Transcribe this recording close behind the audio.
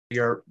We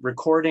are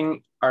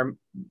recording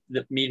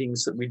the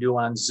meetings that we do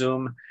on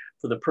Zoom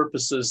for the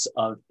purposes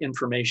of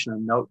information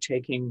and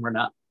note-taking. We're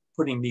not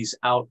putting these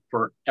out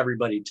for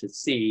everybody to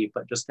see,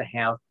 but just to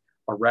have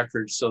a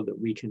record so that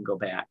we can go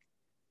back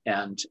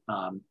and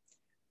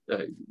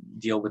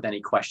deal with any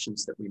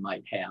questions that we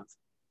might have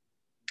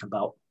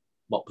about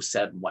what was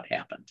said and what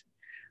happened.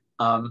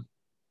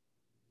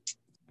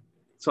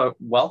 So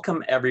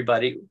welcome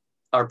everybody.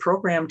 Our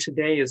program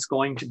today is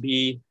going to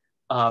be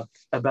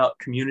about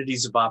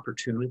communities of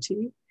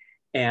opportunity,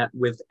 and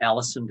with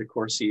Alison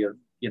DeCourcey of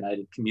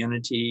United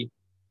Community,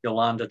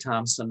 Yolonda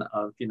Thompson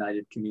of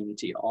United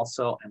Community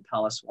also, and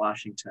Pallas,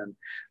 Washington,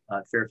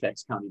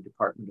 Fairfax County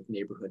Department of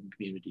Neighborhood and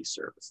Community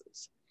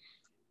Services.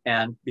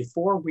 And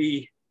before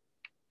we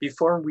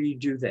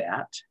do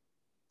that,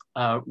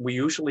 we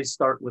usually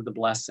start with the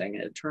blessing.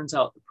 And it turns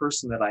out the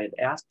person that I had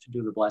asked to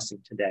do the blessing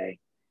today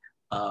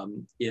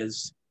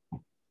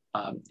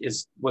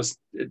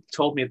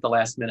told me at the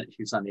last minute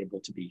he's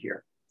unable to be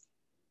here.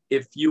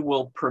 If you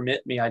will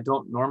permit me, I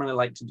don't normally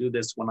like to do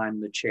this when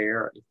I'm the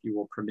chair. If you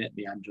will permit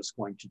me, I'm just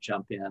going to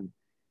jump in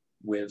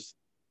with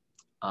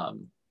a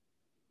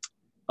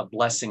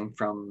blessing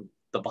from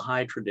the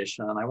Baha'i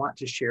tradition. And I want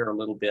to share a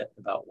little bit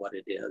about what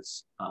it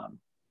is.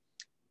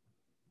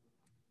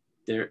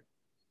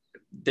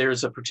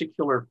 There's a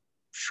particular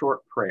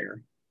short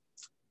prayer.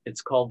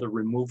 It's called the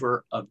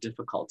Remover of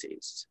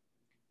Difficulties,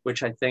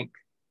 which I think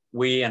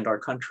we and our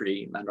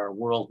country and our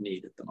world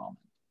need at the moment.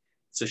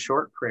 It's a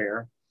short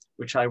prayer,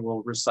 which I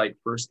will recite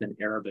first in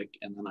Arabic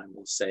and then I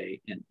will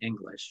say in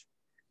English,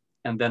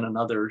 and then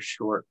another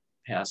short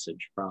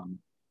passage from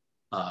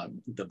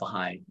the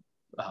Baha'i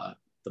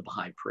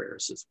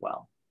prayers as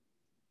well.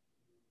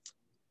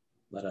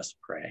 Let us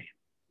pray.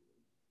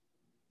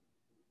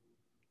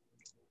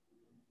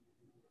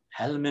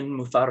 هل من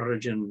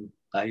مفرج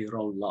غير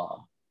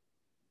الله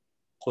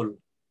قل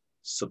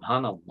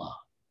سبحان الله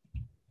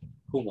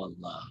هو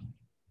الله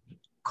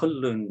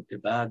كل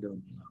عباد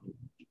له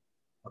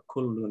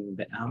وكل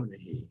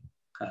بأمره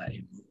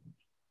قائمون.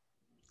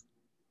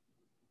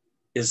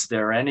 Is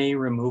there any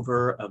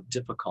remover of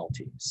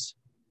difficulties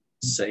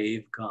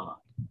save God?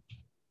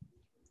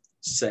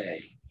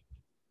 Say,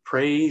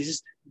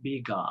 praised be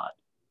God.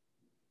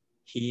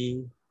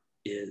 He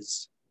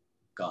is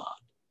God.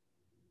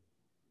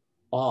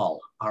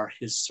 All are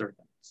his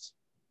servants,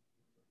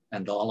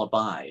 and all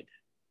abide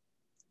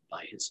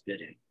by his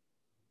bidding.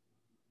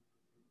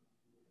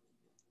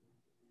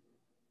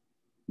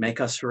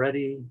 Make us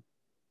ready,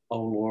 O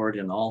Lord,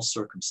 in all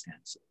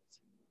circumstances,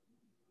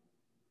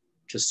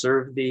 to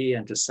serve thee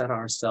and to set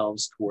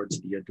ourselves towards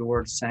the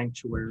adored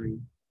sanctuary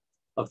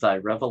of thy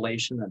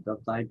revelation and of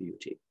thy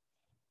beauty.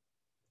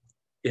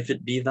 If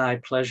it be thy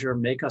pleasure,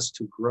 make us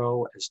to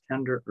grow as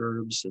tender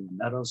herbs in the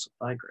meadows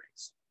of thy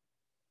grace,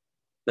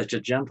 that the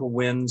gentle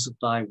winds of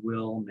thy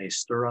will may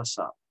stir us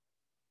up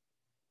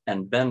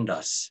and bend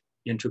us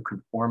into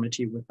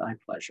conformity with thy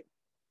pleasure,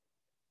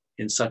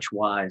 in such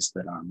wise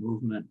that our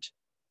movement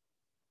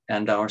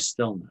and our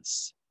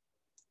stillness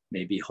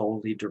may be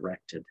wholly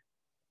directed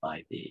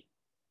by thee.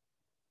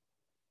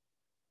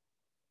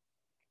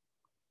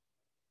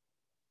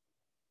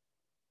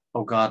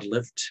 O God,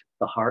 lift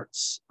the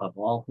hearts of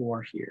all who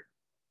are here,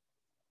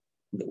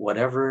 that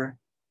whatever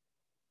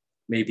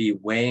may be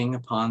weighing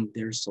upon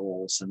their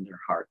souls and their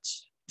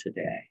hearts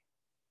today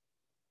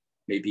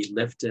may be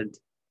lifted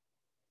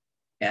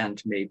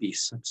and may be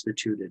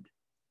substituted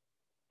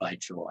by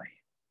joy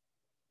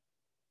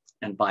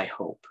and by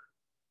hope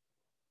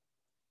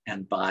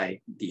and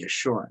by the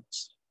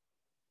assurance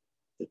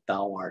that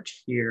thou art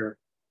here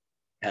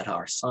at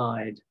our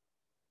side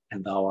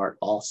and thou art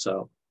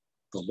also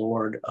the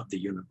Lord of the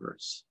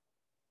universe,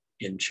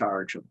 in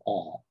charge of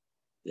all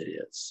that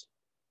is.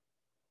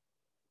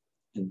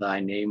 In thy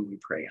name we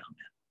pray,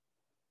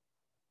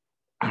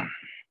 amen.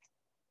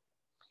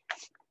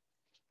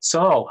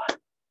 So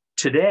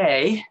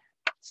today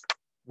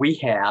we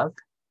have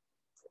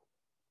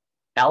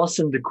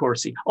Alison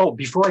DeCourcey. Oh,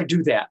 before I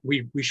do that,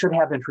 we should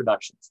have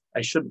introductions.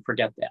 I shouldn't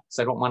forget that,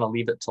 so I don't want to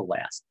leave it till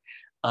last.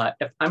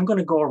 If I'm going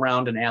to go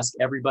around and ask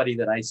everybody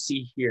that I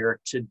see here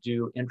to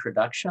do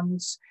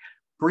introductions,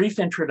 brief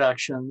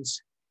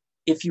introductions.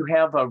 If you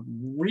have a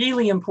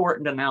really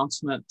important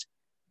announcement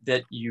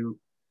that you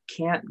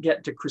can't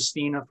get to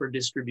Christina for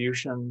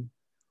distribution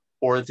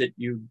or that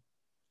you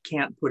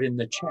can't put in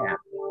the chat,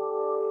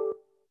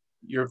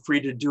 you're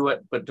free to do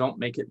it, but don't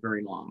make it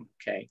very long,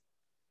 okay?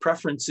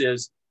 Preference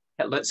is,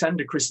 let's send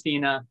to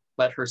Christina,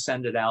 let her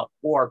send it out,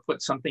 or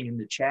put something in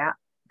the chat,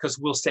 because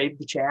we'll save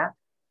the chat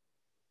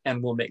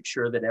and we'll make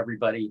sure that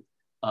everybody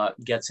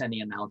gets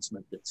any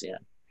announcement that's in.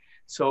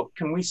 So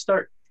can we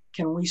start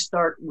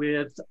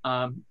with,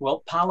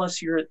 well,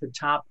 Pallas, you're at the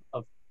top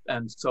of,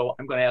 and so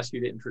I'm going to ask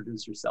you to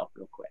introduce yourself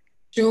real quick.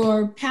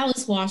 Sure.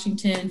 Pallas,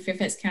 Washington,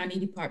 Fairfax County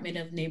Department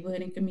of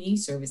Neighborhood and Community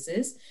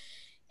Services.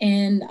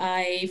 And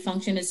I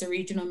function as a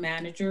regional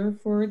manager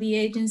for the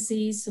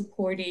agency,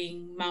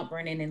 supporting Mount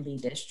Vernon and Lee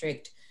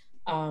District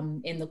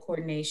in the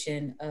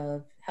coordination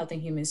of Health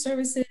and Human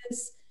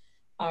Services,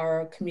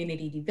 our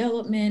community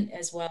development,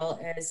 as well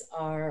as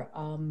our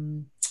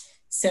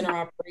center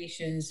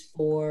operations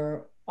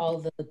for all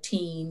the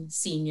teen,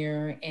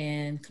 senior,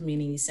 and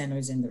community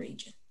centers in the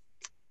region.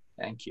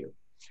 Thank you.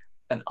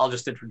 And I'll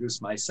just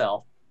introduce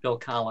myself. Bill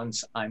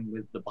Collins, I'm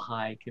with the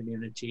Baha'i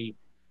community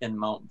in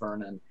Mount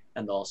Vernon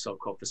and also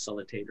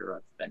co-facilitator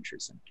of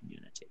Ventures in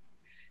Community.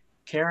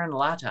 Karen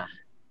Latta.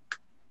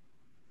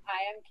 I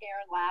am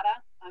Karen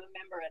Latta. I'm a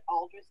member at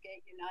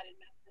Aldersgate United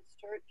Methodist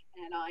Church,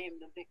 and I am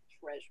the VIC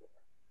treasurer.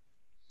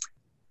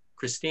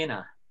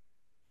 Christina.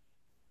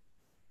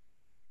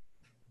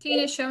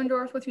 Tina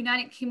Schoendorf with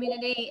United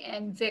Community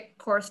and VIC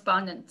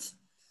correspondence.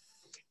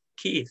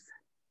 Keith.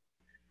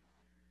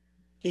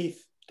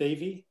 Keith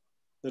Davey,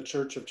 the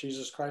Church of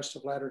Jesus Christ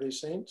of Latter-day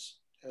Saints,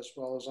 as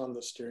well as on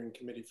the steering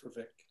committee for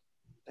VIC.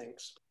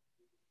 Thanks.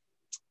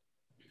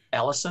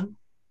 Alison,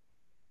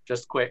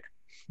 just quick.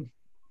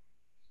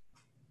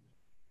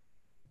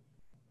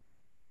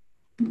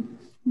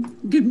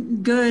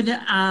 Good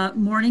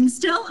morning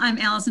still. I'm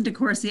Alison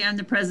DeCourcey. I'm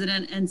the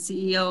president and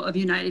CEO of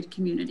United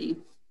Community.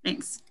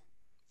 Thanks.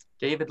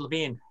 David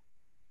Levine.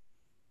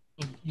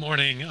 Good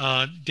morning.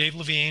 Dave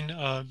Levine,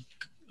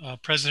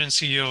 President and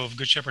CEO of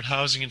Good Shepherd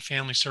Housing and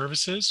Family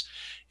Services,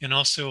 and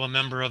also a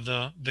member of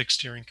the VIC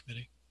Steering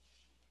Committee.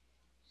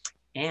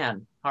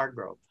 Ann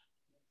Hardgrove.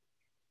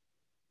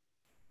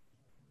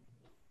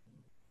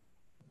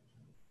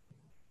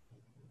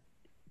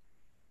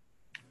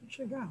 You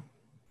should go.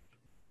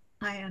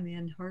 Hi, I'm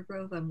Ann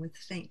Hargrove. I'm with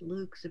St.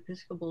 Luke's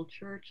Episcopal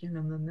Church, and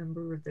I'm a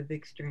member of the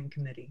VIC Steering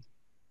Committee.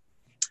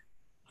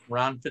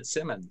 Ron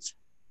Fitzsimmons.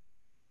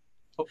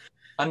 Oh,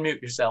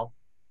 unmute yourself.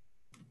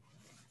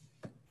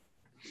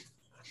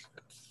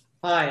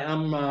 Hi,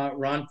 I'm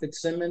Ron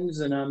Fitzsimmons,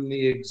 and I'm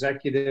the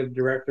Executive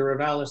Director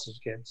of Alice's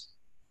Kids.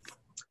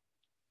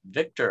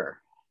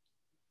 Victor.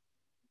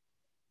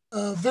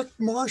 Vic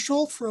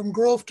Marshall from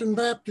Groveton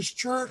Baptist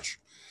Church,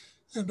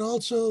 and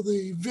also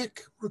the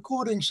VIC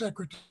Recording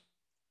Secretary.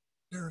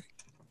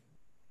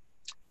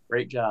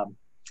 Great job.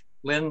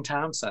 Lynn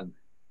Thompson.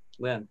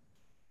 Lynn.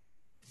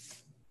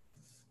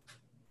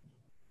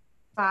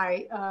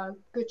 Hi,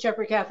 Good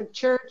Shepherd Catholic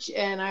Church,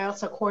 and I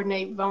also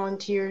coordinate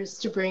volunteers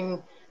to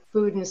bring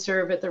food and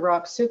serve at the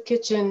Rock Soup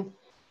Kitchen,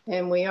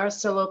 and we are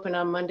still open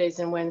on Mondays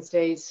and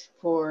Wednesdays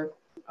for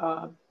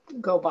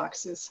go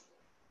boxes.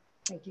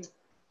 Thank you.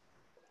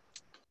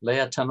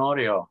 Leah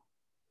Tenorio.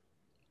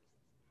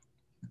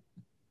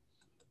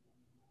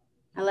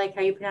 I like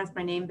how you pronounce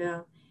my name,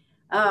 Bill.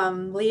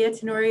 Leah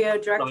Tenorio,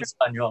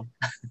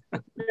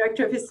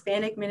 Director of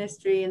Hispanic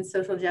Ministry and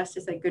Social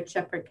Justice at Good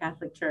Shepherd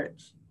Catholic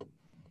Church.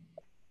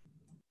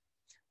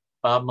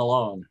 Bob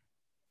Malone.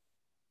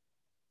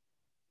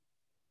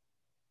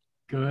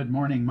 Good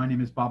morning. My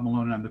name is Bob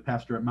Malone, and I'm the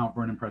pastor at Mount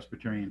Vernon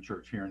Presbyterian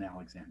Church here in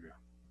Alexandria.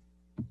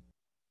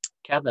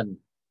 Kevin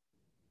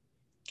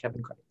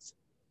Kreitz.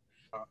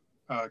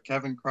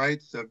 Kevin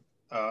Kreitz of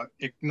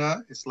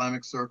ICNA,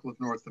 Islamic Circle of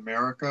North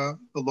America,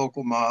 the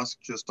local mosque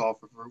just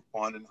off of Route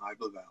 1 in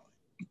Hybla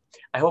Valley.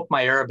 I hope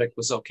my Arabic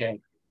was okay.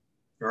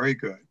 Very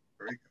good,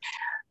 very good.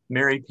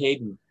 Mary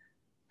Payton.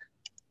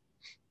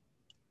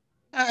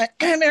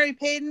 I'm Mary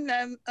Payton.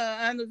 I'm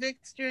on the VIC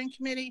Steering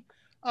Committee,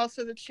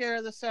 also the chair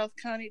of the South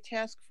County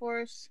Task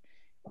Force,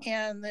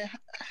 and the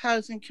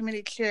Housing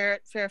Committee chair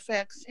at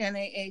Fairfax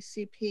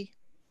NAACP.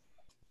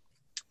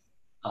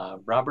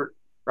 Robert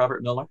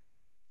Miller.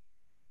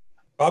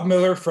 Bob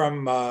Miller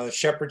from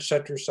Shepherd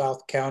Center,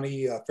 South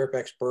County,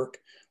 Fairfax Burke,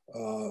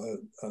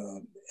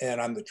 and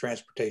I'm the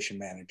transportation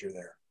manager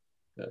there.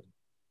 Good.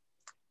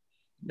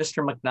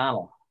 Mr.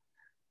 McDonald.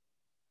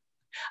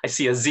 I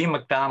see a Z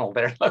McDonald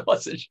there. I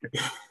wasn't sure.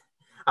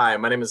 Hi,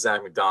 my name is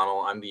Zach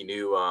McDonald. I'm the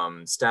new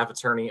staff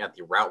attorney at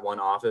the Route 1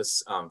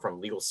 office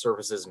from Legal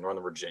Services in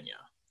Northern Virginia.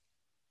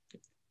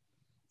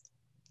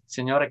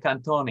 Senora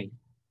Cantoni.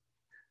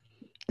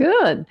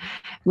 Good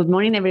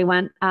morning,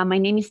 everyone. My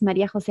name is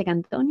Maria Jose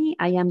Cantoni.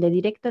 I am the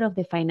director of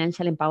the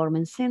Financial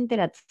Empowerment Center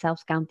at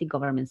South County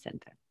Government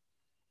Center.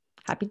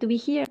 Happy to be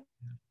here.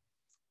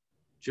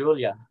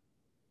 Julia.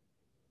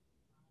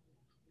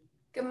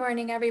 Good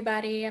morning,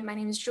 everybody. My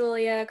name is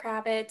Julia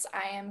Kravitz.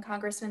 I am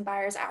Congressman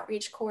Byers'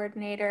 Outreach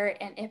Coordinator.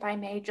 And if I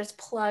may just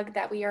plug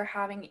that we are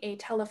having a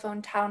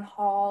telephone town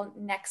hall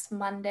next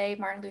Monday,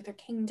 Martin Luther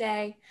King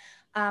Day.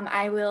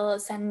 I will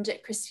send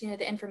Christina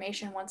the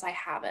information once I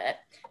have it.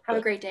 Have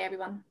a great day,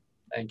 everyone.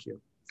 Thank you.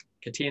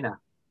 Katina.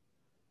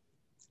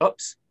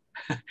 Oops,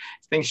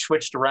 things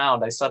switched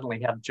around. I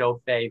suddenly have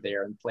Joe Fay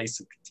there in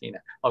place of Katina.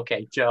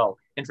 Okay, Joe,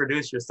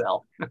 introduce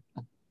yourself.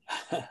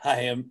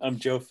 Hi, I'm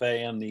Joe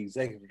Fay. I'm the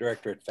executive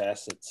director at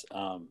Facets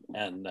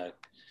and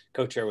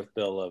co-chair with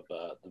Bill of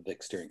the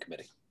VIC Steering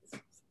Committee.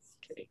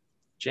 Okay,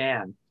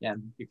 Jan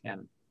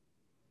Buchanan.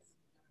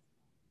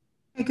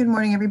 Hey, good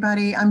morning,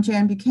 everybody. I'm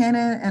Jan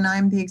Buchanan, and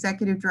I'm the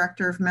executive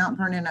director of Mount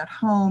Vernon at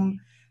Home,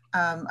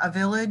 a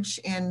village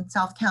in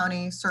South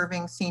County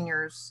serving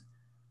seniors.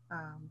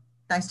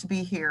 Nice to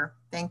be here.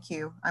 Thank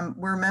you.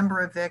 We're a member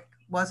of VIC,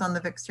 was on the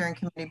VIC steering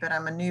committee, but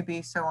I'm a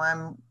newbie, so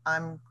I'm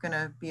going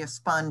to be a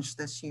sponge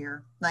this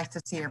year. Nice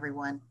to see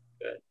everyone.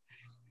 Good.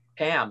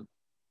 Pam.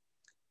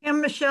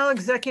 I'm Michelle,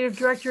 Executive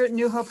Director at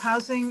New Hope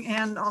Housing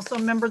and also a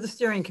member of the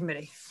steering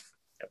committee.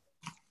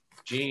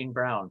 Jean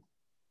Brown.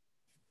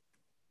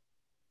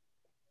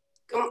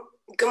 Good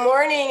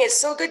morning. It's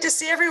so good to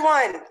see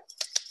everyone.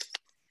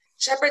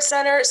 Shepherd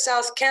Center,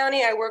 South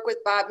County. I work with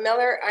Bob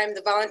Miller. I'm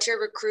the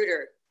volunteer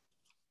recruiter.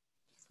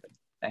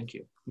 Thank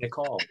you.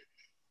 Nicole.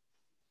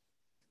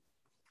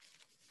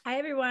 Hi,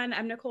 everyone.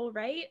 I'm Nicole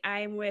Wright.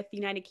 I'm with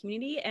United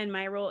Community, and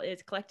my role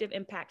is Collective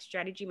Impact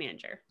Strategy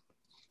Manager.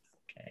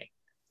 Okay.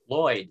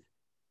 Lloyd.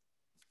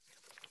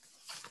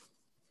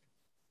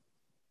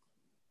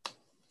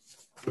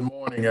 Good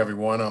morning,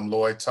 everyone. I'm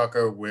Lloyd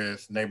Tucker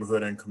with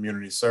Neighborhood and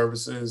Community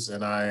Services,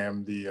 and I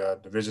am the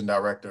Division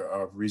Director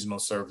of Regional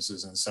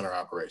Services and Center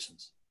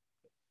Operations.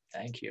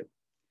 Thank you.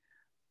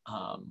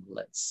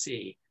 Let's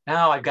see.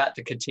 Now I've got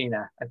to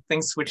Katina.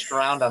 Things switched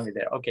around on me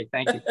there. Okay,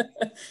 thank you.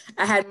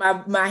 I had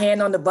my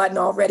hand on the button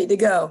all ready to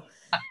go.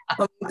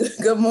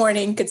 Good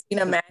morning,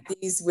 Katina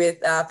Matthews with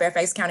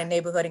Fairfax County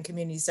Neighborhood and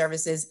Community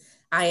Services.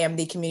 I am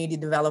the community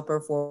developer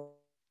for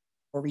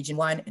Region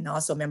 1 and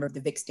also a member of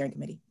the VIC Steering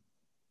Committee.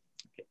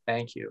 Okay,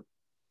 thank you.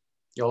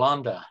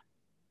 Yolanda.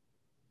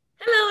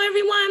 Hello,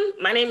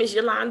 everyone. My name is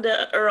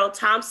Yolonda Earl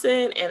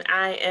Thompson, and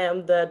I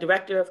am the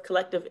Director of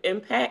Collective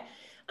Impact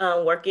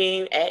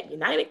working at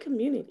United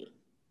Community.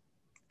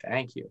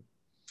 Thank you.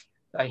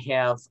 I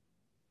have,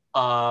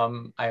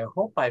 I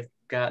hope I've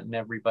gotten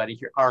everybody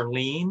here.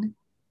 Arlene.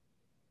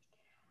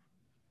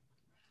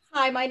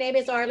 Hi, my name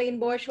is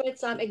Arlene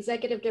Borschwitz. I'm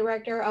Executive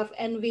Director of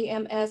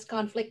NVMS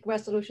Conflict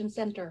Resolution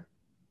Center.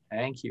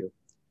 Thank you.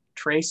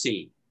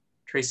 Tracy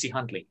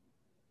Huntley.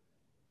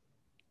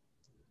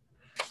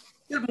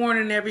 Good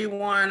morning,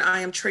 everyone.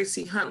 I am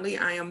Tracy Huntley.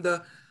 I am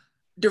the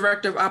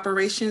Director of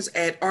Operations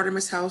at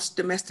Artemis House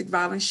Domestic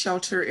Violence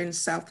Shelter in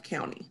South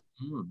County.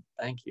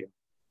 Thank you.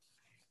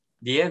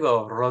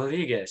 Diego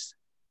Rodriguez.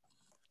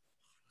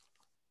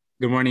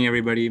 Good morning,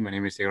 everybody. My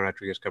name is Diego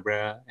Rodriguez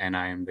Cabrera, and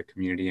I am the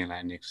Community and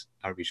Latinx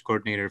Outreach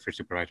Coordinator for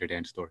Supervisor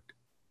Dan Stork.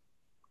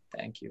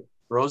 Thank you.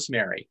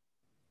 Rosemary.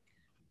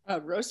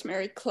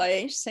 Rosemary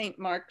Clay, St.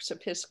 Mark's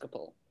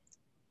Episcopal.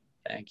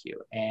 Thank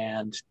you.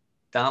 And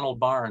Donald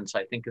Barnes,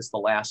 I think, is the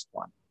last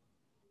one.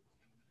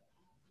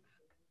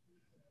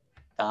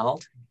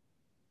 Donald?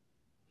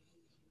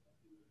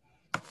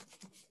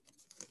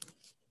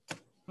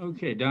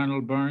 Okay,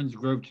 Donald Barnes,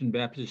 Groveton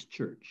Baptist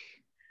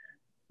Church.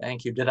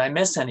 Thank you. Did I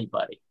miss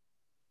anybody?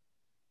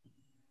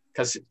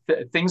 Because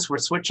things were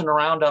switching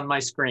around on my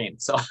screen.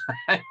 So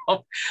I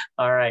hope,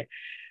 all right.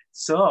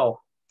 So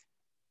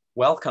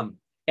welcome.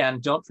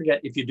 And don't forget,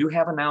 if you do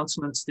have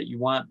announcements that you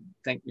want,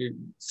 think you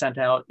sent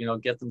out,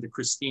 get them to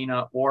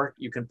Christina, or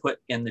you can put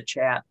in the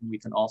chat, and we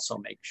can also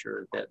make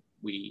sure that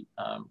we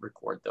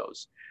record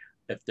those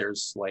if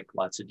there's like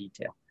lots of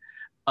detail.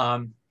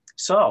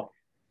 So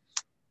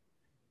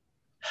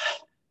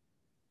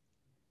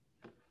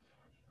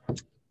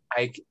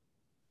I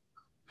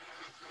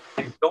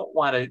don't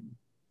want to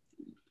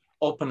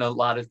open a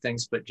lot of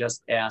things, but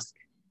just ask,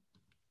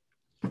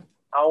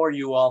 how are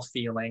you all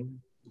feeling?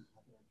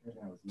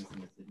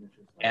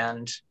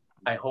 And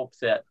I hope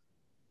that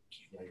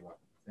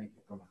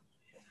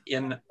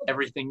in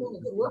everything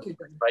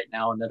right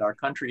now and that our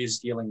country is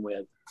dealing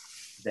with,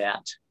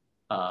 that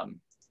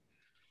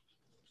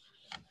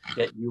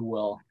that you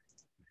will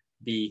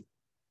be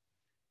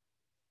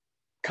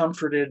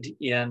comforted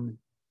in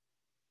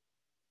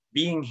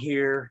being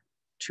here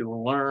to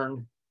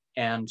learn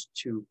and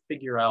to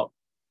figure out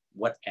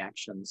what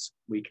actions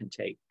we can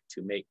take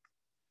to make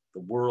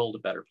the world a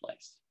better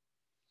place.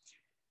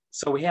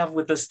 So we have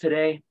with us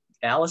today,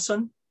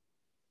 Alison,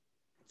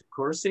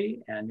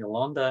 DeCourcey, and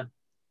Yolonda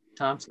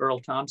Earl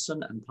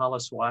Thompson and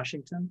Pallas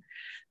Washington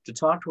to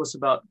talk to us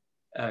about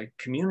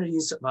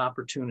communities of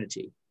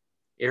opportunity,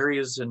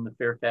 areas in the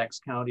Fairfax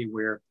County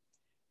where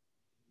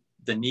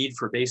the need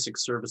for basic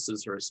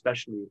services are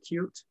especially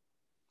acute.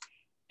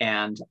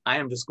 And I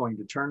am just going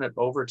to turn it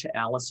over to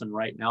Alison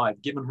right now.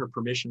 I've given her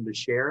permission to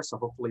share, so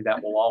hopefully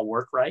that will all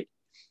work right.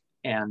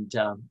 And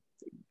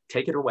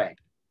take it away.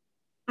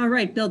 All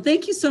right, Bill,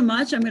 thank you so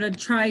much. I'm going to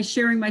try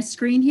sharing my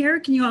screen here.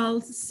 Can you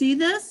all see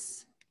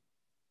this?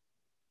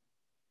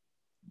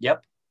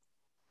 Yep.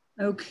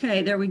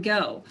 Okay, there we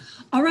go.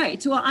 All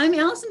right, so I'm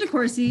Alison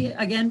DeCourcey,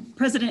 again,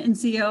 President and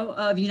CEO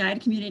of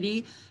United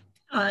Community,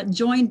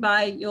 joined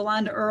by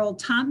Yolonda Earl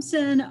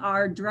Thompson,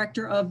 our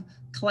Director of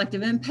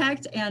Collective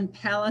Impact, and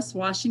Pallas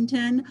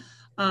Washington,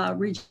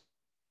 Region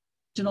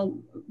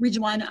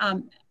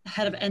 1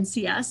 Head of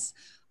NCS.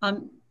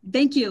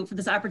 Thank you for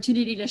this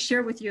opportunity to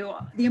share with you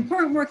the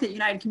important work that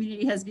United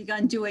Community has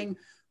begun doing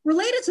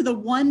related to the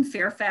One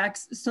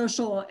Fairfax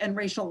social and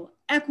racial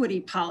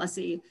equity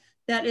policy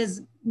that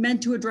is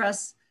meant to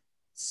address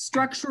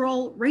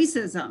structural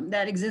racism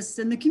that exists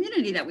in the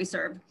community that we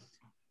serve.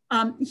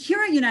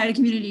 Here at United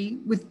Community,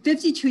 with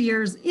 52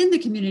 years in the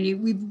community,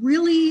 we've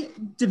really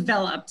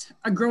developed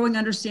a growing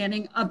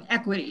understanding of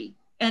equity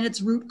and its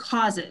root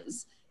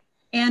causes.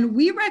 And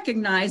we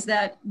recognize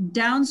that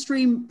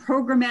downstream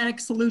programmatic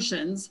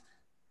solutions,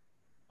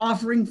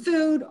 offering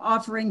food,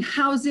 offering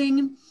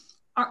housing,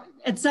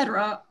 et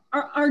cetera,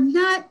 are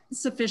not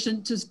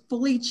sufficient to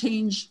fully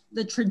change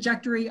the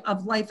trajectory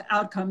of life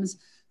outcomes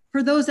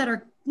for those that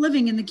are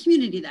living in the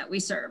community that we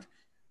serve.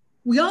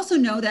 We also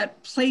know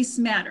that place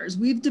matters.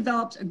 We've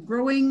developed a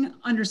growing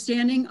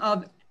understanding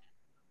of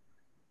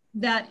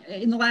that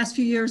in the last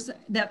few years,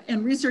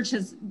 and research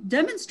has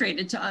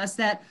demonstrated to us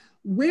that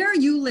where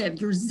you live,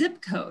 your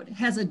zip code,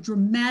 has a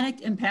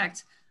dramatic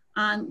impact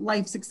on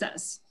life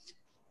success.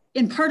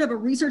 In part of a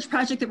research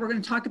project that we're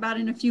going to talk about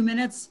in a few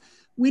minutes,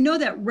 we know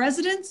that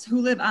residents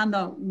who live on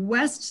the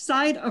west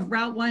side of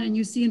Route 1, and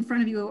you see in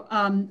front of you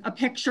a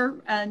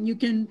picture, and you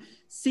can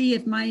see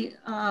if my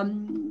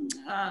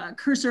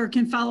cursor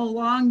can follow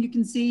along, you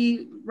can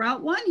see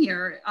Route 1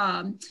 here.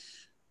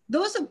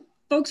 Those are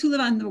folks who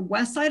live on the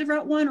west side of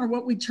Route 1, or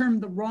what we term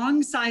the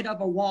wrong side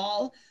of a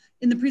wall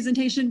in the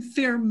presentation,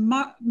 fare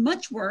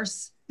much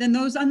worse than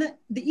those on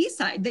the east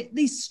side.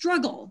 They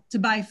struggle to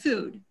buy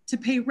food, to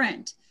pay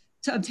rent,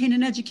 to obtain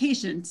an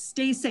education,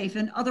 stay safe,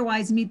 and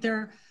otherwise meet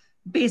their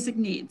basic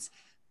needs.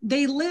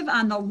 They live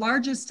on the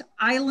largest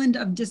island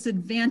of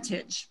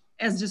disadvantage,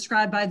 as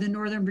described by the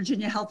Northern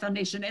Virginia Health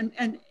Foundation.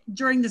 And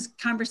during this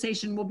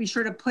conversation, we'll be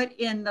sure to put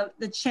in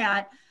the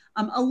chat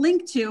a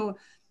link to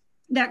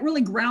that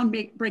really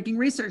groundbreaking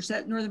research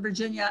that Northern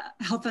Virginia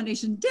Health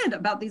Foundation did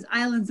about these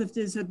islands of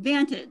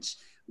disadvantage,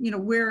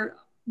 where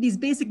these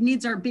basic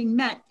needs are being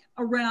met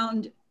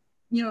around,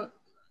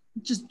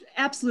 just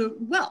absolute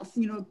wealth.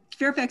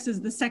 Fairfax is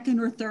the second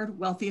or third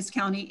wealthiest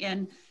county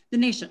in the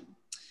nation.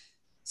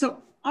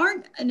 So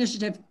our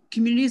initiative,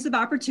 Communities of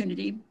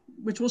Opportunity,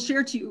 which we'll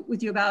share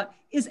with you about,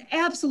 is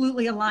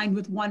absolutely aligned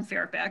with One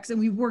Fairfax. And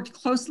we've worked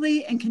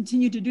closely and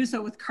continue to do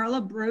so with Carla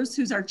Bruce,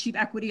 who's our Chief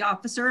Equity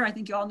Officer. I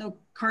think you all know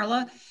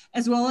Carla,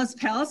 as well as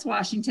Pallas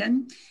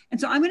Washington.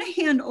 And so I'm going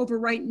to hand over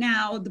right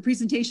now the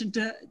presentation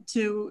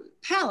to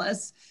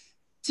Pallas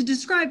to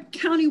describe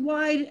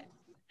countywide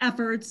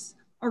efforts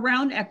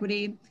around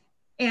equity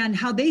and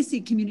how they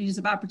see communities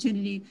of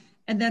opportunity.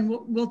 And then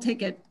we'll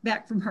take it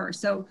back from her.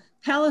 So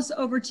Pallas,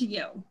 over to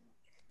you.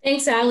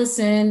 Thanks,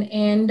 Alison.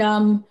 And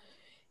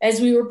as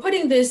we were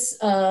putting this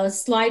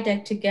slide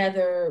deck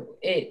together,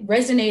 it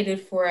resonated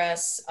for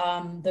us,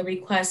 the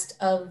request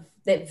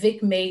that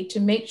VIC made to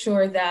make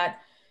sure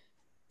that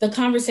the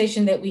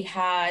conversation that we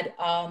had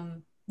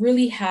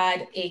really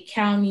had a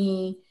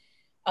county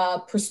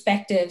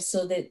perspective,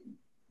 so that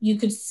you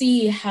could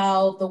see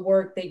how the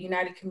work that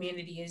United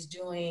Community is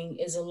doing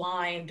is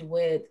aligned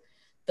with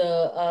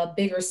the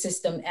bigger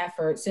system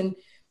efforts. And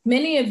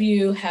many of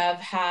you have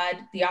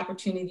had the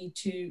opportunity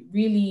to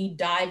really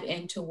dive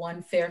into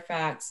One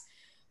Fairfax,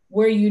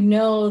 where you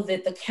know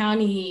that the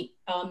county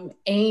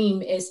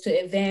aim is to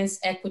advance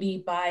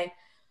equity by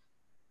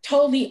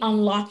totally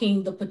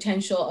unlocking the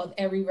potential of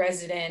every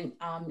resident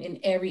in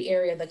every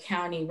area of the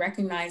county,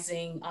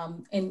 recognizing,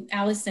 and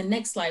Alison,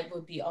 next slide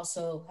would be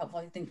also helpful.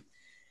 I think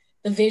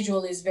the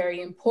visual is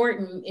very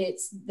important.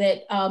 It's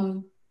that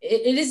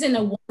it isn't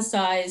a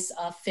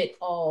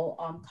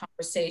one-size-fit-all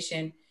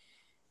conversation.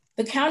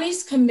 The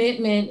county's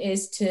commitment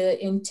is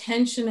to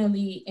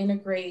intentionally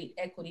integrate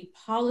equity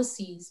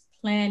policies,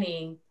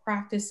 planning,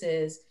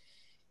 practices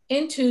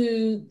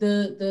into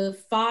the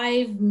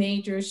 5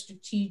 major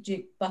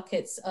strategic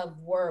buckets of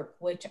work,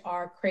 which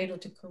are cradle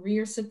to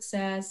career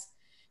success,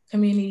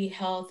 community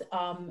health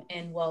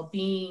and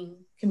well-being,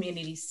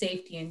 community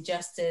safety and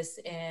justice,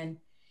 and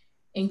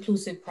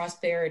inclusive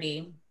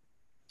prosperity.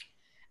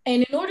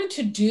 And in order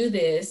to do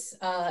this,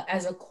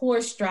 as a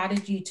core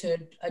strategy to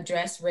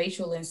address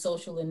racial and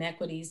social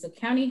inequities, the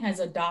county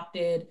has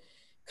adopted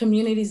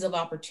communities of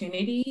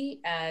opportunity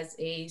as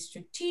a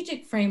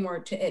strategic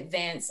framework to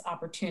advance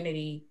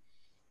opportunity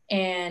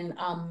and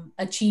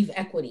achieve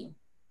equity.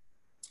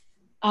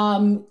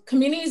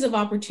 Communities of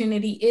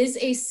opportunity is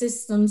a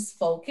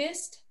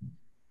systems-focused,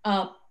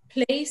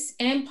 place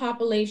and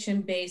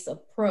population-based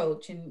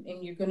approach.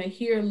 And you're gonna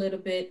hear a little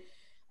bit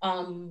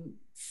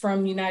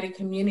from United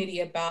Community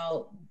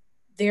about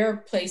their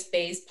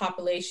place-based,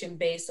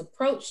 population-based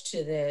approach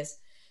to this.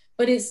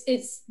 But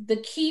it's the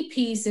key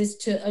piece is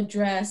to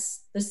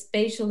address the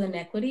spatial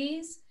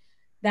inequities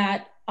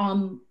that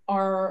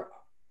are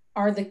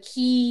the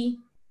key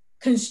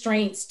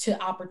constraints to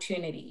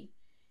opportunity,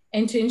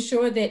 and to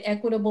ensure that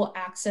equitable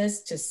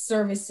access to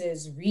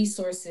services,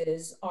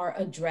 resources are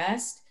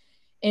addressed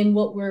in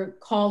what we're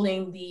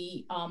calling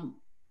the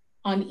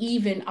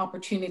uneven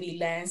opportunity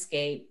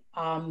landscape,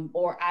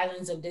 or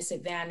islands of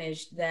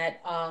disadvantage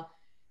that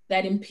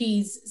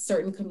impedes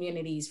certain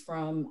communities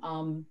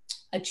from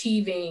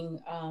achieving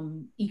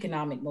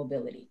economic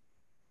mobility.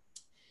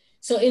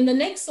 So in the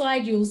next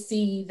slide, you'll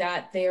see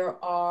that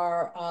there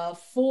are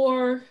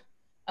 4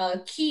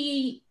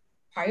 key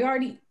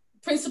priority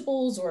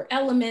principles or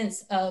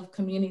elements of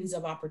communities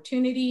of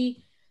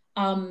opportunity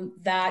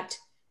that,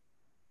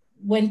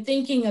 when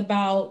thinking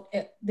about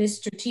this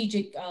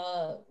strategic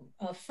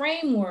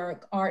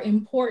framework, are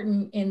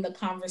important in the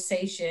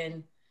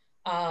conversation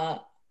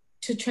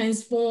to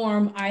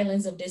transform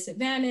islands of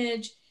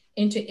disadvantage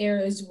into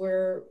areas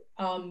where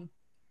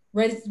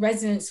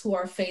residents who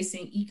are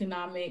facing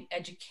economic,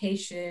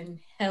 education,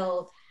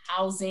 health,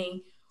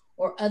 housing,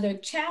 or other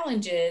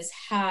challenges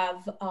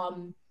have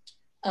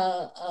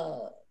an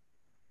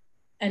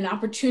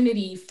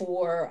opportunity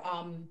for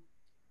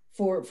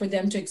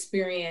them to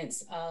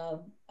experience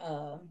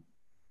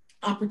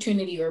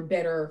opportunity or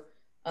better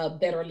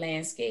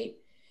landscape.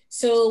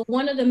 So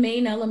one of the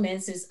main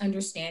elements is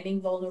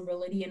understanding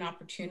vulnerability and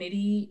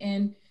opportunity,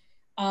 and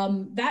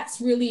that's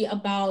really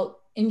about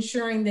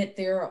ensuring that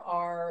there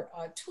are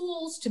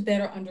tools to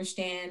better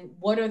understand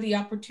what are the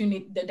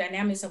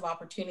dynamics of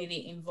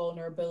opportunity and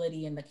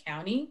vulnerability in the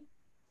county.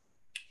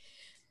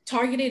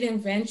 Targeted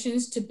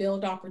interventions to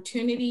build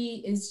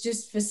opportunity is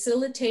just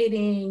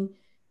facilitating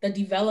the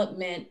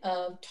development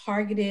of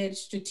targeted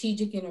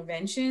strategic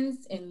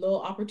interventions in low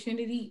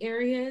opportunity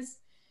areas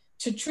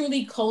to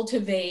truly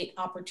cultivate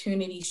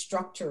opportunity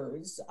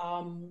structures,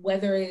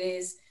 whether it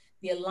is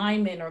the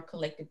alignment or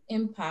collective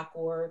impact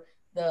or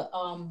the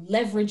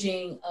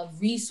leveraging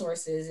of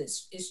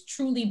resources. Is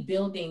truly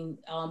building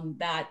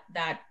that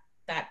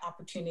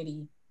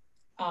opportunity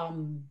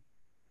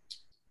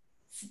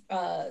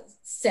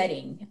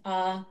setting.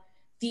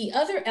 The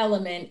other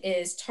element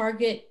is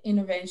target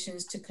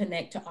interventions to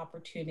connect to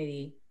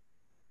opportunity.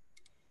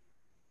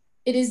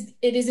 It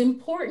is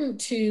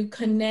important to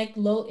connect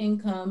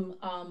low-income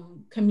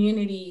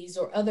communities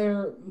or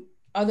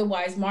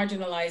otherwise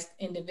marginalized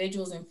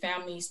individuals and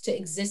families to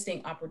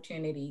existing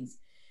opportunities.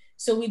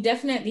 So we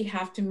definitely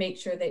have to make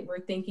sure that we're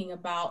thinking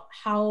about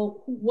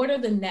what are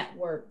the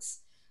networks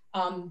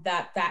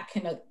that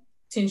can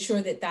to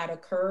ensure that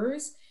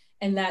occurs,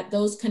 and that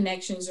those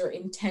connections are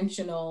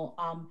intentional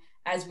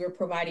as we're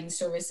providing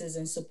services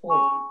and support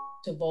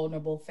to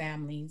vulnerable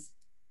families.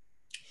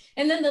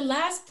 And then the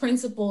last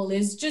principle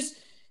is just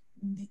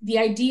the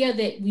idea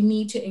that we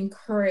need to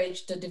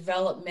encourage the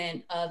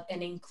development of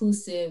an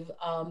inclusive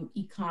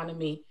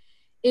economy.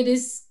 It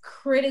is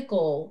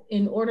critical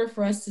in order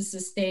for us to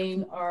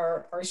sustain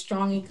our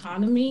strong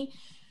economy.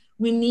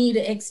 We need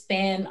to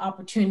expand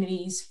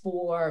opportunities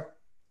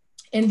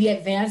and the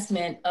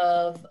advancement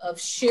of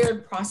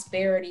shared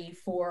prosperity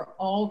for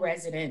all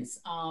residents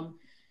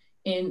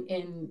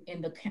in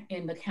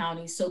the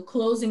county. So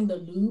closing the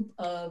loop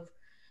of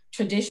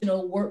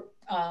traditional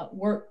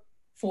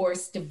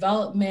workforce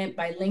development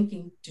by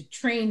linking to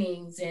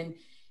trainings and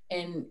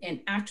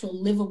actual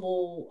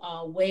livable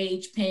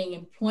wage paying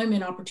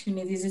employment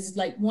opportunities is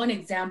like one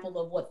example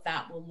of what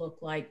that will look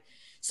like.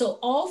 So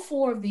all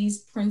four of these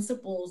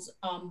principles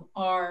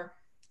are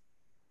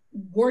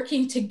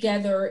working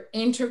together,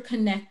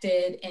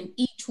 interconnected, and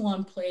each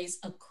one plays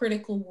a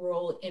critical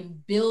role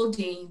in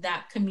building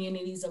that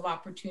communities of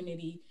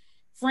opportunity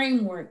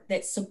framework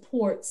that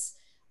supports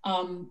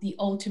the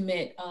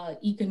ultimate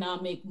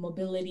economic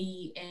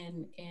mobility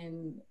and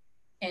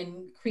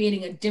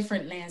creating a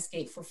different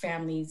landscape for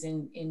families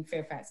in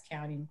Fairfax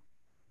County.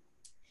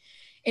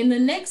 In the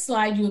next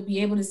slide, you'll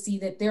be able to see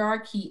that there are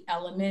key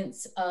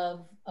elements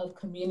of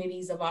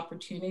communities of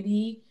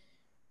opportunity.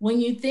 When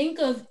you think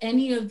of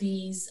any of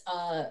these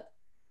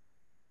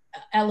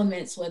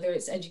elements, whether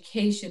it's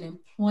education,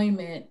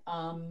 employment,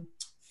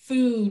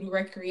 food,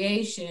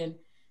 recreation,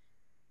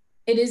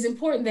 it is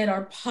important that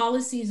our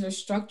policies or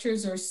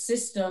structures or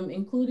system,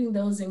 including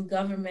those in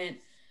government,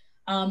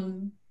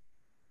 have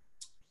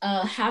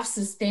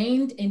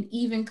sustained an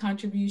even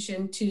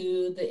contribution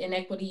to the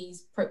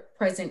inequities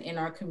present in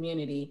our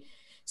community.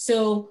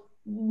 So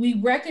we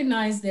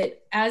recognize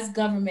that as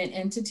government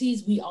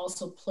entities, we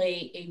also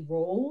play a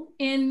role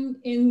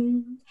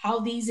in how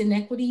these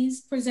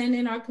inequities present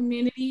in our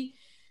community.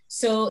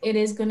 So it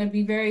is going to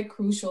be very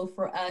crucial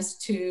for us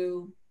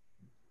to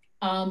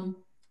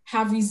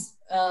have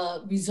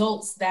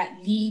results that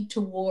lead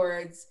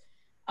towards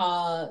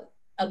a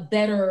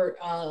better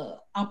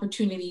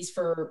opportunities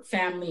for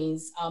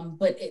families.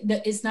 But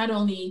it's not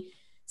only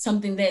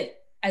something that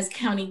as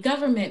county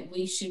government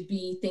we should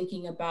be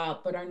thinking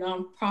about, but our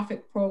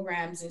nonprofit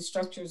programs and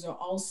structures are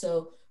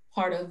also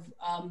part of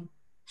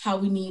how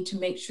we need to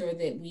make sure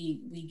that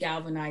we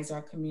galvanize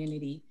our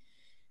community.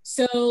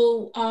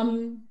 So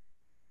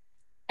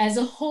as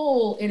a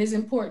whole, it is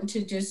important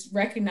to just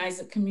recognize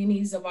that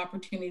communities of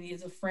opportunity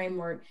as a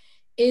framework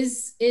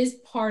is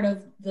part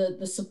of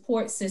the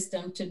support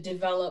system to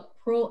develop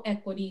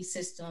pro-equity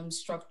systems,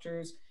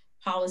 structures,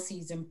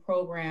 policies, and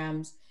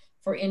programs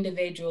for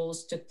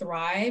individuals to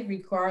thrive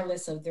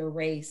regardless of their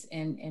race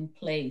and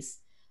place.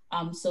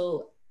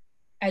 So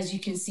as you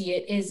can see,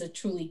 it is a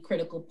truly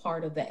critical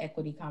part of the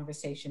equity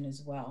conversation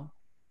as well.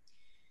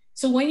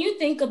 So when you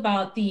think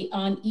about the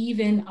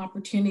uneven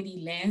opportunity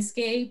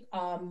landscape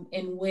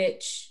in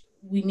which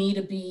we need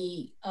to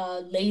be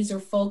laser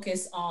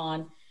focused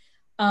on,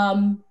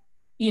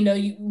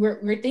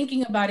 we're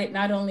thinking about it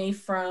not only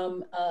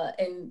from,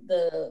 and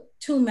the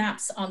two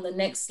maps on the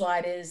next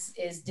slide is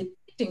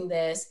depicting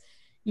this.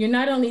 You're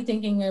not only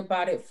thinking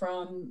about it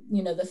from,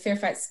 the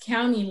Fairfax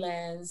County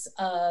lens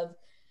of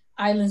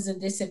islands of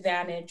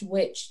disadvantage,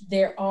 which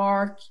there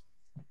are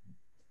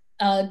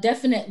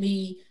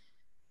definitely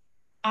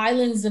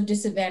islands of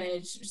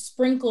disadvantage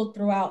sprinkled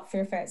throughout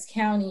Fairfax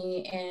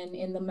County, and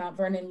in the Mount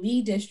Vernon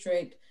Lee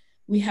district,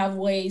 we have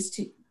ways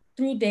to,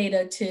 through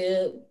data,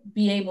 to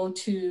be able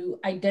to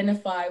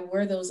identify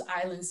where those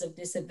islands of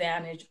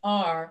disadvantage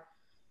are.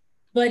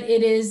 But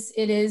it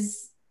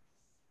is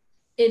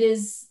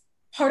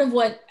part of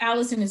what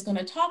Alison is going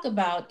to talk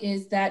about,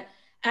 is that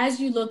as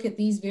you look at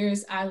these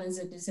various islands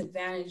of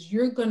disadvantage,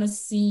 you're going to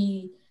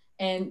see,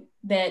 and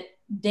that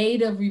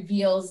data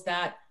reveals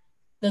that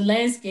the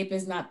landscape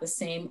is not the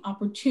same,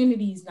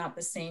 opportunity is not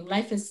the same,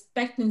 life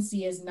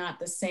expectancy is not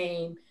the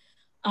same.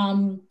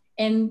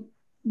 And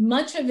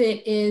much of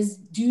it is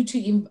due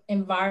to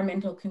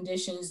environmental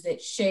conditions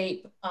that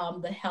shape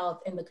the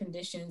health and the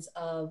conditions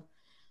of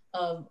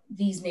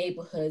these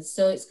neighborhoods.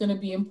 So it's going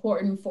to be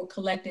important for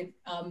collective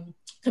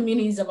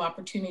communities of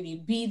opportunity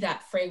to be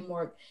that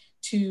framework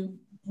to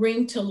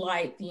bring to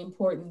light the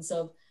importance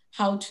of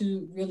how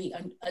to really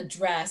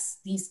address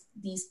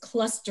these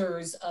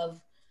clusters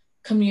of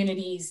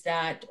communities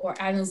that, or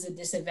islands of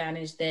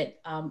disadvantage that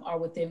are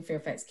within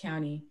Fairfax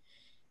County.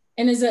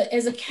 And as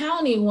a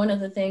county, one of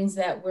the things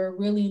that we're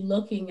really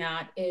looking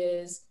at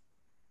is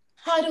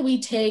how do we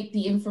take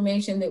the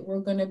information that we're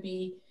going to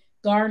be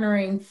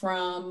garnering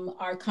from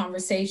our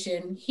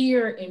conversation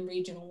here in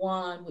Region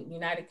 1 with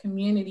United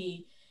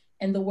Community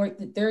and the work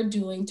that they're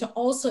doing to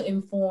also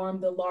inform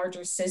the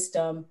larger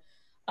system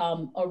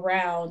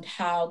around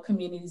how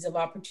communities of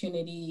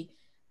opportunity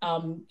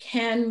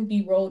can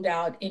be rolled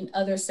out in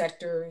other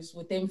sectors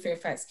within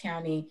Fairfax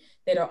County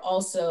that are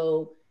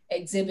also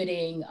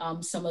exhibiting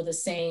some of the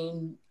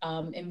same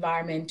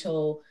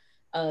environmental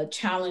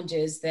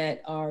challenges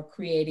that are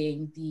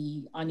creating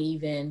the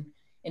uneven,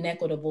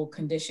 inequitable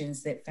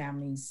conditions that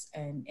families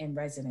and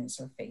residents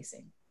are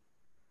facing.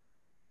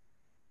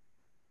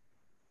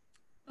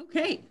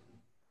 Okay,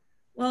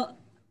 well,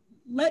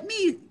 let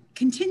me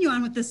continue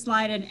on with this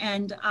slide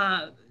and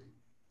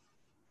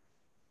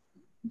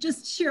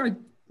just share a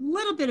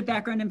little bit of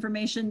background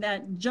information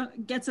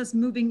that gets us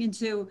moving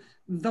into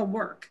the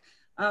work.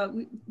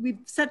 We've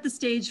set the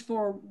stage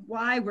for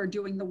why we're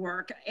doing the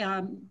work,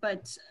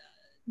 but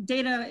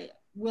data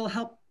will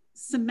help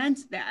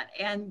cement that,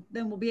 and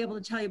then we'll be able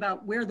to tell you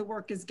about where the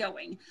work is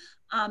going.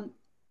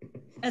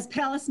 As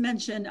Pallas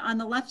mentioned, on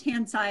the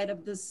left-hand side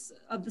of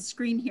the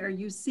screen here,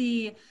 you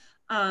see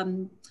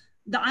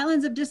the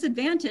islands of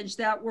disadvantage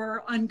that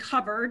were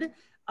uncovered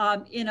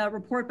in a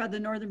report by the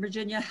Northern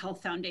Virginia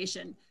Health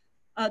Foundation.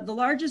 The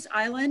largest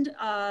island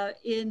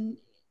in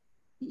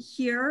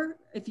here,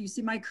 if you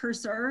see my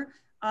cursor,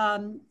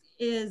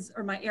 is,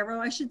 or my arrow,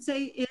 I should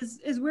say,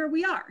 is where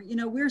we are. You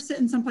know, we're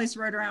sitting someplace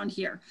right around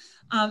here.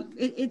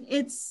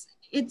 It's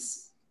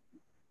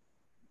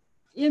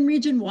in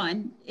Region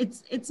 1.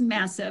 It's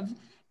massive.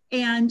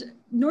 And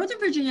Northern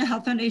Virginia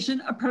Health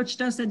Foundation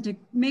approached us, and to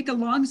make a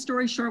long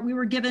story short, we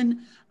were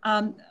given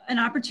an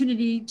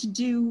opportunity to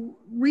do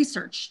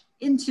research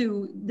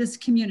into this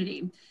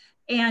community.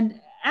 And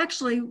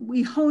actually,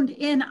 we honed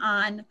in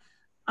on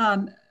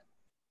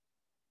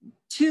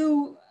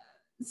 2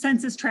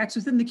 census tracts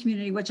within the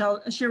community, which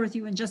I'll share with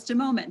you in just a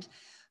moment.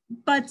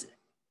 But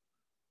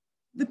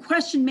the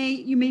question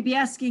you may be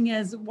asking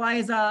is, why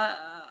is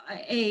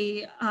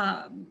a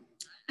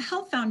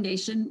health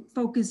foundation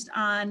focused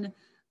on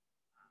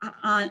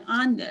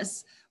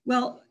this?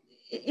 Well,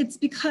 it's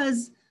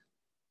because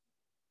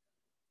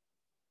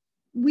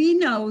we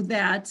know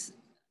that,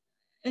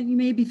 and you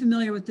may be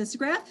familiar with this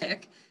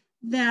graphic,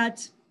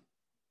 that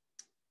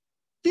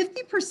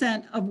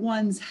 50% of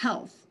one's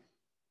health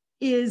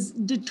is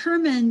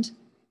determined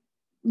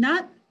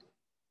not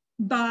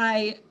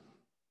by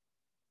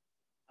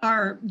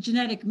our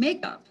genetic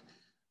makeup,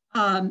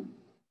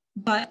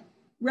 but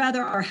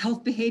rather our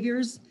health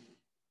behaviors,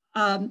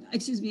 you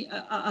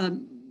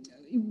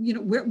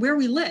know, where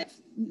we live,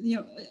 you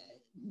know,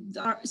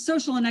 our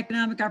social and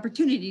economic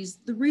opportunities,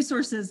 the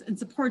resources and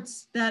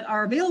supports that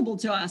are available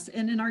to us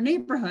and in our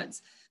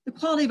neighborhoods, the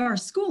quality of our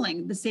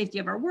schooling, the safety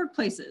of our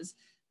workplaces,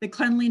 the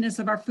cleanliness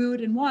of our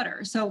food and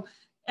water. So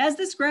as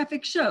this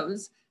graphic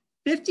shows,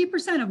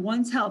 50% of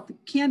one's health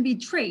can be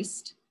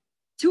traced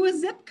to a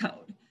zip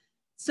code.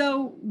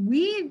 So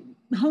we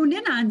honed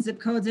in on zip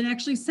codes and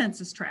actually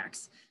census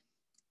tracts.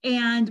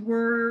 And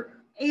we're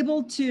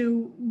able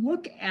to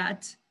look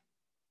at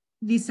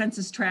these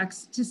census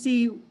tracts to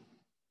see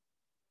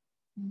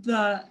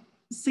the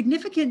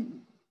significant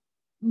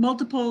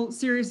multiple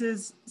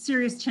serious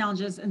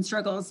challenges and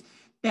struggles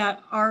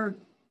that our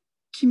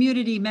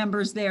community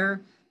members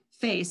there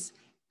face,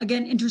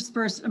 again,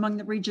 interspersed among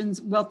the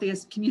region's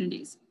wealthiest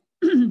communities.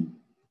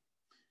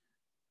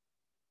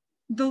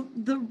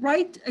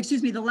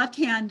 The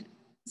left-hand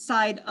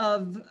side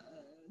of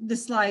the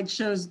slide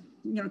shows,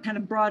 you know, kind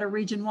of broader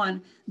Region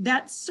 1.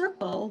 That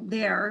circle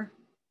there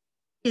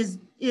is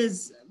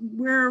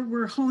where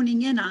we're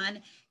honing in on.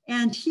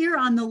 And here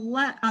on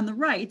the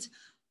right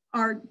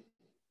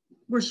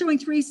we're showing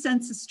 3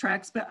 census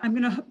tracts, but I'm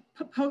going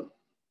to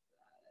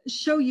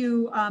show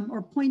you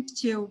or point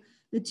to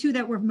the 2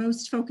 that we're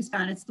most focused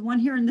on. It's the one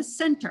here in the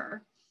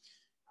center,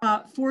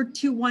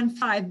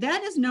 4215.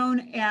 That is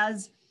known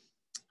as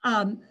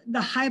the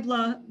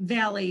Hybla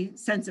Valley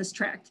Census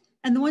Tract.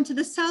 And the one to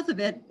the south of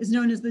it is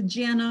known as the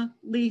Jana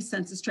Lee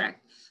Census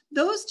Tract.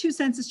 Those two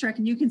census tracts,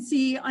 and you can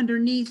see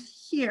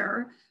underneath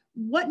here,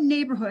 what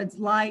neighborhoods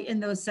lie in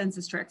those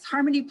census tracts: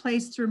 Harmony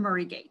Place through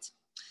Murray Gate.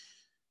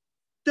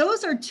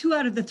 Those are 2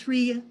 out of the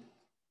 3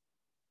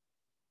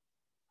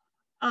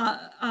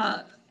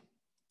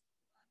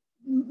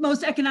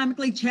 most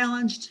economically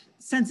challenged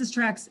census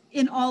tracts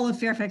in all of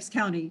Fairfax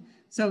County.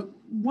 So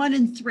 1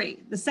 and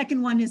 3. The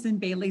second one is in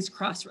Bailey's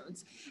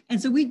Crossroads.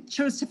 And so we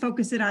chose to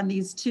focus it on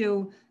these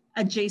 2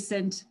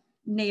 adjacent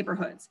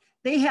neighborhoods.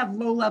 They have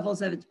low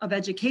levels of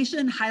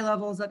education, high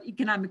levels of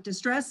economic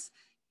distress,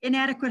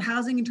 inadequate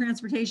housing and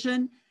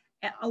transportation,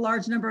 a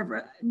large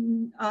number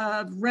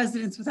of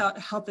residents without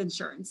health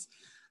insurance.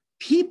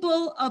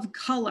 People of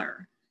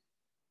color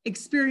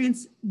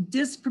experience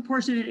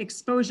disproportionate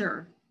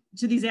exposure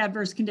to these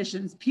adverse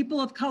conditions.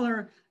 People of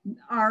color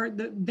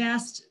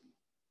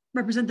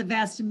represent the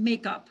vast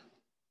makeup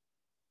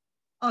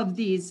of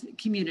these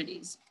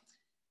communities.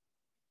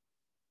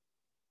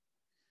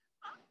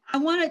 I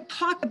want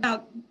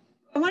to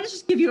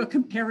just give you a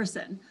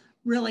comparison,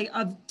 really,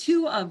 of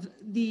two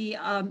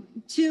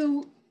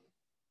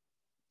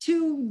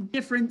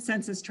different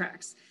census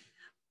tracts.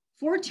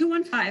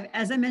 4215,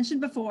 as I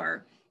mentioned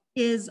before,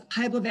 is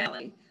Hybla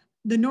Valley.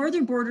 The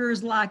northern border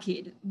is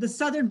Lockheed. The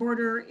southern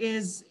border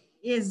is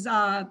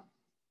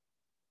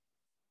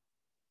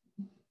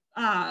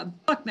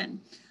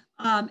Buckman.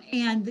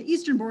 And the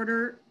eastern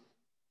border,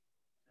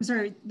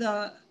 sorry,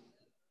 the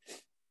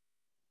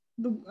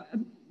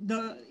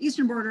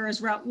eastern border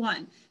is Route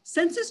 1.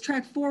 Census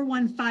Tract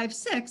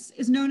 4156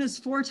 is known as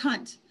Fort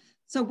Hunt.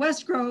 So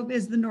West Grove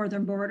is the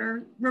northern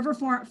border, River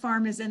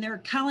Farm is in there,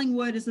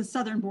 Collingwood is the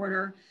southern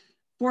border,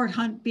 Fort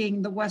Hunt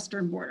being the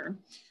western border.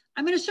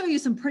 I'm going to show you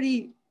some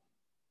pretty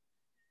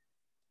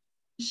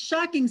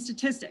shocking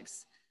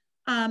statistics.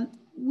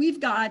 We've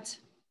got,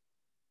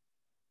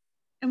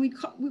 and we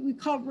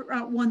call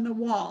Route 1 the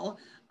wall,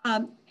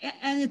 and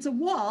it's a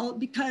wall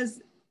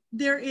because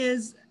there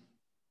is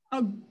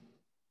a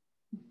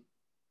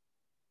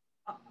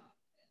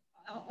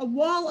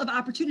wall of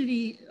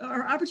opportunity,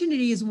 or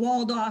opportunity is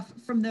walled off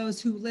from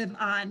those who live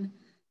on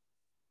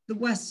the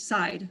west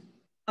side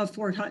of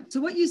Fort Hunt.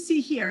 So what you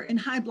see here in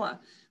Hybla,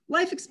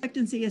 life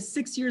expectancy is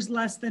 6 years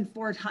less than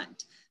Fort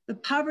Hunt. The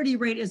poverty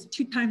rate is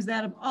 2 times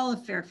that of all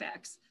of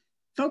Fairfax.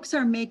 Folks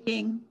are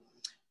making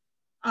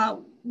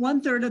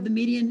 1/3 of the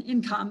median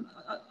income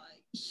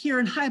here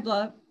in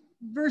Hybla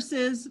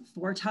versus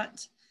Fort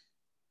Hunt,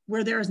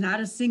 where there is not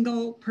a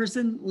single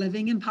person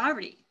living in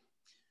poverty.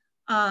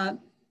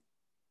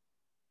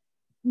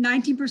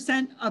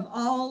 19% of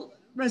all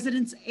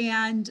residents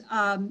and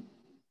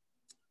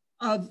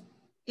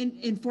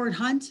in Fort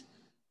Hunt,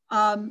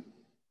 pardon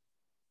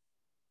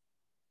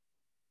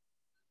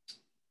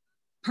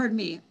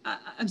me,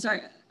 I'm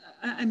sorry,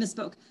 I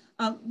misspoke.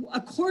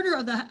 A quarter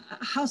of the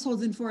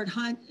households in Fort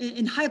Hunt,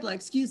 in Hybla,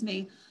 excuse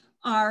me,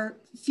 are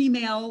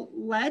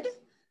female-led,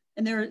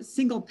 and they're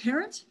single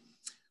parent.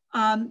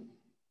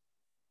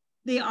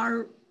 They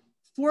are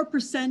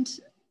 4%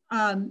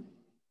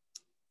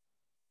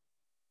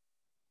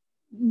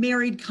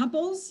 married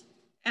couples,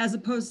 as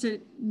opposed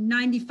to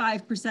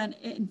 95%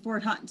 in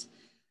Fort Hunt.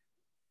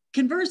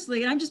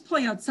 Conversely, and I'm just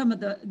pulling out some of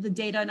the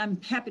data, and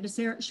I'm happy to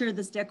share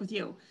this deck with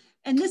you.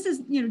 And this is,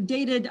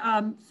 dated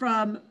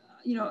from,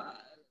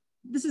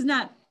 this is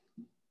not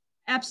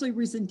absolutely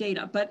recent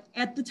data, but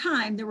at the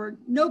time there were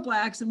no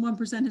Blacks and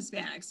 1%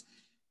 Hispanics.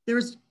 There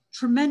was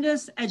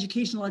tremendous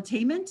educational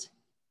attainment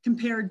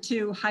compared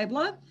to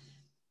Hybla,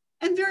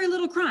 and very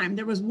little crime.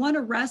 There was 1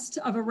 arrest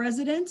of a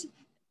resident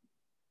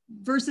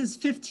versus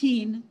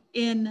 15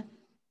 in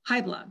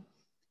Hybla.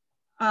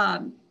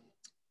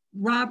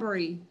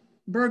 Robbery,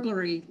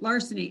 burglary,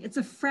 larceny, it's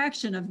a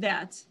fraction of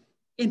that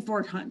in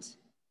Fort Hunt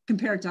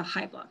compared to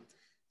Hybla.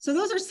 So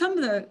those are some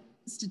of the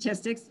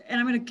statistics, and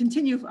I'm going to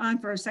continue on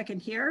for a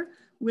second here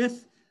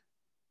with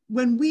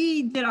when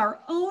we did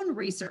our own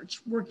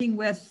research working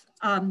with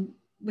an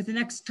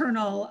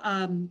external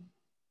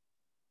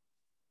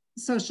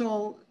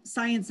social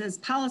sciences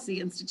policy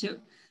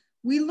institute.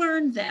 We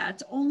learned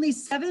that only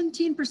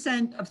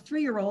 17% of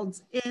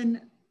 3-year-olds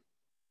in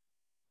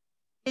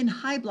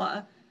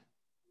Hybla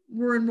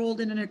were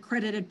enrolled in an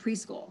accredited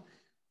preschool.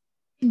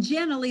 In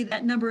Jana Lee,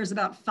 that number is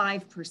about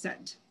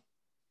 5%.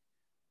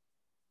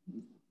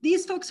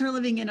 These folks are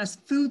living in a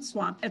food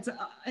swamp. It's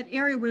an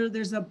area where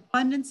there's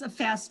abundance of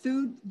fast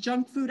food,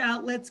 junk food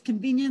outlets,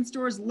 convenience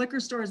stores, liquor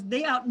stores.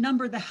 They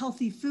outnumber the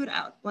healthy food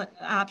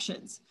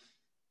options.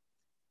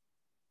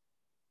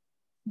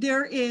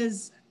 There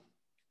is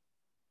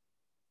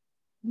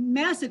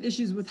massive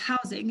issues with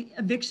housing.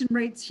 Eviction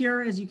rates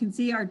here, as you can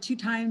see, are 2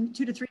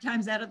 to 3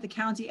 times that of the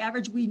county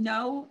average. We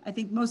know, I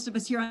think most of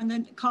us here on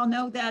the call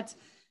know, that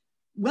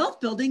wealth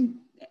building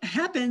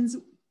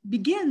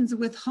begins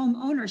with home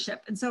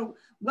ownership. And so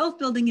wealth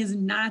building is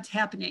not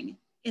happening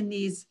in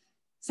these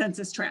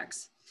census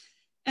tracts.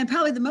 And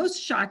probably the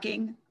most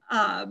shocking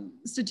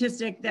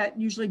statistic that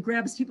usually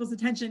grabs people's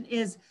attention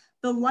is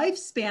the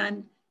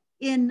lifespan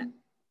in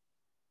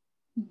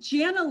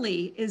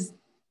Jana-Lee is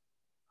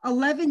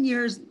 11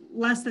 years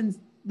less than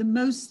the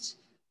most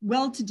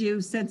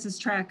well-to-do census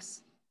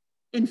tracts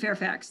in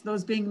Fairfax,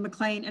 those being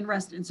McLean and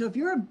Reston. So if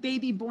you're a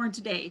baby born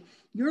today,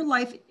 your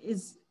life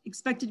is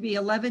expected to be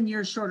 11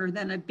 years shorter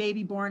than a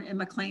baby born in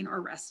McLean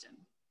or Reston.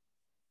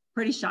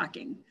 Pretty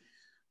shocking.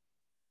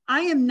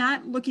 I am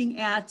not looking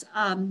at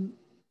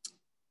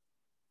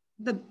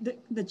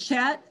the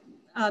chat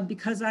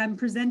because I'm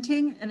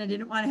presenting and I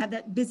didn't want to have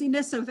that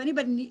busyness. So if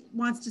anybody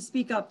wants to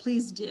speak up,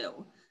 please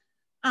do.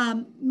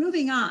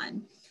 Moving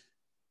on,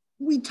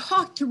 we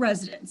talked to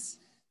residents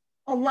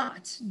a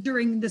lot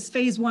during this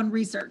phase 1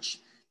 research.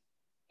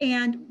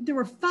 And there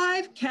were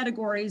 5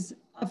 categories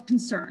of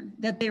concern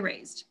that they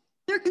raised.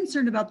 They're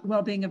concerned about the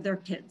well-being of their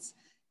kids.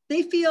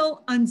 They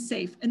feel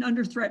unsafe and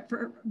under threat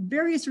for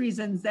various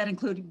reasons that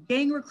include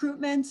gang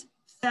recruitment,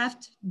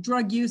 theft,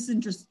 drug use,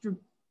 and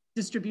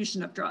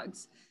distribution of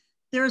drugs.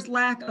 There's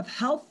lack of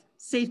health,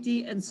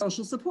 safety, and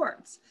social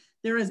supports.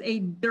 There is a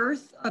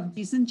dearth of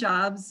decent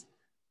jobs,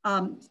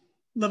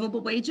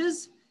 livable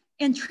wages,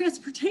 and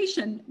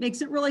transportation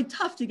makes it really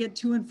tough to get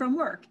to and from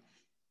work.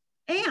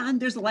 And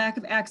there's a lack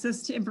of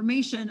access to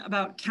information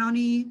about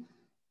county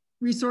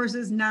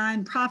resources,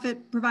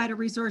 nonprofit provider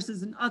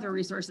resources, and other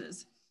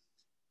resources.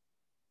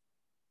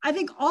 I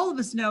think all of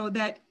us know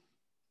that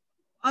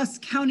us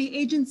county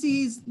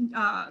agencies,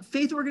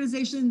 faith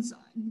organizations,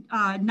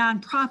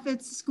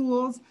 nonprofits,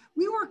 schools,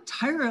 we work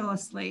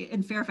tirelessly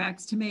in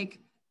Fairfax to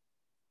make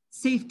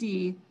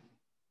safety,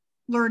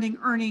 learning,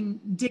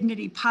 earning,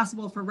 dignity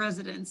possible for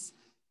residents.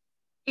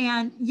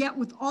 And yet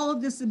with all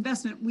of this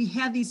investment, we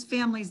have these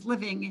families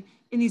living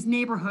in these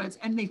neighborhoods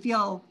and they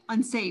feel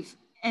unsafe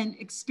and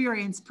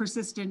experience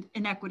persistent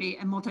inequity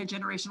and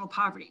multi-generational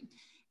poverty.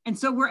 And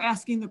so we're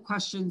asking the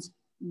questions,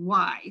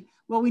 why?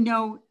 Well, we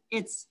know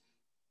it's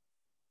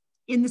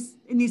in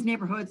these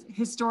neighborhoods,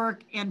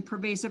 historic and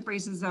pervasive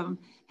racism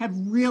have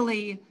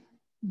really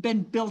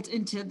been built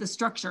into the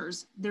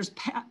structures. There's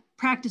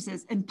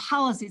practices and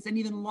policies and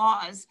even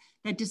laws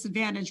that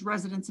disadvantage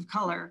residents of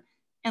color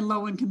and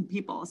low-income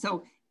people.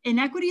 So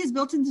inequity is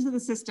built into the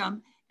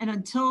system, and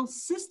until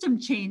system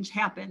change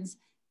happens,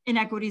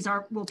 inequities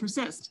will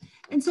persist.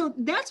 And so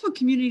that's what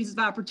Communities of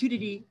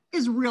Opportunity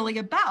is really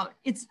about.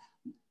 It's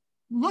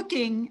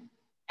looking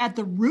at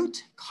the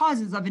root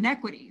causes of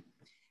inequity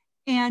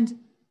and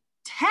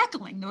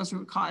tackling those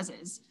root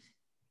causes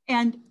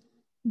and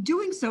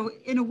doing so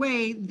in a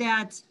way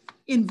that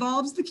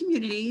involves the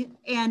community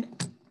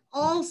and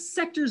all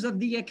sectors of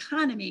the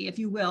economy, if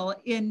you will,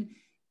 in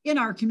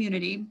our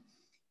community,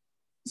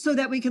 so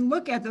that we can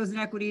look at those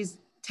inequities,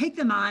 take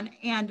them on,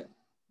 and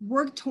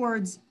work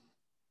towards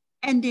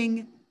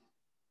ending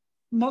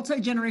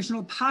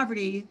multi-generational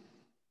poverty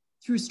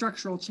through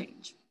structural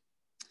change.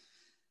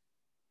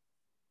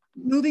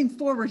 Moving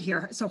forward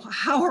here, so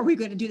how are we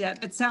going to do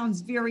that? It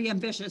sounds very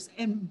ambitious,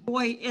 and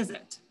boy, is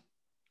it.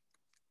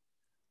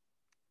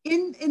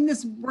 In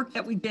this work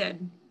that we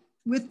did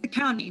with the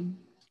county,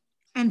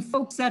 and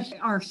folks that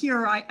are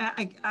here,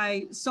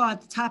 I saw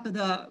at the top of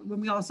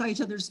when we all saw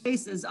each other's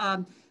faces,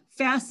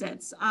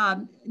 facets,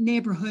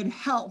 neighborhood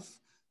health,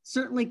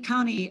 certainly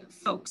county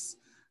folks,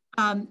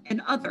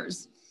 and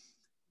others.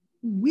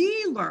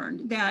 We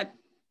learned that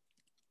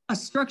a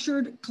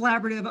structured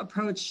collaborative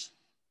approach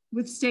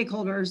with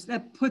stakeholders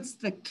that puts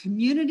the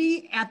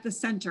community at the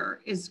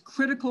center is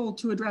critical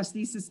to address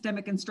these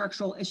systemic and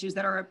structural issues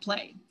that are at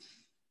play.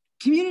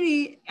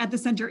 Community at the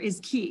center is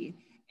key,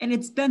 and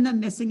it's been the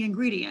missing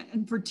ingredient.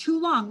 And for too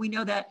long, we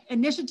know that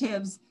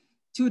initiatives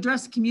to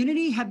address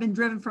community have been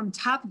driven from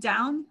top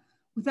down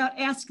without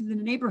asking the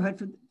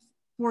neighborhood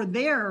for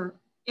their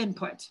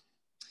input.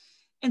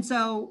 And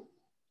so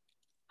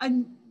a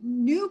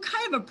new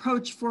kind of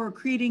approach for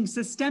creating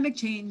systemic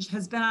change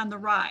has been on the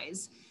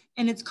rise,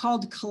 and it's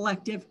called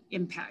collective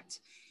impact.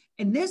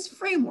 And this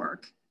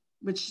framework,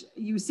 which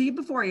you see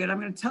before you, and I'm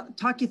going to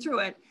talk you through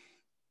it,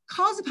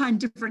 calls upon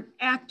different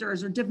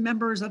actors or different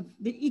members of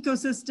the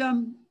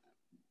ecosystem.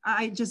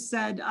 I just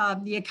said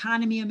the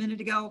economy a minute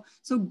ago.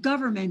 So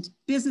government,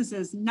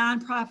 businesses,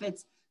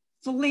 nonprofits,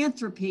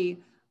 philanthropy,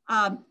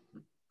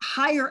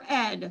 higher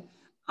ed,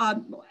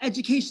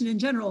 education in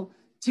general,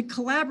 to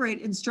collaborate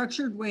in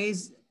structured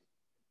ways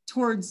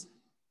towards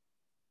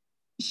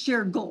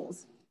shared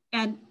goals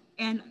and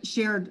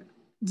shared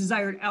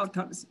desired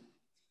outcomes.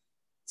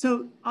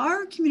 So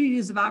our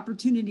Communities of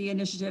Opportunity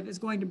initiative is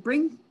going to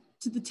bring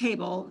to the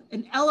table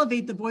and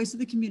elevate the voice of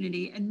the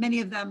community, and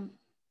many of them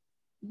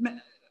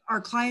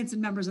are clients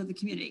and members of the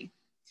community.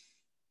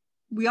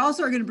 We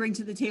also are going to bring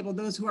to the table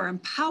those who are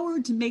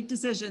empowered to make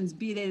decisions,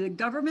 be they the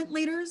government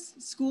leaders,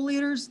 school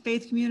leaders,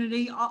 faith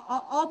community,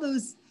 all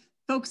those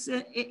folks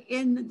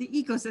in the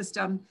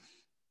ecosystem.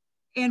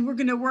 And we're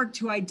going to work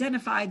to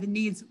identify the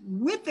needs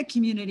with the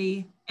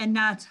community and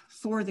not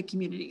for the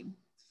community.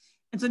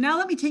 And so now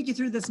let me take you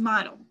through this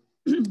model.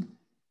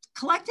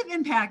 Collective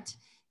impact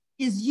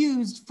is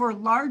used for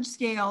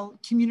large-scale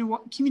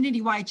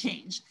community-wide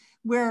change.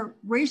 where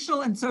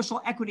racial and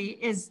social equity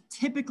is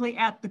typically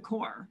at the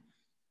core.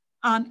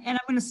 And I'm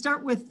going to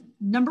start with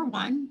number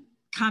one,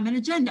 common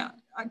agenda.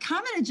 A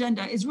common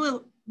agenda is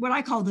really what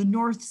I call the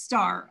North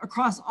Star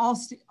across all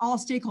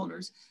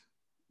stakeholders.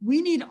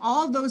 We need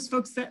all those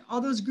folks, all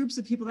those groups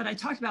of people that I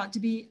talked about to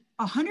be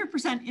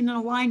 100% in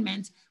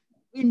alignment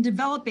in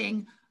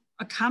developing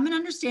a common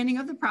understanding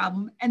of the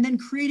problem and then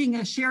creating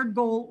a shared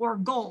goal or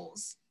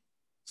goals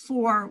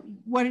for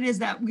what it is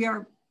that we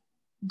are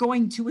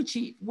going to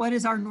achieve. What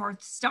is our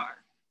North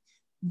Star?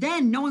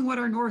 Then knowing what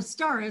our North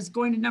Star is,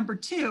 going to number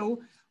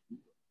two,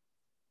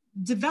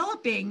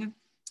 developing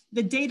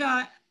the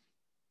data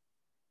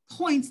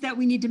points that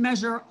we need to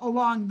measure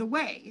along the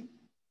way.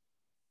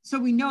 So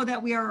we know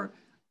that we are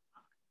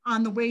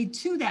on the way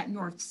to that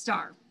North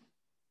Star.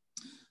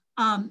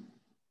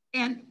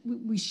 And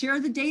we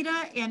share the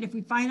data, and if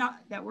we find out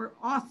that we're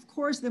off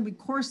course, then we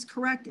course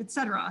correct, et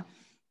cetera.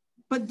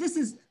 But this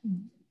is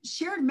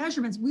shared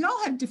measurements. We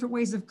all have different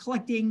ways of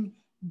collecting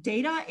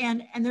data,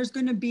 and there's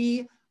going to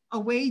be a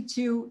way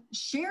to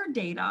share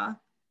data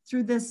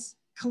through this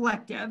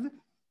collective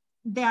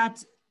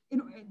that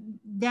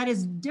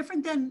is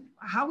different than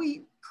how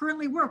we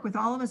currently work, with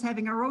all of us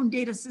having our own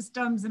data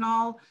systems and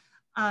all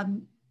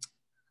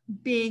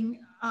being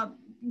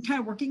kind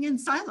of working in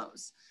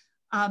silos.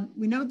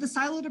 We know the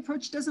siloed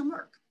approach doesn't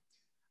work.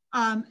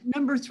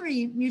 Number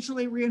three,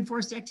 mutually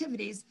reinforced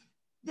activities.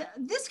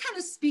 This kind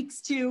of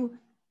speaks to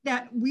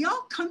that we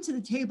all come to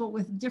the table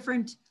with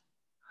different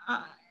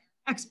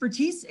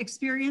expertise,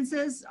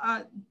 experiences,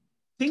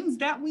 things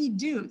that we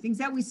do, things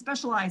that we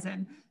specialize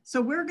in. So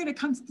we're going to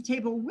come to the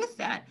table with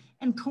that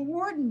and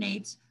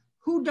coordinate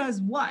who does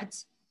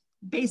what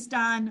based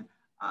on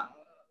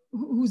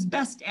who's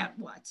best at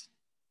what.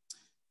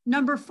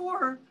 Number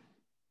four,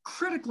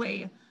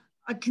 critically,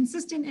 a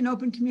consistent and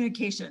open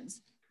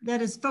communications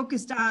that is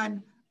focused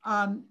on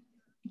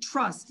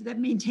trust, that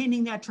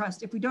maintaining that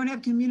trust. If we don't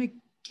have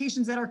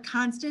communications that are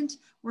constant,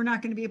 we're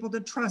not going to be able to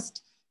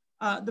trust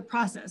the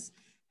process.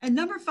 And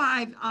number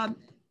five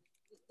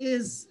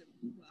is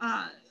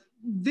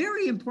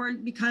very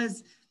important,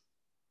 because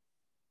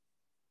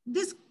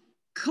this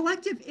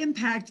collective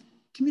impact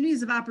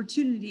communities of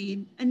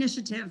opportunity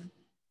initiative,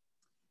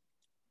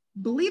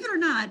 believe it or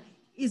not,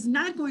 is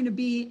not going to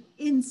be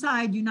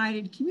inside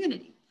United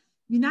Community.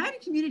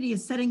 United Community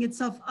is setting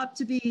itself up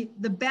to be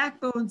the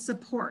backbone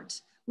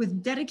support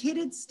with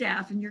dedicated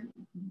staff, and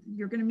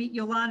you're going to meet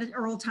Yolonda,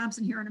 Earl,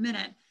 Thompson here in a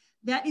minute.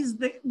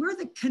 We're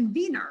the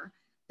convener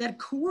that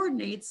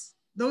coordinates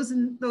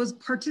those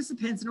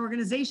participants and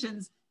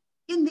organizations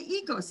in the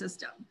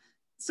ecosystem.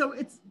 So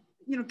it's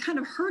kind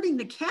of herding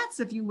the cats,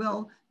 if you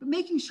will, but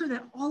making sure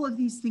that all of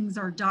these things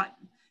are done.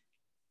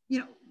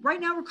 Right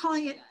now we're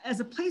calling it as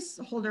a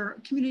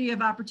placeholder community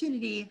of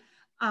opportunity.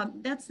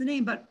 That's the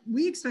name, but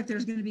we expect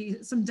there's going to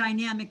be some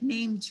dynamic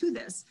name to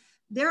this.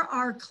 There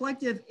are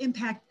collective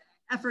impact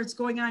efforts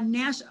going on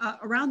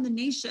around the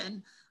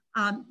nation,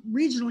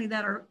 regionally,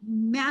 that are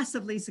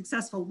massively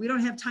successful. We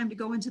don't have time to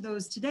go into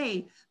those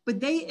today, but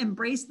they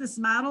embrace this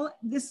model.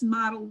 This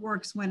model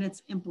works when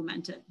it's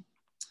implemented.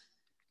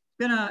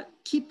 Gonna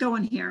keep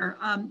going here.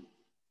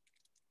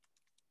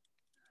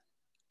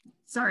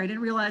 Sorry, I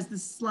didn't realize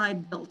this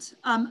slide built.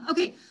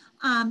 Okay,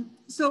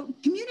 so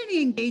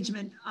community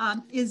engagement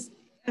is,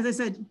 as I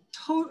said,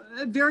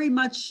 very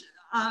much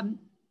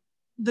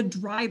the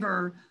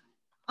driver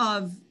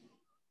of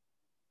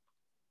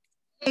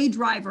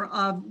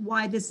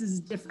why this is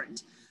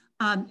different.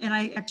 And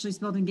I actually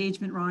spelled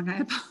engagement wrong. I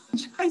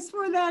apologize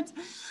for that.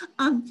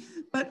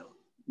 But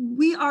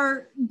we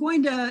are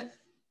going to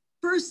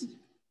first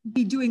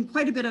be doing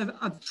quite a bit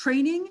of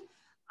training,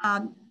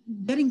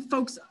 getting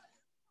folks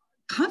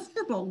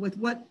comfortable with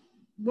what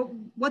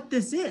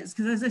this is.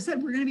 Because as I said,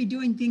 we're going to be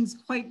doing things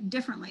quite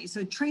differently.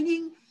 So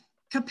training,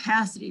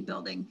 capacity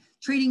building.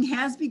 Training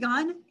has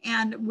begun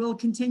and will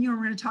continue, and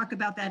we're going to talk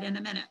about that in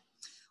a minute.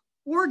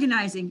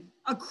 Organizing,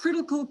 a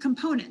critical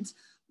component.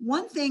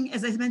 One thing,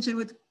 as I mentioned,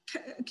 with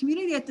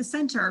community at the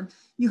center,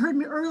 you heard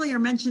me earlier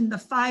mention the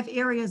 5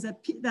 areas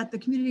that the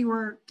community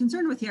were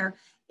concerned with here.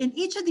 In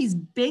each of these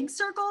big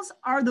circles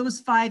are those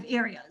 5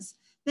 areas.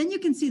 Then you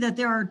can see that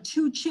there are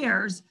 2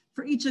 chairs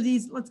for each of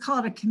these, let's call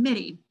it a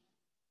committee.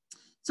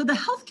 So the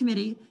health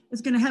committee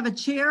is going to have a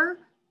chair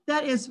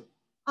that is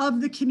of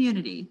the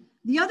community.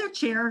 The other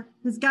chair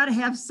has got to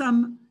have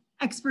some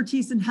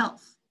expertise in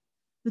health.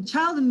 The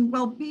child and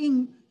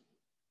well-being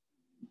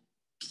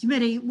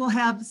committee will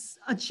have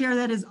a chair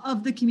that is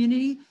of the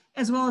community,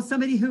 as well as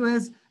somebody who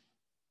is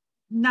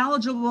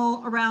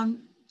knowledgeable around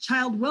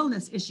child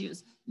wellness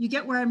issues. You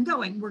get where I'm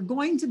going. We're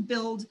going to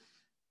build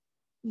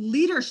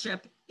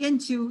leadership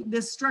into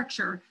this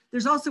structure.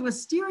 There's also a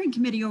steering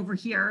committee over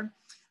here,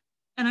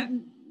 and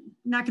I'm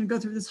not going to go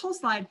through this whole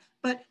slide,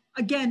 but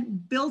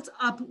again, built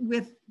up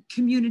with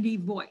community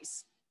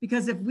voice.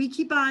 Because if we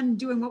keep on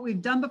doing what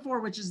we've done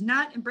before, which is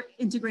not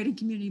integrating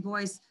community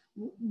voice,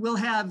 we'll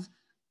have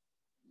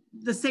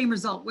the same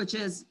result, which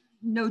is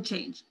no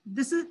change.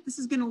 This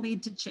is going to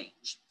lead to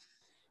change.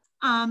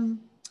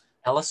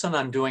 Alison,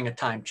 I'm doing a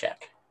time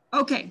check.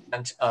 Okay.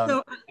 And,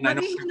 so and I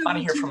know we want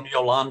to hear from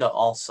Yolanda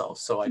also.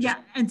 So I just.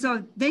 Yeah, and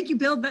so thank you,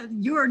 Bill, but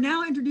you are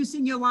now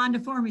introducing Yolanda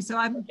for me. So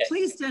I'm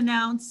pleased to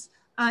announce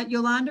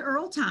Yolanda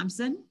Earl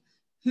Thompson,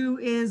 who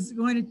is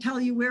going to tell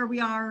you where we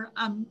are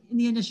in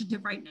the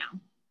initiative right now.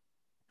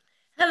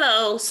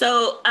 Hello,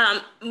 so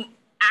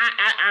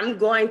I'm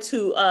going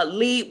to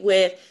lead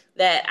with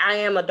that I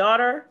am a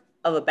daughter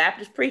of a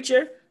Baptist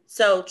preacher.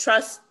 So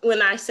trust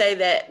when I say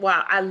that,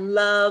 wow, I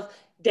love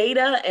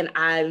data and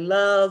I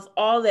love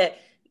all that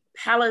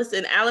Pallas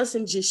and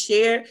Alison just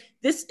shared.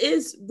 This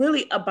is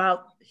really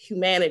about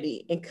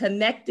humanity and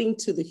connecting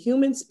to the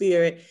human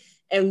spirit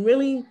and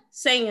really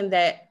saying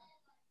that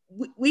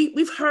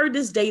we've heard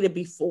this data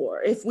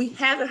before. If we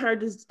haven't heard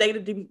this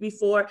data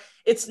before,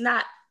 it's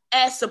not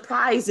as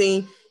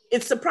surprising.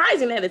 It's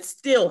surprising that it's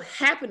still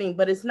happening,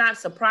 but it's not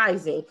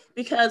surprising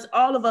because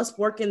all of us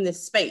work in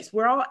this space.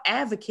 We're all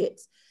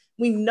advocates.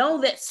 We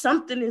know that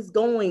something is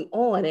going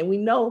on and we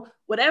know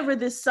whatever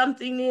this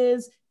something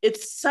is,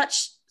 it's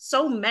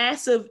so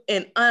massive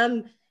and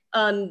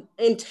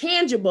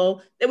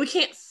intangible that we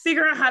can't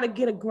figure out how to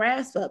get a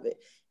grasp of it.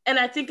 And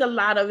I think a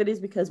lot of it is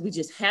because we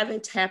just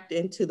haven't tapped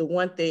into the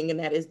one thing, and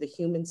that is the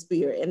human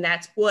spirit. And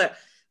that's what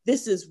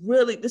this is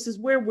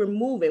where we're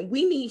moving.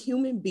 We need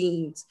human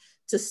beings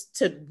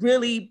to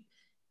really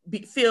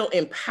feel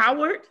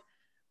empowered,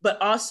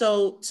 but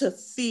also to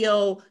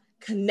feel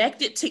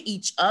connected to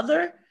each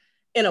other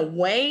in a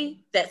way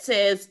that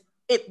says,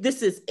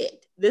 this is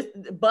it.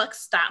 The buck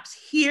stops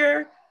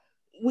here.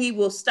 We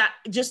will stop,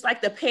 just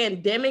like the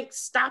pandemic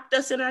stopped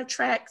us in our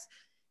tracks.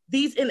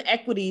 These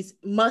inequities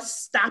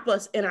must stop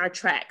us in our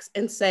tracks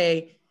and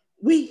say,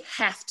 we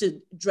have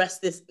to address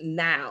this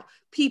now.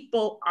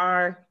 People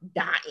are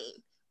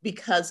dying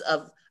because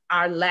of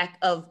our lack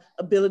of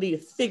ability to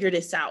figure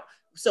this out.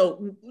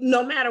 So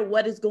no matter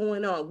what is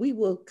going on, we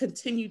will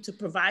continue to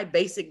provide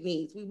basic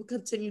needs. We will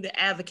continue to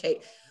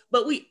advocate,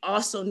 but we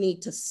also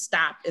need to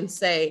stop and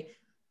say,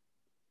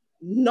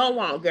 no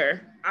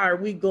longer are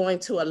we going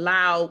to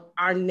allow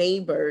our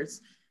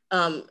neighbors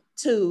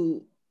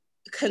to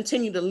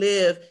continue to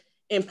live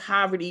in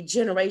poverty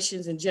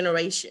generations and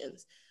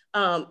generations.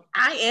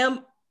 I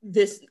am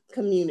this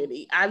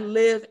community. I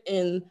live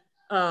in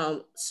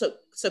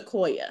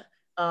Sequoia.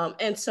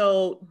 And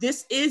so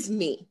this is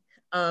me.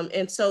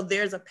 And so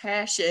there's a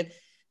passion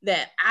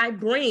that I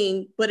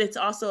bring, but it's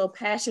also a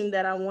passion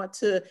that I want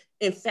to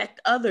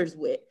infect others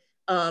with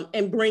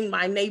and bring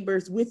my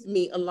neighbors with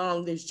me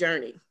along this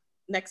journey.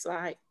 Next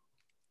slide.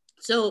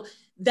 So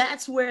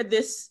that's where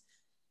this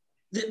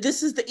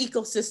is the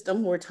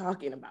ecosystem we're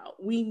talking about.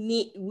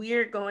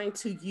 We're going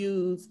to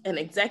use an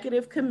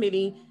executive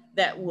committee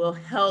that will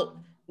help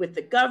with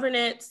the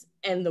governance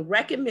and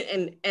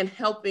the and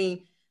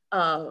helping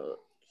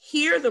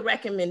hear the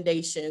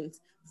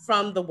recommendations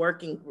from the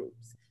working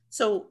groups.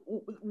 So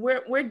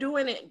we're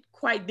doing it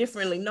quite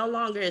differently. No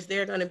longer is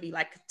there going to be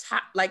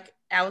like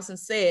Alison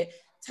said,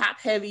 top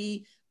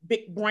heavy,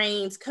 big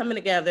brains coming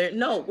together.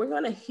 No, we're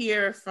going to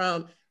hear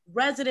from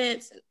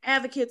residents and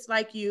advocates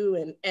like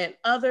you and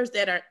others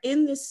that are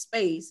in this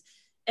space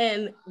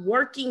and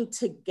working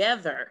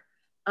together.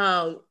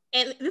 And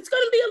it's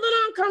going to be a little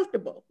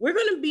uncomfortable. We're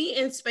going to be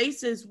in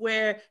spaces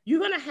where you're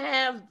going to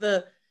have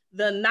the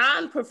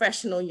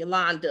non-professional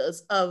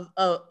Yolandas of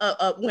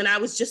when I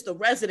was just a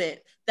resident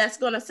that's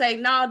going to say,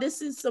 no,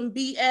 this is some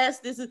BS.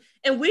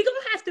 And we're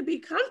going to have to be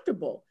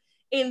comfortable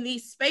in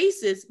these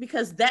spaces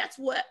because that's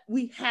what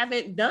we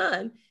haven't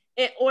done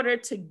in order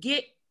to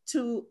get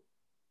to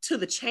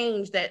the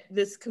change that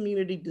this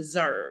community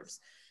deserves,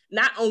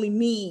 not only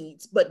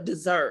needs, but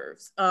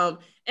deserves.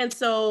 And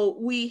so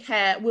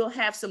we'll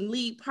have some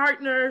lead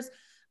partners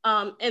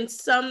and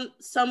some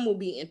will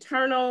be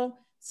internal,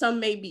 some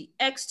may be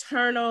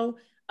external,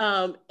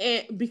 and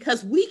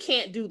because we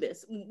can't do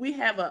this. We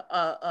have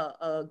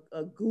a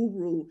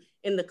guru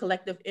in the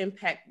collective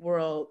impact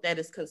world that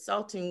is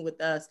consulting with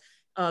us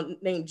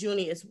named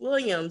Junius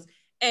Williams.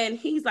 And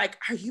he's like,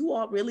 are you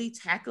all really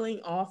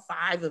tackling all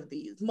 5 of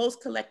these?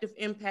 Most collective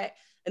impact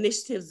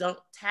initiatives don't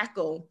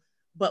tackle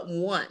but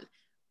one.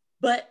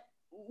 But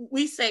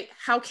we say,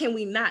 how can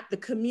we not? The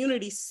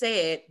community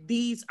said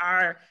these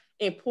are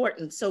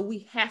important, so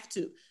we have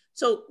to.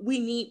 So we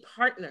need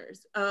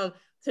partners to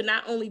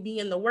not only be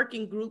in the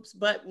working groups,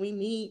 but we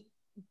need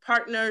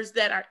partners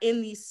that are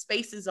in these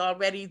spaces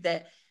already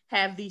that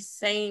have these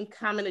same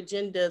common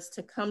agendas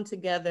to come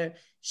together,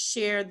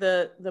 share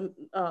the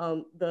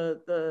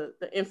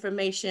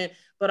information,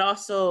 but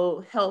also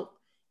help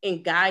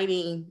in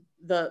guiding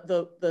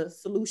the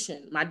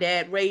solution. My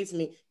dad raised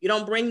me, you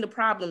don't bring the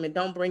problem and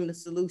don't bring the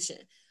solution.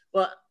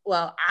 Well,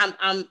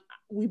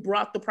 we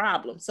brought the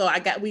problem. So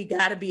we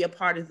got to be a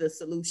part of the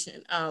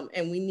solution.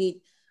 And we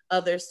need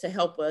others to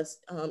help us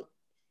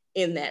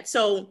in that.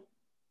 So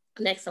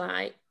next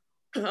slide.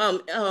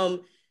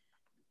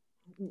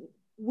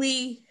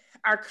 We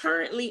are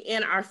currently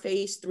in our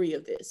phase 3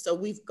 of this. So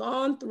we've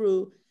gone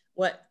through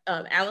what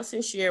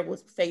Alison shared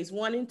was phase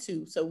 1 and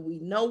 2. So we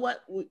know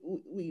what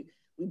we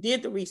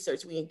did the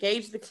research, we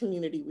engaged the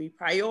community, we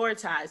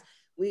prioritized,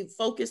 We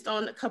focused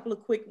on a couple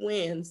of quick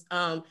wins,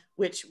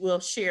 which we'll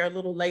share a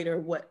little later.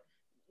 What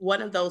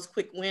one of those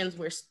quick wins,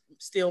 we're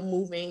still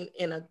moving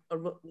in a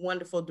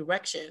wonderful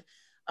direction.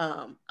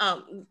 And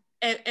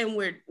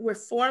we're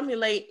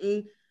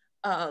formulating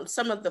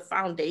some of the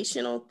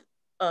foundational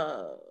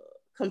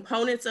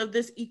components of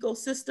this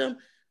ecosystem,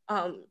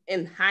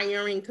 and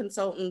hiring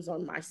consultants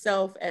on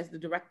myself as the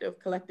Director of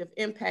Collective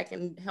Impact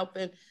and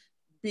helping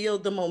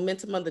build the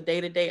momentum of the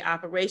day-to-day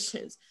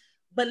operations.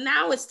 But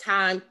now it's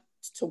time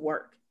to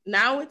work.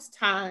 Now it's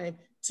time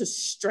to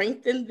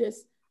strengthen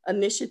this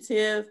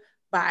initiative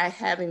by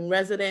having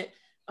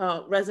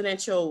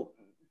residential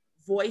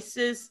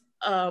voices.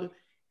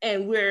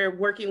 And we're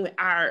working with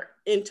our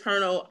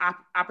internal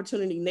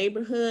opportunity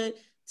neighborhood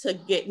to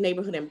get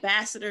neighborhood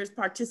ambassadors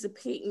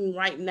participating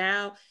right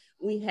now.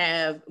 We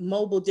have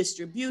mobile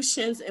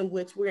distributions in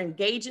which we're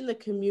engaging the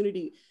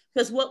community,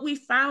 because what we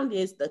found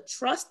is the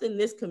trust in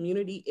this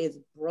community is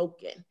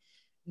broken.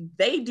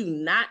 They do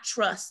not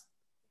trust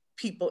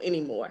people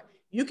anymore.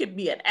 You could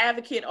be an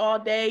advocate all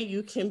day,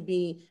 you can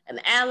be an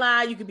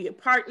ally, you could be a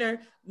partner.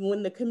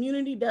 When the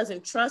community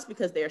doesn't trust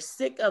because they're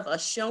sick of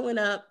us showing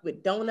up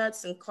with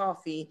donuts and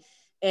coffee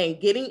and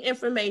getting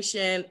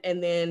information,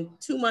 and then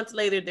 2 months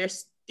later, they're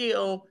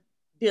still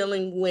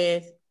dealing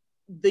with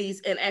these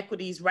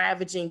inequities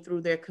ravaging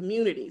through their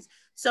communities.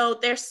 So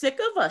they're sick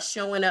of us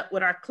showing up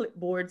with our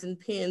clipboards and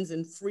pens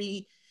and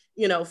free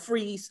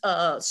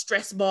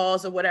stress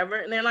balls or whatever.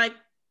 And they're like,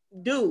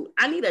 dude,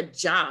 I need a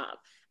job.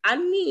 I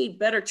need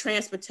better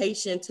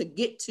transportation to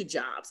get to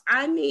jobs.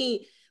 I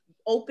need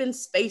open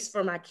space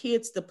for my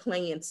kids to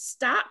play in.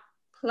 Stop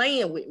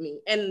playing with me.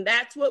 And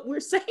that's what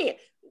we're saying.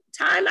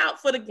 Time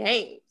out for the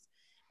games.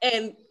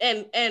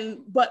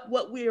 But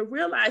what we're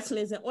realizing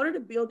is in order to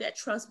build that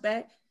trust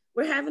back,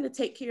 we're having to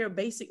take care of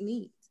basic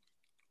needs.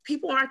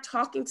 People aren't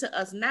talking to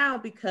us now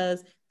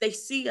because they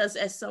see us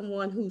as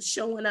someone who's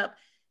showing up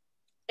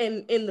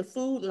in the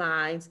food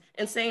lines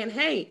and saying,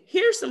 hey,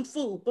 here's some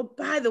food, but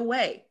by the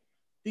way,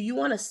 do you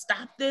want to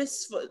stop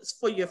this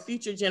for your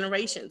future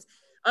generations?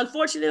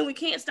 Unfortunately, we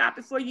can't stop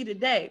it for you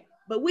today,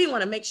 but we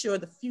want to make sure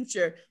the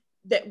future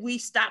that we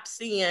stop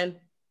seeing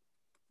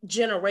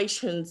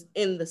generations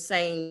in the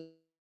same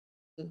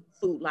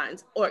food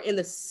lines or in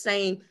the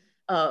same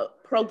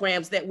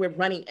programs that we're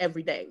running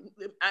every day.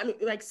 I mean,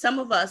 like some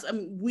of us,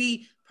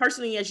 we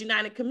personally as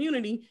United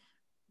Community,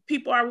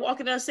 people are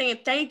walking up saying,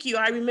 thank you.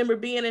 I remember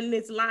being in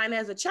this line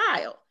as a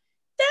child.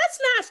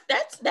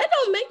 That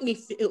don't make me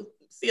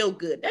feel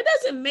good. That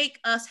doesn't make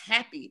us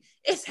happy.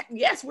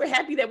 Yes, we're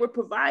happy that we're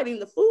providing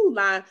the food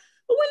line,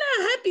 but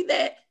we're not happy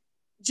that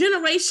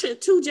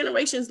 2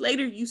 generations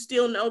later, you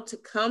still know to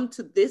come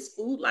to this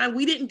food line.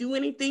 We didn't do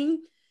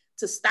anything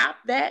to stop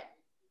that.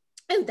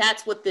 And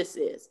that's what this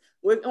is.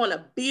 We're going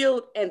to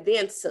build and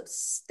then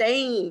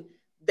sustain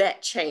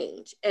that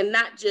change, and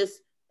not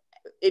just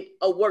it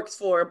works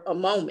for a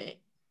moment,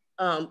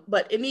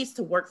 but it needs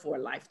to work for a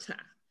lifetime.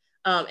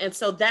 And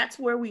so that's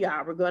where we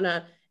are.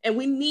 And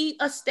we need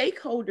a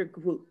stakeholder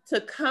group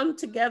to come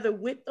together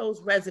with those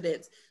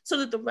residents so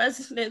that the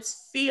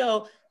residents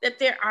feel that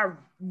there are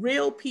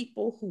real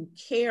people who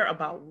care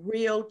about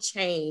real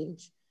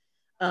change.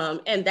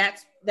 And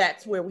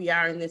that's where we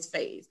are in this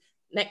phase.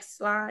 Next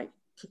slide.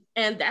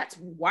 And that's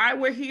why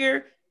we're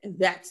here. And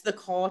that's the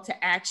call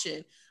to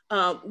action.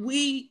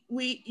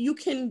 You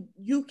can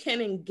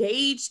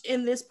engage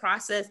in this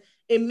process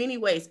in many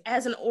ways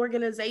as an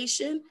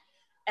organization,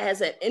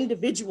 as an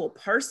individual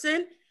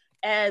person,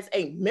 as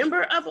a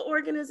member of an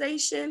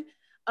organization.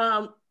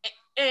 And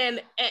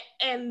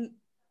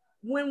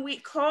when we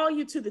call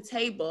you to the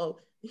table,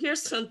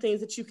 here's some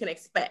things that you can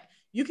expect.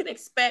 You can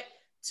expect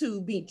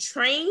to be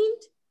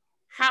trained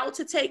how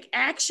to take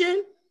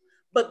action,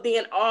 but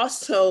then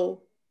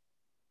also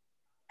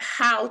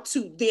how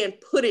to then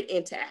put it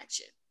into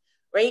action,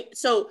 right?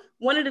 So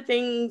one of the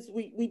things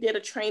we did a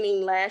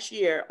training last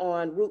year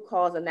on root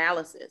cause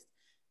analysis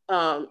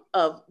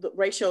of the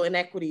racial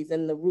inequities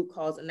and the root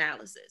cause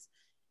analysis.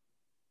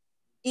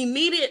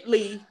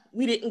 Immediately,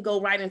 we didn't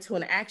go right into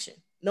an action.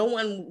 No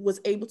one was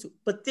able to,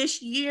 but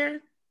this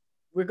year,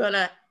 we're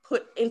gonna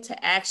put into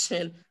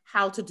action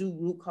how to do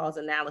root cause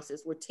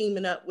analysis. We're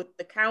teaming up with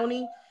the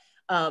county,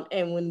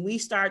 and when we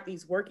start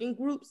these working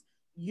groups,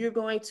 you're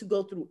going to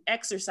go through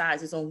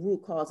exercises on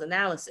root cause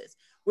analysis.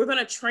 We're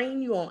gonna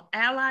train you on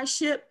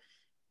allyship,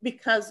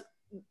 because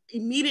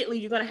immediately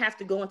you're gonna have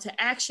to go into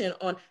action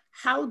on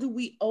how do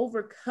we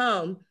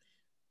overcome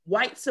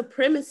white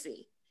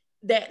supremacy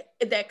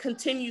that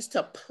continues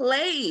to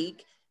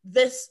plague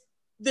this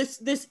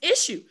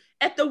issue.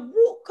 At the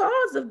root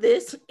cause of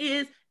this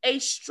is a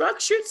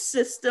structured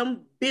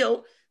system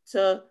built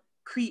to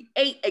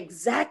create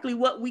exactly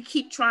what we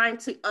keep trying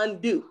to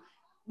undo.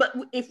 But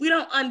if we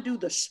don't undo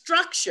the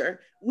structure,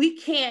 we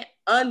can't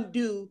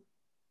undo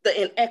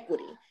the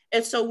inequity.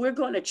 And so we're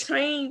going to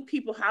train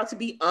people how to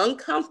be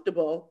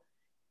uncomfortable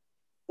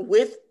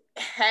with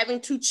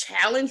having to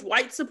challenge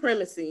white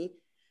supremacy,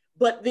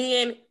 but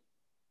then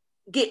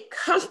get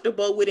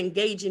comfortable with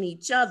engaging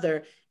each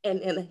other and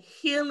in a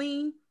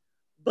healing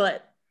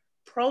but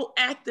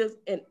proactive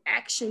and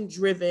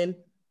action-driven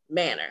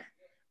manner.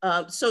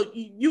 So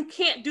you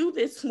can't do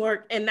this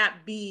work and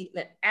not be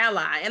an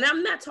ally. And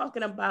I'm not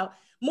talking about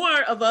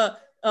more of a,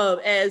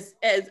 as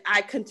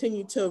I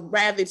continue to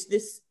ravage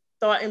this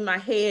thought in my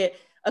head,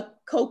 a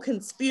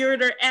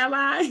co-conspirator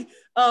ally,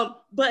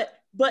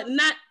 but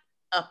not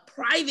a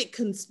private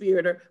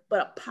conspirator,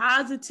 but a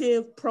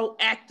positive,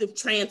 proactive,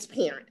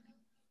 transparent,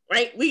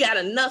 right? We got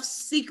enough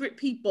secret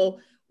people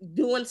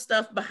doing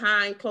stuff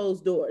behind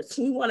closed doors.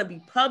 We want to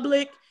be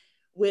public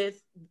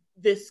with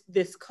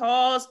this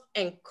cause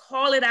and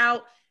call it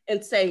out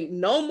and say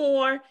no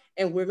more.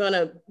 And we're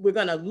gonna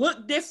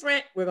look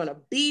different. We're gonna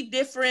be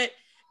different.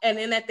 And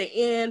then at the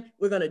end,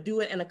 we're gonna do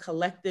it in a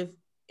collective,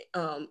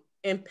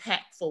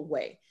 impactful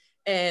way.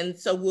 And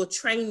so we'll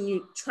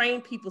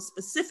train people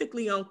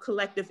specifically on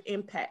collective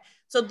impact.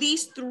 So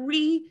these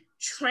 3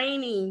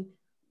 training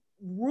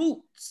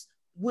routes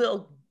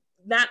will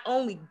not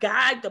only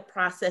guide the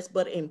process,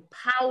 but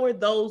empower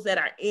those that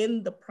are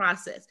in the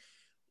process.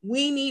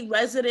 We need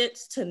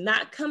residents to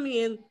not come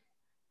in,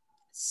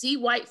 see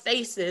white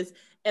faces,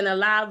 and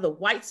allow the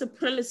white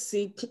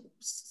supremacy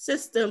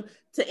system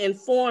to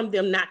inform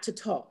them not to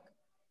talk.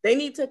 They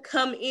need to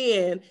come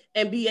in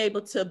and be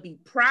able to be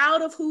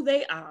proud of who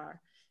they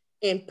are,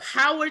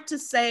 empowered to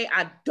say,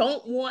 I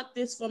don't want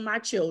this for my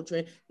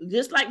children,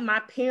 just like my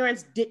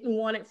parents didn't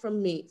want it for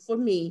me,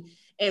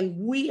 and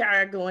we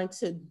are going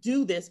to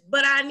do this,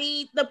 but I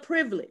need the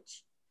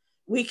privilege.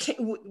 We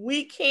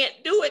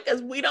can't do it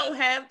because we don't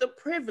have the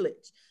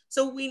privilege.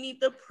 So we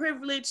need the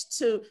privilege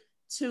to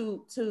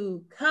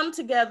come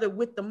together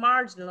with the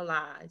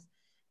marginalized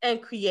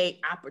and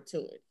create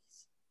opportunities.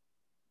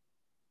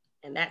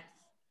 And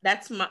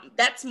that's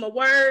my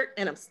word,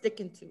 and I'm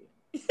sticking to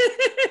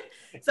it.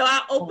 So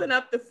I'll open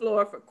up the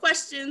floor for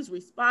questions,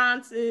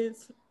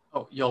 responses.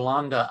 Oh,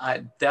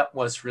 Yolanda, that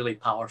was really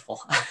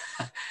powerful.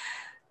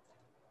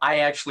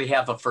 I actually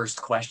have a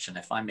first question,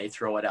 if I may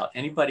throw it out.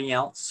 Anybody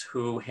else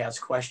who has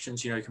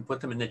questions, you can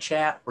put them in the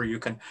chat, or you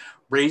can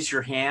raise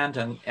your hand,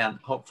 and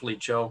hopefully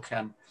Joe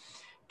can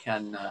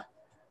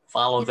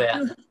follow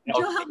that.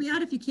 Joe, help me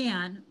out if you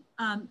can.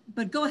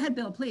 But go ahead,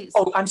 Bill, please.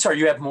 Oh, I'm sorry,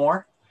 you have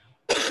more?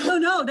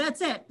 No, that's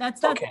it.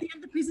 That's okay. The end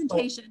of the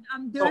presentation.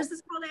 There is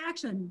this call to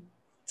action.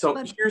 So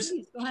but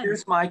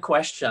here's my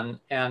question,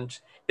 and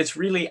it's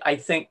really, I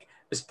think,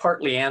 is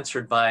partly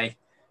answered by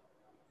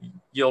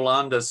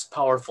Yolanda's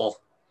powerful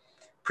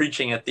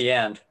preaching at the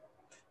end.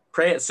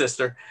 Pray it,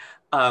 sister.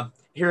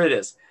 Here it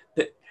is.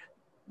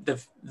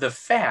 The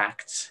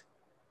facts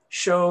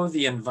show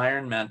the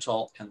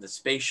environmental and the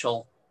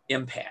spatial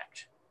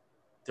impact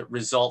that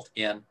result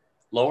in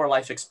lower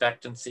life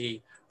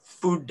expectancy,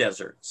 food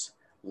deserts,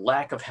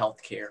 lack of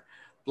health care,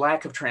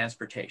 lack of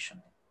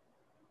transportation.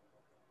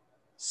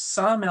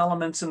 Some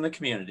elements in the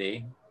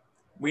community,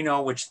 we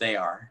know which they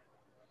are,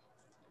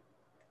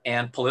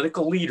 and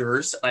political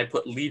leaders, I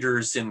put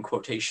leaders in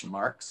quotation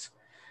marks,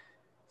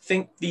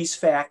 think these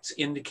facts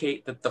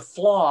indicate that the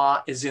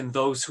flaw is in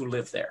those who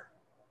live there.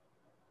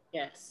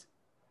 Yes.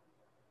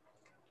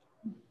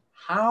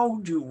 How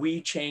do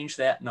we change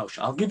that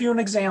notion? I'll give you an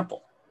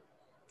example.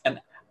 And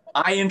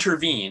I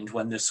intervened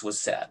when this was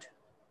said.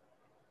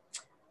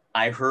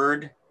 I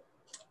heard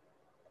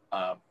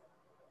a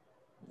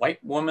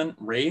white woman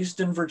raised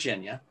in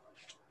Virginia,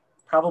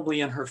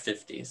 probably in her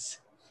 50s,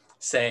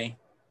 say,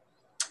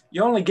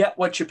 you only get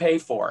what you pay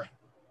for.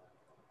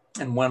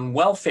 And when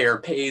welfare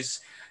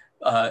pays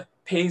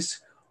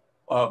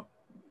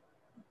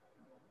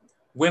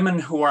women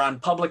who are on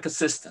public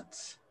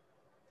assistance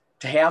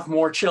to have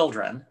more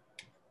children,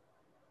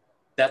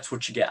 that's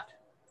what you get.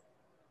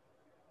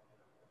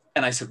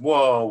 And I said,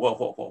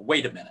 whoa,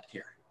 wait a minute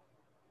here.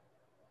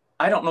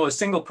 I don't know a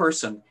single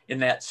person in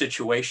that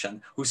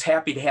situation who's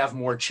happy to have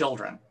more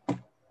children.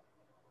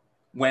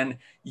 When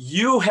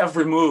you have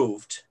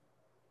removed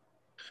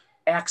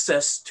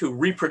access to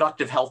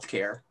reproductive health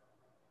care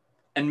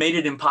and made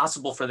it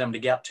impossible for them to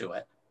get to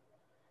it,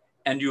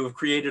 and you have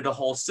created a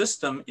whole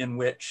system in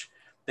which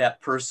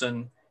that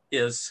person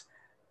is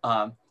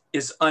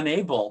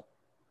unable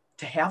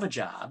to have a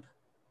job,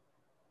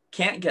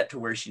 can't get to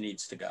where she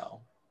needs to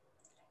go.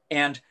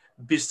 And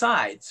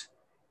besides,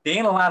 there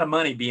ain't a lot of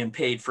money being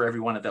paid for every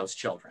one of those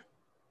children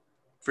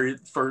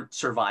for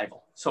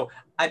survival. So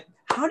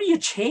how do you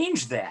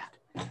change that?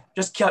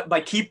 Just by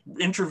keep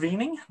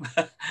intervening?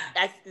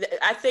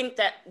 I think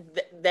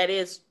that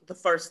is the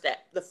first step.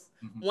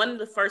 One of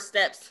the first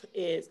steps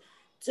is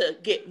to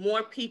get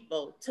more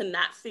people to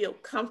not feel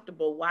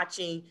comfortable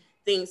watching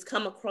things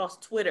come across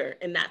Twitter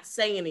and not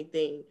say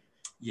anything.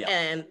 Yeah.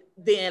 And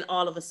then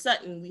all of a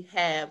sudden we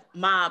have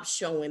mobs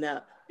showing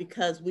up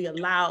because we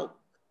allow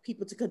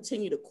people to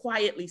continue to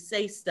quietly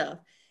say stuff,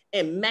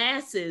 and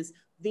masses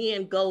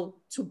then go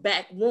to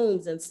back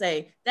rooms and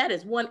say, that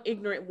is one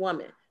ignorant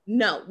woman.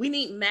 No, we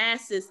need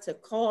masses to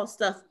call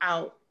stuff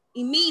out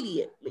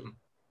immediately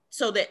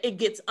so that it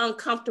gets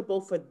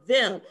uncomfortable for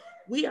them.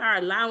 We are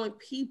allowing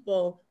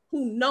people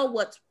who know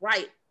what's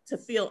right to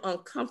feel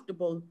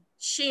uncomfortable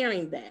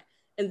sharing that.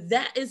 And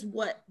that is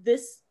what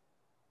this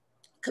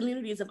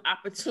Communities of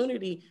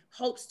Opportunity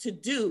hopes to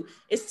do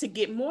is to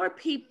get more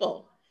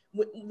people.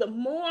 The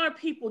more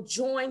people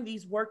join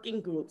these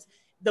working groups,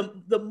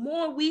 the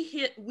more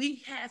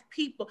we have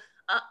people.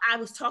 I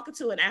was talking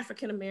to an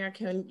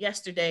African-American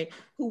yesterday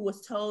who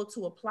was told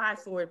to apply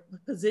for a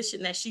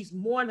position that she's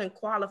more than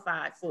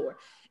qualified for.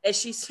 And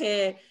she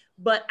said,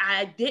 but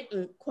I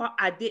didn't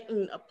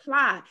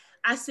apply.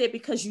 I said,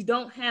 because you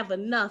don't have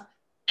enough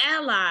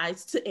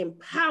allies to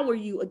empower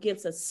you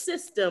against a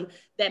system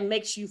that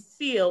makes you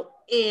feel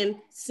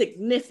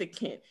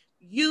insignificant.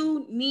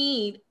 You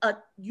need a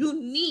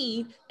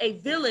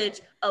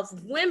village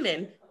of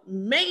women,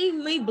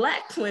 mainly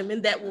Black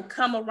women, that will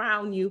come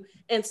around you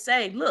and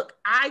say, look,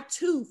 I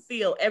too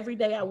feel every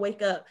day I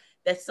wake up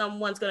that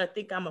someone's gonna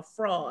think I'm a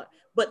fraud,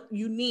 but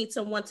you need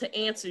someone to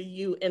answer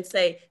you and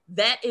say,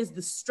 that is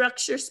the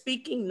structure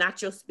speaking,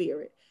 not your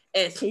spirit.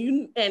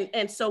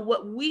 And so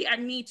what we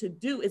need to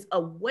do is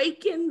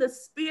awaken the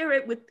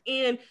spirit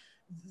within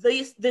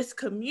this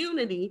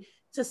community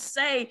to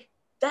say,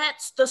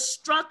 that's the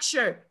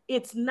structure,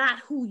 it's not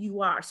who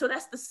you are. So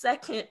that's the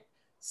second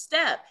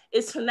step,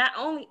 is to not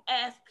only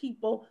ask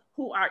people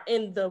who are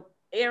in the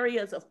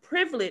areas of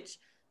privilege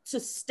to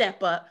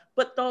step up,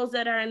 but those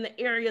that are in the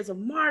areas of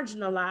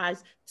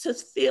marginalized to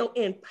feel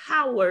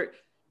empowered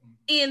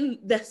in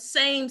the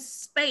same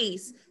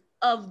space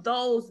of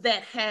those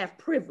that have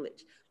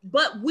privilege.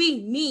 But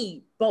we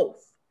need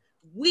both.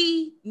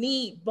 We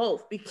need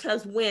both,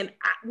 because when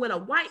a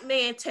white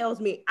man tells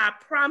me, I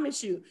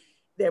promise you,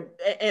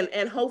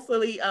 and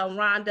hopefully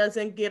Ron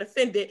doesn't get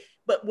offended,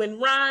 but when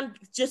Ron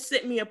just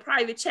sent me a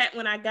private chat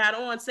when I got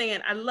on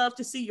saying, I love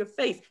to see your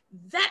face,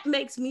 that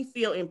makes me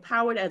feel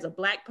empowered as a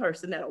Black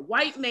person, that a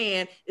white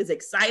man is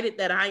excited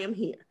that I am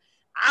here.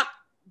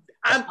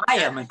 I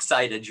am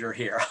excited you're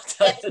here.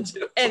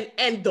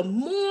 And the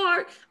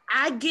more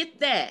I get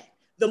that,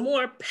 the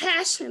more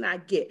passion I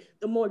get,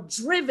 the more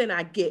driven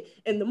I get,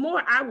 and the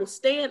more I will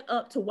stand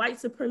up to white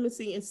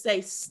supremacy and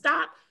say,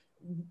 stop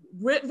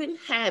wreaking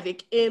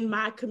havoc in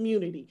my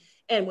community.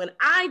 And when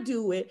I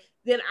do it,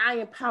 then I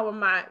empower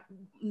my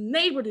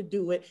neighbor to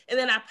do it, and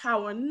then I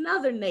empower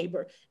another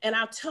neighbor. And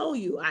I'll tell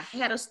you, I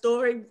had a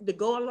story to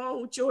go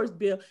along with yours,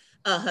 Bill.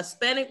 A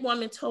Hispanic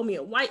woman told me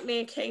a white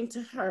man came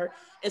to her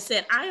and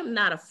said, I am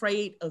not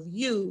afraid of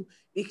you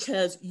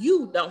because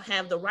you don't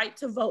have the right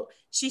to vote.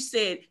 She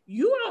said,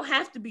 you don't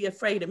have to be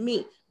afraid of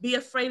me. Be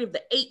afraid of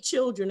the 8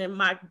 children in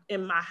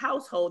my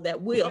household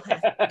that will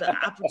have the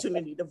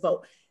opportunity to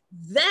vote.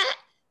 That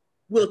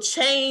will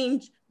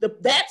change.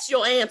 That's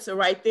your answer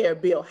right there,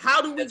 Bill.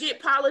 How do we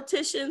get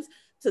politicians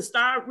to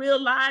start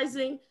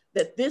realizing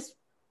that this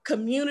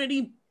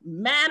community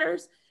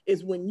matters?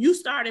 Is when you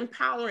start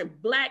empowering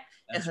Black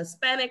and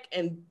Hispanic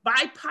and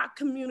BIPOC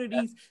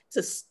communities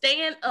to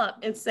stand up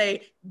and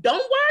say,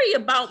 don't worry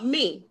about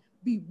me,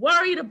 be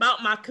worried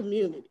about my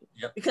community.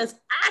 Because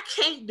I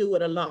can't do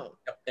it alone.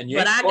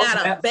 But I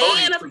got a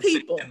band of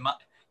people.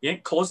 You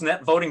ain't closing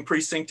that voting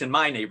precinct in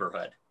my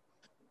neighborhood.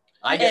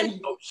 I get to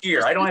go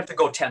here. I don't have to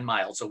go 10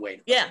 miles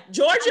away. Yeah,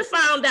 Georgia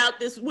found out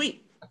this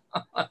week.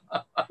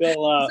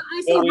 Bill,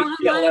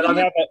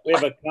 we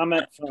have a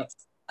comment from,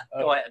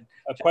 go ahead.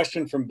 A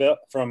question from Bill,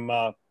 from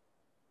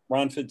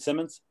Ron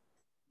Fitzsimmons.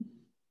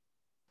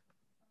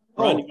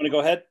 Ron, you want to go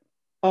ahead?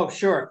 Oh,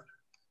 sure.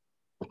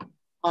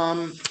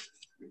 I'm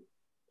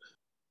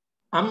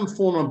a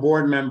former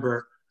board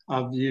member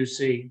of the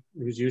UC,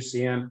 it was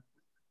UCM.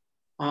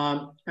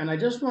 And I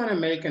just want to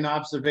make an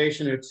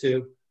observation or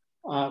two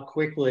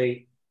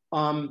quickly.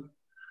 I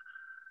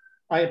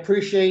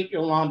appreciate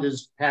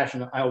Yolonda's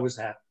passion, I always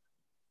have.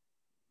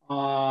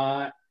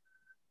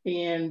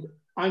 And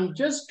I'm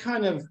just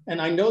kind of, and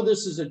I know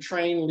this is a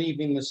train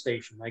leaving the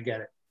station, I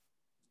get it.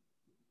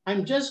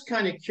 I'm just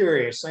kind of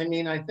curious. I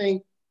mean, I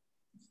think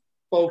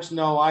folks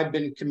know I've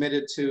been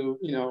committed to,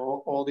 you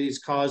know, all these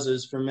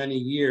causes for many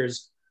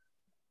years,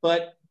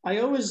 but I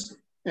always,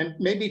 and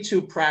maybe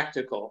too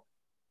practical.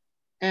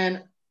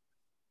 And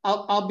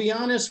I'll be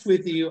honest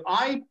with you,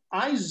 I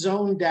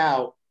zoned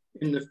out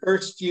in the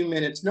first few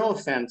minutes, no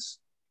offense,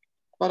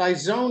 but I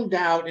zoned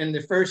out in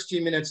the first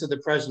few minutes of the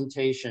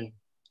presentation.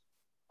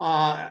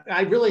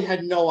 I really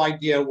had no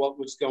idea what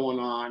was going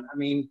on. I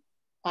mean,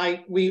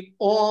 we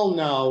all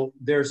know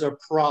there's a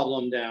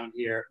problem down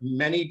here,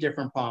 many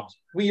different problems.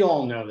 We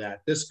all know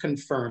that, this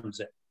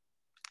confirms it.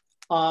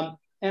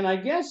 And I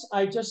guess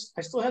I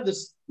still have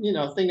this, you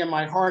know, thing in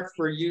my heart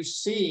for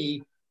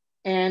UC,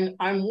 and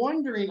I'm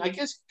wondering, I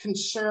guess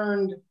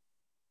concerned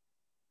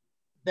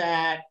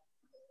that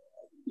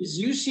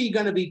is UC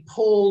gonna be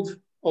pulled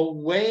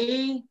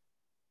away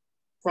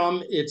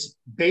from its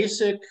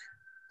basic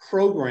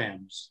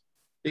programs,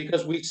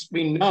 because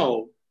we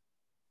know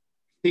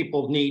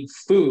people need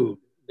food,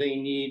 they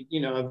need,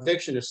 you know,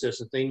 eviction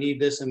assistance, they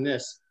need this and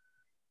this.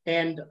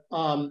 And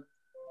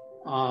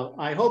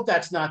I hope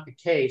that's not the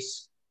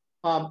case.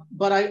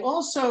 But I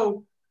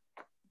also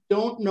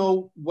don't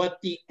know what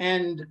the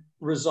end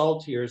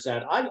result here is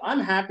at. I'm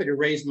happy to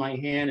raise my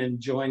hand and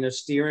join a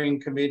steering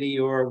committee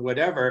or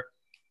whatever.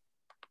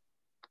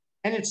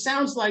 And it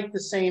sounds like the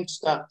same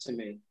stuff to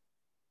me.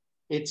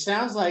 it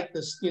sounds like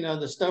this, you know,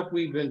 the stuff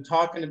we've been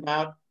talking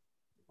about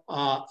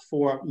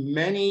for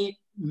many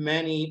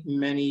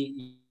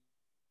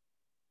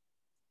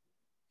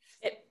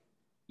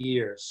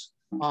years.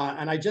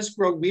 And I just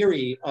grow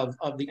weary of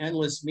the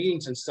endless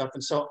meetings and stuff.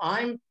 And so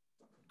I'm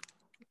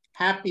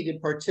happy to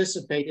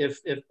participate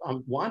if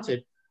I'm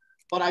wanted,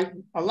 but I'd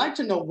like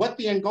to know what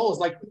the end goal is.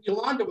 Like,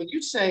 Yolanda, when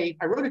you say,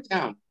 I wrote it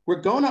down,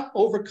 we're going to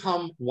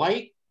overcome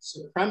white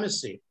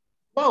supremacy.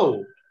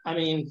 Whoa, I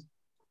mean,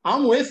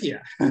 I'm with you.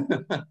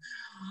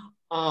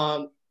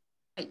 How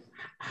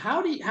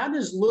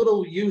does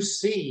little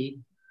UC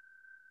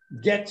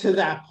get to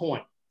that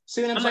point?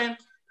 See what I'm saying?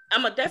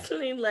 I'm gonna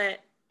definitely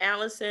let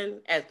Alison,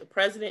 as the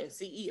president and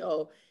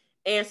CEO,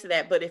 answer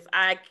that. But if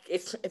I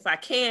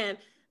can,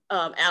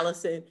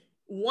 Alison,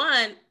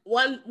 one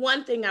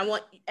thing I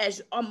want,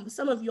 as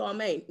some of you all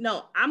may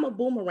know, I'm a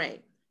boomerang.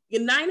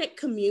 United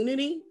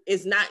Community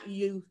is not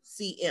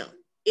UCM.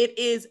 It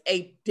is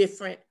a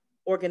different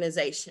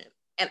organization.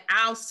 And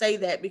I'll say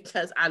that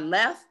because I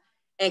left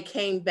and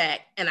came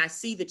back and I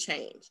see the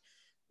change.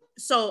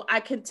 So I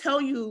can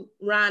tell you,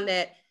 Ron,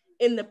 that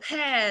in the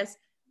past,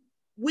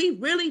 we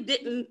really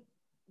didn't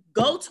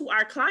go to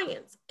our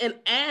clients and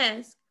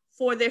ask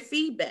for their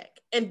feedback.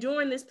 And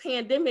during this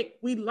pandemic,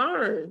 we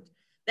learned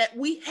that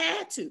we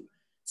had to.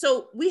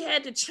 So we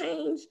had to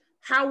change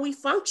how we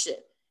function.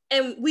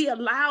 And we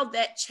allowed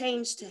that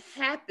change to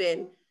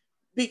happen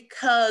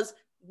because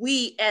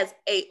we as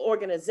a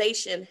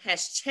organization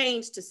has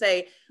changed to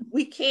say,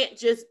 we can't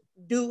just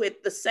do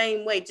it the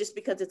same way just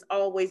because it's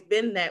always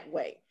been that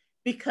way.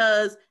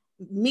 Because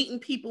meeting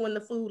people in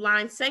the food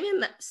line,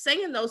 saying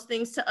those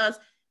things to us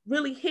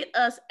really hit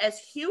us as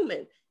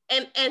human.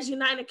 And as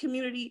United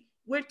Community,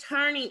 we're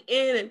turning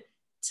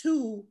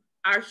into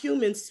our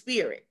human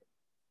spirit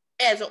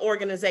as an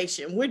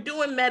organization. We're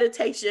doing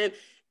meditation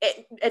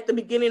at the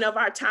beginning of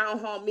our town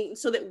hall meeting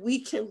so that we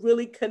can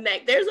really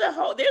connect. There's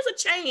a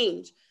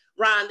change,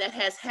 Ron, that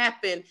has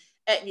happened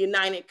at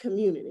United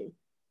Community.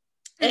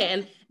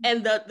 And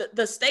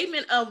the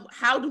statement of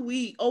how do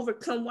we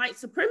overcome white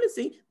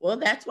supremacy? Well,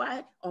 that's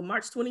why on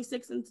March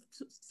 26th and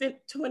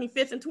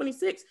 25th and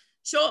 26th,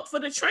 show up for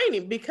the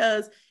training,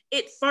 because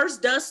it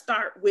first does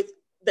start with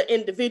the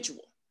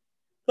individual.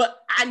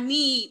 But I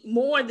need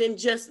more than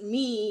just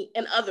me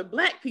and other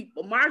Black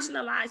people.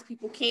 Marginalized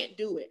people can't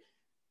do it.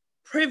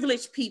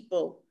 Privileged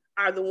people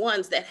are the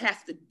ones that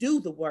have to do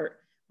the work,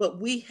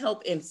 but we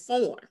help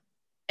inform.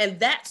 And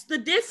that's the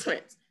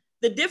difference.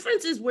 The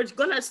difference is we're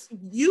gonna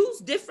use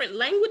different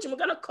language and we're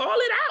gonna call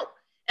it out.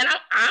 And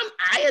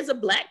I as a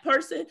Black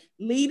person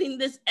leading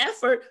this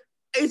effort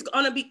is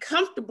gonna be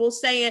comfortable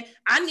saying,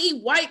 I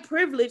need white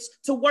privilege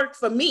to work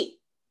for me.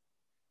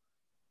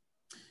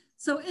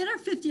 So in our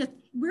 50th,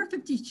 we're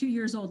 52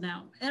 years old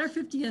now. At our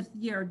 50th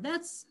year,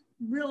 that's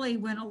really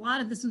when a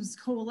lot of this was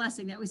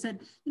coalescing, that we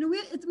said, you know,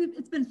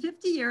 it's been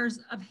 50 years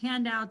of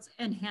handouts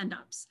and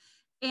hand-ups.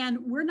 And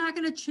we're not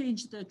going to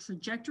change the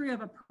trajectory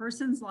of a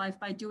person's life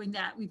by doing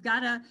that. We've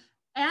got to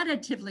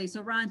additively,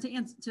 so Ron,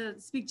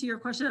 to speak to your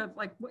question of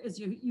like, as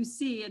you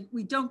see, and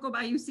we don't go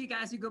by UC,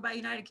 guys, we go by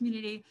United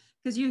Community,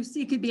 because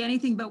UC could be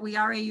anything, but we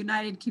are a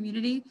united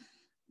community.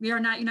 We are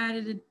not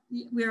united,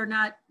 we are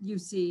not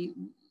UC.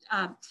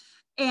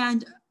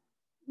 And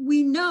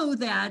we know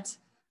that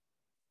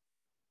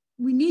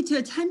we need to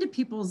attend to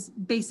people's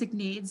basic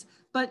needs,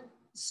 but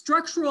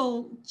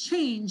structural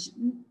change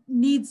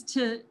needs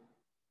to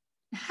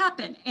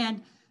happen.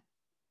 And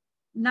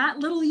not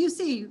little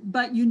UC,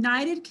 but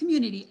United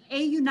Community,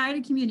 a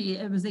United Community.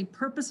 It was a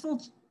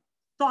purposeful,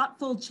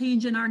 thoughtful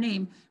change in our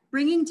name,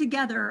 bringing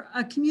together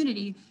a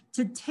community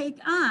to take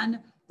on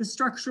the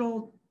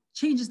structural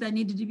changes that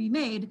needed to be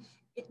made.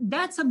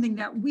 That's something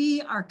that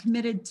we are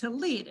committed to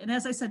lead. And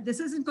as I said, this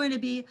isn't going to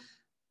be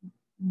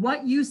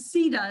what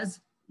UC does,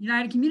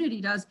 United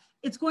Community does.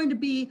 It's going to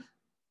be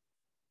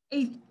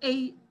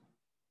a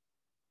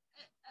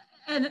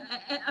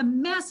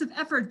massive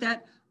effort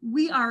that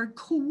we are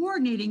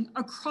coordinating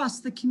across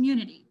the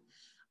community.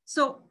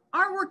 So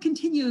our work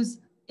continues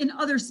in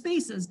other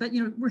spaces, but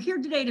you know, we're here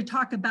today to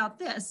talk about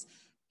this.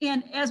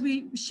 And as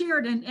we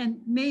shared,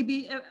 and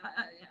maybe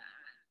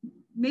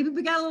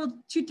we got a little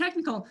too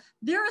technical,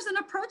 there is an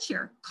approach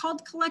here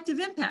called collective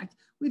impact.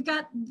 We've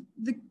got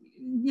the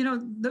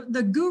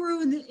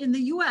guru in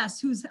the US,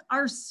 who's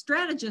our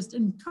strategist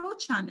and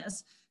coach on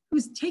this,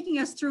 who's taking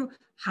us through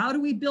how do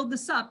we build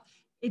this up.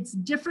 It's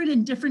different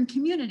in different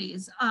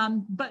communities,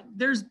 but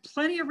there's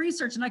plenty of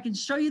research, and I can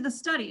show you the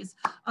studies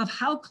of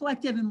how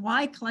collective and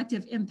why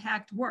collective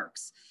impact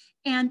works.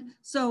 And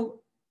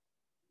so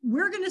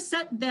we're going to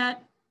set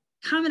that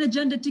common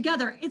agenda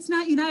together. It's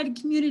not United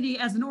Community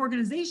as an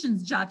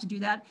organization's job to do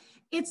that.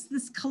 It's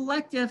this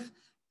collective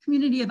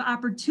community of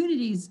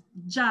opportunities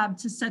job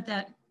to set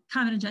that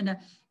common agenda.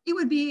 It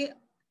would be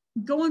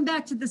going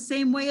back to the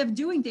same way of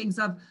doing things,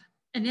 of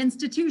an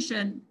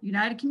institution,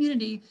 United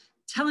Community,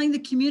 telling the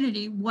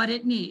community what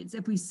it needs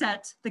if we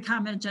set the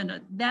common agenda.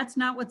 That's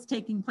not what's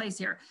taking place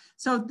here.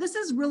 So this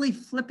is really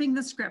flipping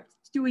the script,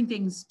 doing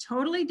things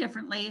totally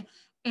differently.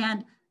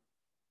 And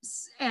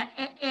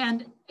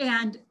and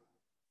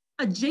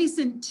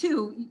adjacent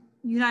to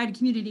United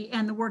Community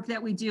and the work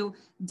that we do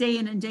day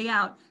in and day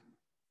out,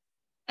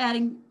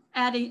 adding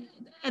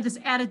this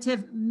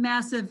additive,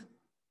 massive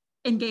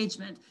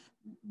engagement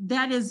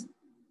that is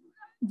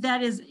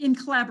in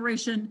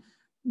collaboration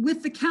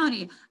with the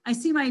county. I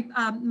see my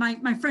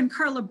my friend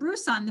Carla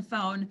Bruce on the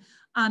phone,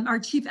 our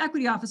Chief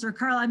Equity Officer.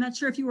 Carla, I'm not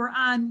sure if you were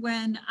on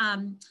when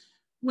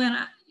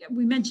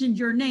we mentioned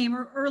your name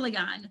early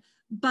on,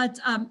 but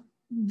our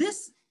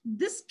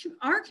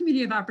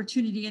Community of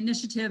Opportunity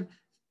initiative,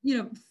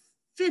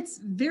 fits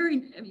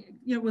very,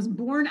 was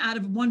born out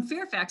of One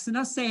Fairfax and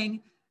us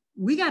saying,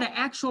 we got to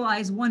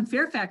actualize One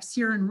Fairfax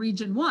here in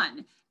Region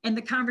 1. And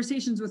the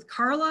conversations with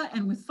Carla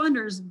and with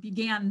funders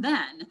began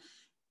then.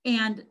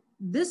 And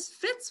this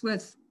fits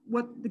with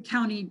what the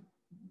county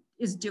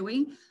is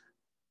doing.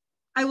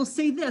 I will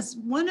say this,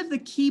 one of the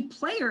key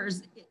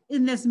players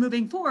in this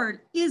moving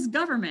forward is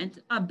government.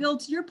 Bill,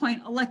 to your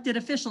point, elected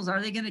officials,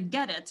 are they going to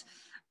get it?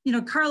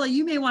 Carla,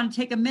 you may want to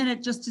take a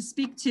minute just to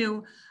speak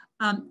to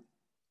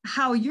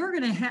how you're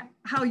going to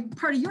how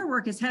part of your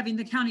work is having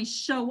the county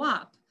show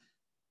up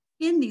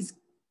in these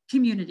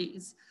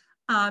communities,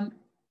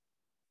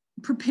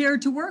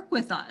 prepared to work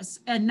with us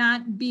and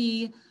not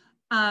be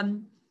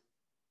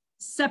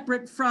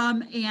separate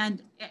from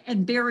and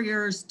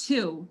barriers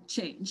to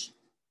change.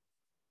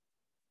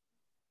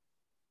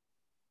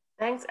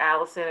 Thanks,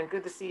 Allison, and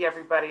good to see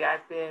everybody.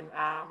 I've been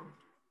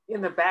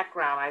in the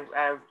background.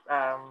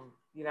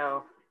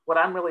 What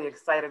I'm really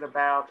excited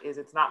about is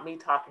it's not me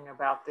talking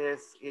about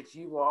this, it's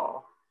you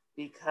all,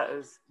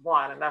 because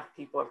one, enough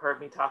people have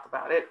heard me talk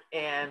about it,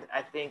 and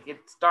I think it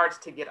starts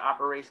to get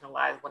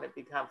operationalized when it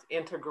becomes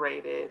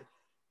integrated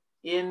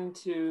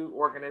into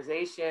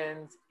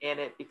organizations and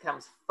it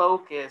becomes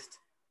focused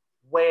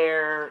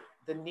where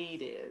the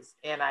need is.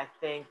 And I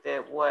think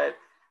that what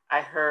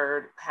I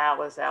heard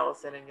Pallas,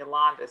 Alison, and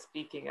Yolanda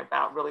speaking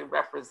about really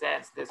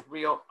represents this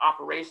real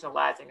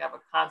operationalizing of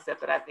a concept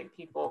that I think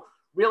people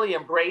really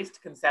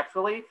embraced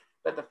conceptually,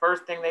 but the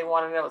first thing they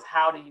want to know is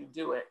how do you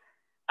do it?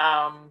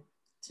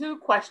 Two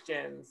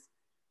questions,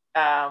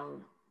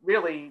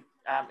 really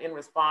in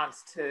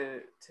response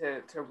to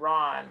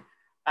Ron.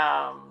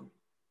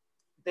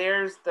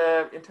 There's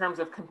in terms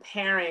of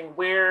comparing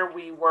where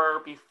we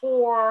were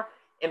before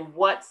and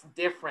what's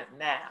different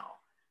now.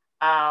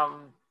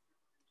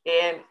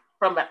 And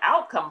from an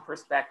outcome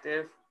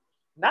perspective,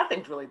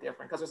 nothing's really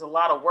different because there's a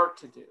lot of work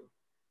to do,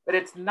 but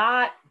it's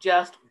not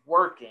just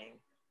working.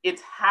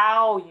 It's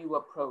how you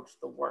approach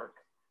the work,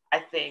 I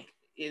think,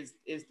 is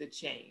the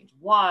change.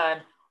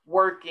 One,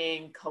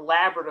 working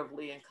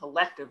collaboratively and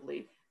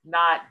collectively,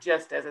 not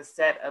just as a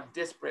set of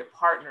disparate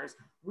partners,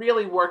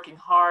 really working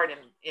hard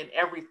in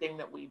everything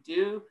that we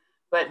do,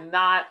 but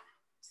not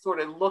sort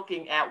of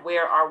looking at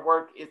where our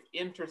work is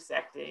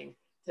intersecting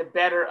to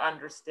better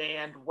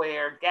understand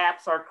where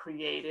gaps are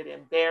created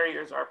and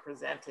barriers are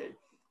presented.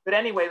 But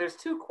anyway, there's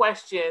two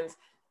questions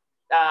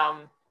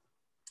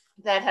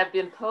that have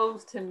been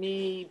posed to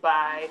me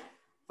by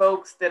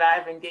folks that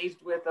I've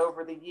engaged with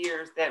over the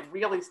years that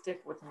really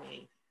stick with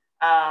me.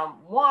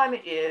 One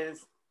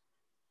is,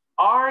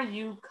 are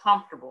you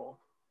comfortable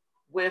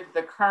with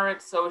the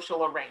current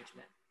social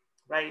arrangement,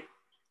 right?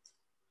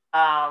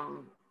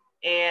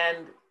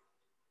 And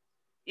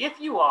if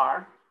you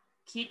are,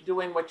 keep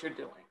doing what you're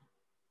doing.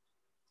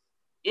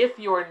 If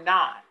you're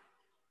not,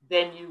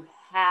 then you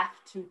have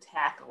to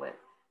tackle it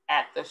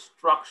at the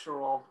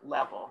structural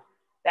level.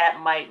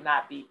 That might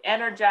not be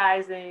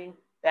energizing,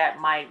 that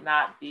might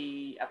not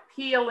be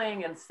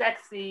appealing and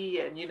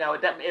sexy, and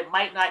it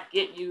might not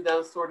get you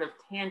those sort of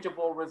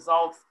tangible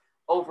results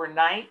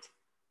overnight,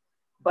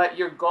 but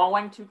you're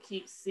going to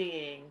keep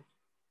seeing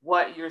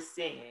what you're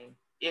seeing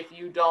if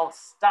you don't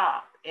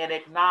stop and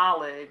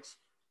acknowledge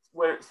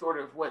what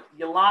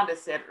Yolanda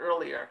said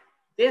earlier.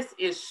 This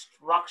is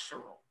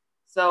structural.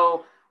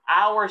 So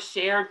our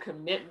shared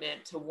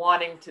commitment to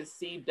wanting to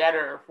see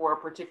better for a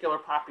particular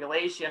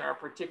population or a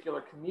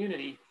particular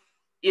community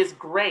is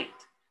great.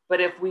 But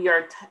if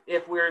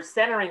we're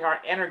centering our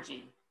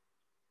energy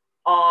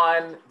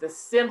on the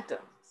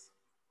symptoms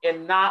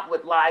and not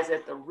what lies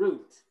at the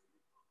root,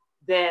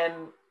 then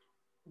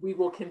we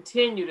will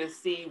continue to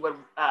see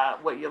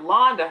what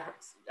Yolanda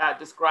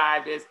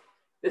described as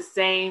the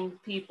same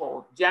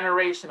people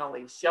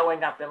generationally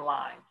showing up in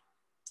line.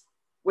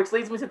 Which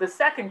leads me to the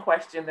second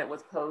question that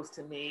was posed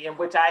to me, and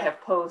which I have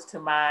posed to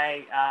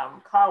my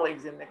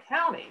colleagues in the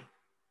county.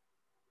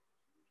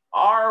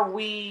 Are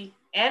we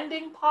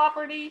ending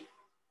poverty,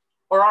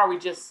 or are we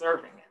just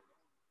serving it,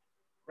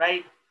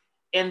 right?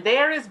 And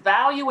there is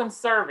value in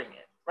serving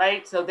it,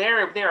 right? So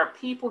there are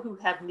people who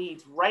have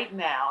needs right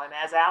now, and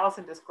as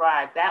Alison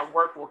described, that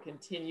work will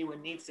continue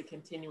and needs to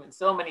continue, and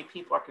so many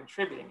people are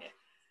contributing it.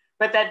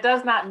 But that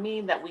does not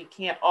mean that we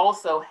can't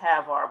also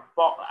have our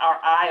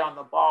eye on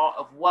the ball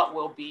of what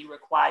will be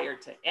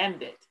required to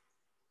end it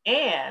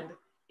and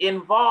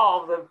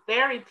involve the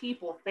very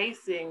people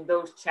facing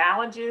those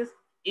challenges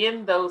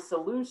in those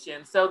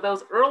solutions. So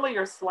those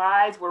earlier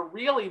slides were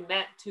really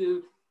meant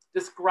to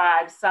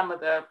describe some of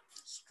the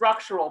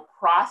structural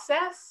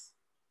process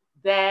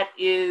that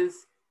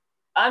is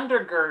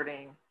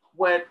undergirding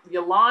what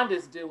Yolanda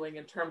is doing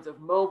in terms of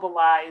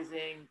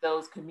mobilizing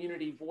those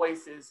community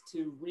voices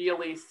to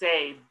really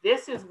say,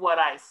 this is what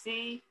I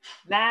see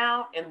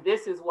now, and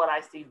this is what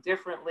I see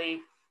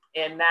differently,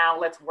 and now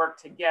let's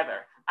work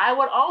together. I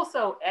would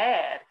also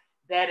add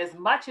that as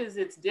much as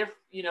it's different,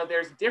 you know,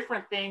 there's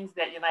different things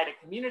that United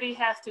Community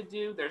has to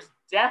do, there's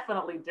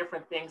definitely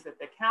different things that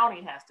the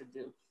county has to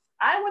do.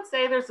 I would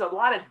say there's a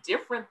lot of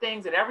different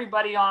things that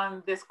everybody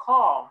on this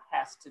call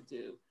has to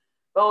do,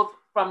 both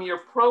from your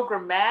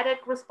programmatic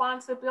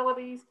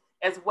responsibilities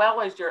as well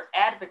as your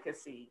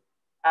advocacy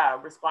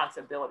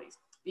responsibilities.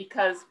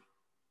 Because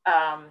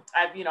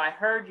I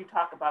heard you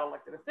talk about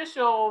elected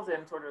officials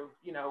and sort of,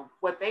 you know,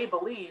 what they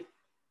believe.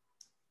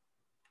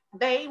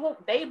 They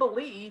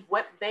believe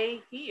what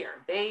they hear.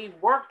 They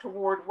work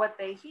toward what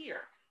they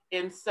hear.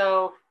 And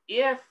so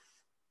if,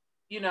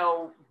 you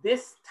know,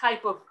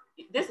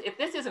 if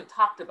this isn't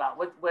talked about,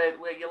 what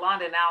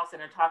Yolanda and Alison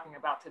are talking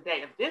about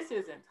today, if this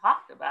isn't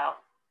talked about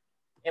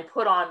and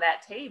put on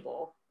that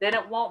table, then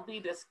it won't be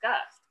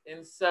discussed.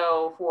 And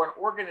so for an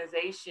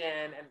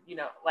organization and, you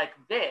know, like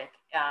VIC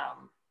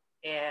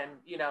and,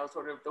 you know,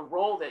 sort of the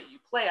role that you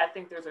play, I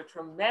think there's a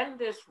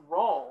tremendous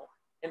role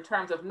in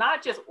terms of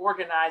not just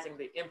organizing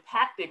the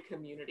impacted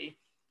community,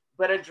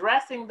 but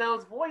addressing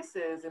those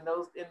voices and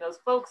those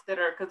folks that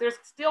are, because there's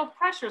still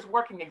pressures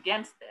working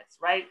against this,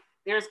 right?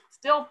 There's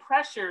still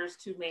pressures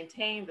to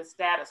maintain the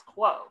status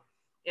quo.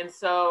 And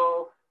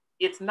so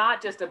it's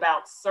not just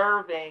about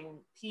serving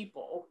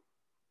people,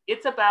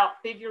 it's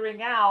about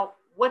figuring out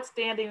what's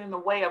standing in the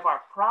way of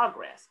our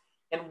progress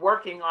and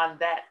working on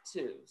that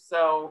too.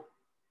 So,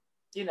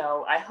 you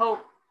know, I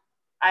hope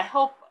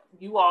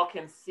you all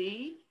can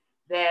see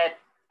that,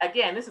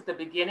 again, this is the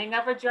beginning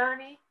of a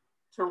journey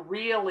to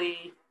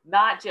really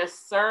not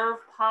just serve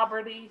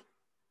poverty,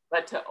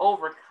 but to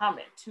overcome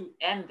it, to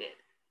end it.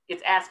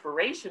 It's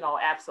aspirational,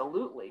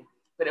 absolutely.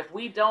 But if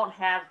we don't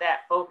have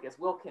that focus,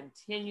 we'll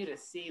continue to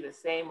see the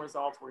same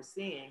results we're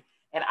seeing.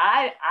 And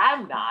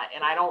I'm not,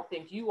 and I don't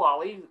think you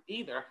all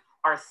either,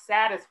 are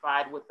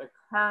satisfied with the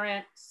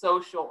current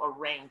social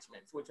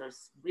arrangements, which are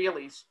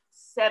really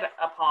set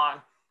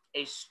upon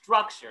a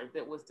structure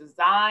that was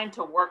designed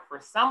to work for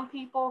some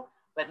people,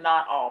 but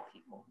not all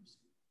people.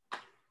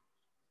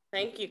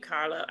 Thank you,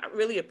 Carla. I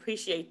really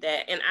appreciate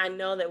that. And I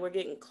know that we're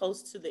getting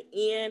close to the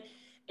end.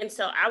 And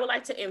so I would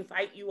like to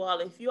invite you all,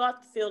 if you all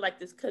feel like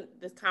this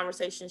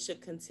conversation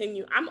should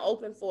continue, I'm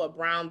open for a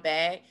brown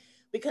bag,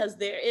 because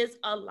there is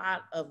a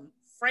lot of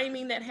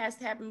framing that has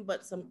to happen,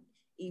 but some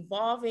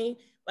evolving.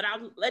 But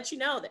I'll let you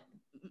know that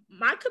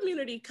my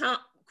community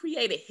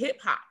created hip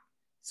hop.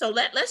 So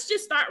let's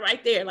just start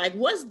right there. Like,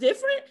 what's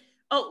different?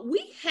 Oh,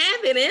 we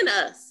have it in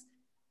us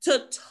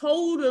to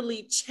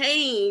totally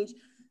change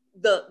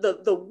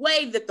the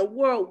way that the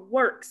world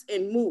works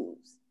and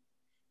moves.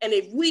 And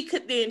if we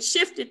could then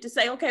shift it to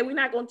say, okay, we're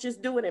not going to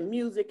just do it in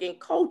music and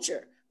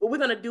culture, but we're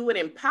going to do it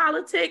in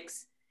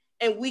politics,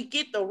 and we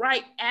get the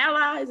right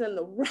allies and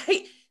the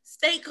right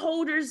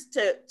stakeholders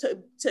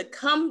to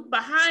come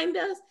behind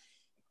us,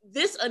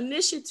 this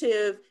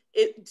initiative,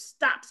 it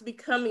stops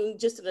becoming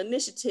just an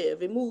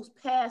initiative. It moves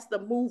past the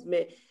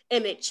movement,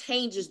 and it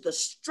changes the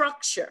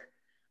structure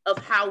of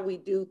how we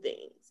do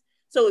things.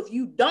 So if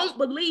you don't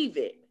believe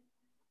it,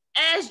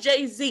 ask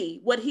Jay-Z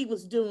what he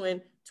was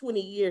doing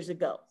 20 years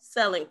ago,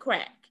 selling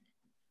crack.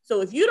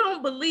 So if you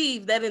don't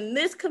believe that in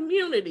this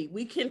community,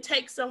 we can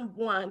take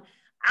someone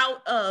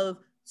out of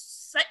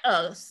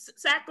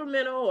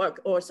Sacramento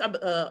or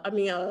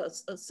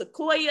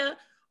Sequoia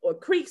or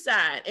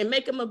Creekside and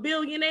make them a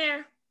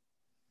billionaire,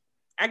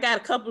 I got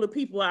a couple of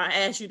people I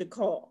asked you to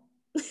call.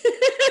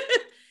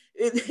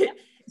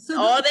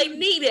 All they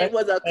needed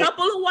was a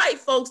couple of white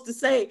folks to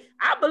say,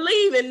 I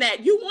believe in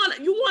that. You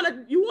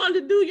want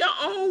to do your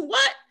own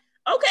what?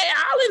 Okay,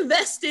 I'll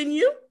invest in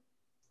you.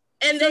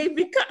 And they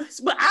become,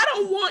 but I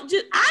don't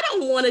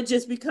want to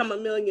just become a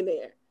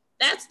millionaire.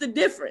 That's the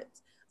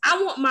difference.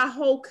 I want my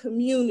whole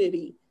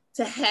community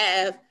to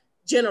have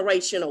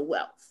generational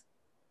wealth.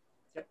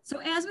 So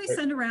as we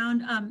send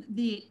around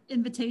the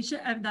invitation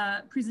of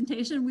the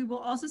presentation, we will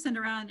also send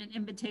around an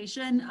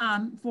invitation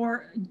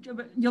for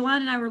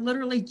Yolanda and I were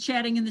literally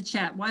chatting in the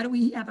chat. Why do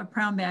we have a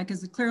brown bag?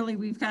 Because clearly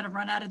we've kind of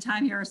run out of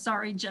time here.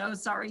 Sorry, Joe.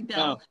 Sorry,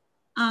 Bill.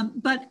 Oh.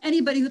 But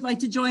anybody who'd like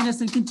to join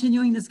us in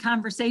continuing this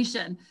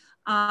conversation,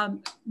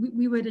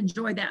 we would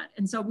enjoy that.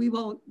 And so we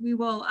will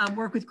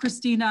work with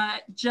Christina,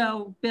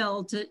 Joe,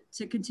 Bill to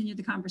continue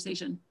the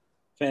conversation.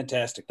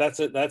 Fantastic.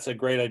 That's a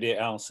great idea,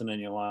 Alison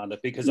and Yolanda,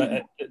 because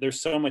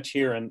there's so much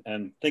here,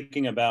 and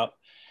thinking about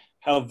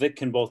how VIC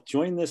can both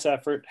join this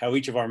effort, how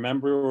each of our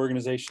member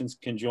organizations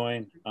can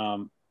join,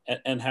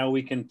 and how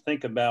we can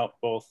think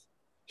about both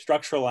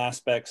structural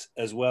aspects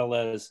as well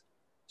as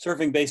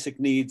serving basic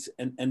needs,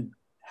 and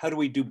how do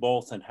we do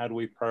both, and how do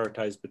we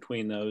prioritize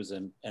between those,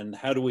 and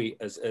how do we,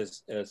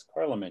 as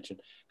Carla mentioned,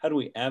 how do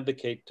we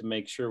advocate to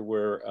make sure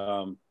we're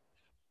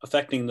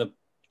affecting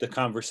the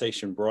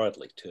conversation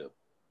broadly too?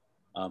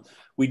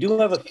 We do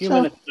have a few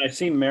minutes. I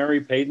see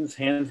Mary Payton's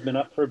hand's been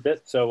up for a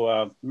bit.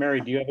 So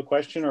Mary, do you have a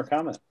question or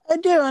comment? I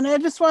do, and I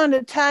just wanted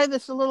to tie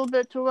this a little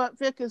bit to what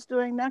Vic is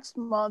doing next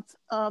month.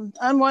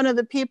 I'm one of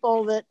the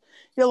people that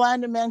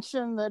Yolanda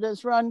mentioned that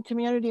has run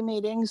community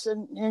meetings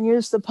and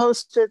used the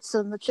Post-its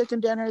and the chicken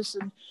dinners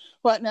and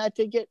whatnot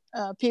to get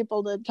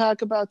people to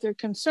talk about their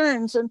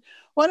concerns. And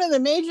one of the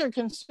major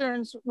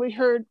concerns we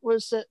heard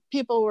was that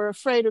people were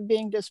afraid of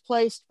being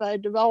displaced by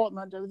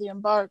development of the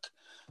Embark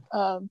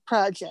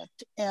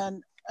project.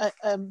 And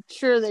I'm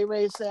sure they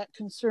raised that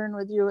concern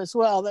with you as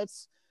well.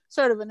 That's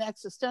sort of an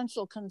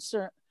existential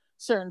concern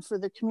for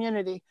the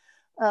community.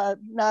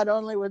 Not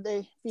only would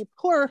they be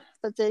poor,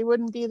 but they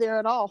wouldn't be there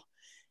at all,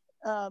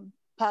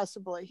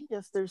 possibly,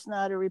 if there's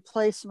not a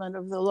replacement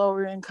of the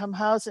lower income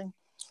housing.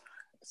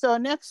 So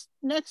next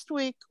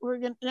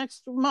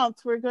month,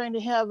 we're going to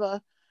have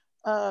a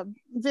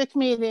VIC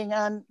meeting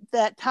on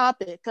that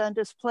topic, on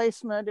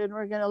displacement, and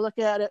we're going to look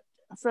at it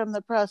from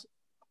the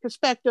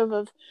perspective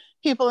of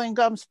people in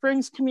Gum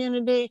Springs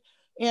community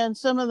and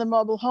some of the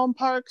mobile home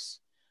parks,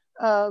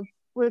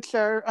 which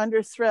are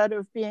under threat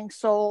of being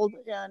sold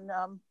and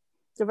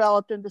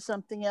developed into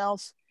something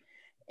else.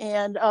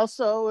 And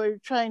also we're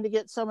trying to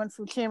get someone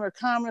from Chamber of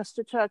Commerce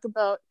to talk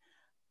about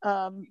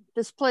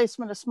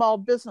displacement of small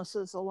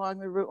businesses along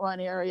the Route 1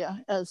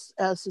 area as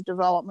the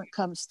development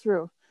comes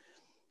through.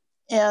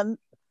 And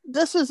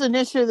this is an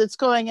issue that's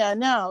going on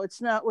now.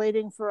 It's not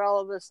waiting for all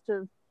of us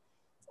to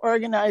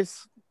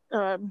organize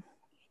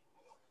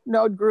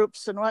node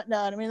groups and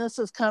whatnot. I mean, this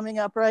is coming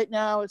up right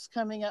now. It's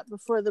coming up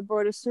before the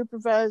Board of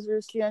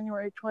Supervisors,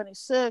 January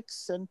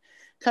 26th, and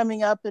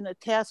coming up in a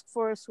task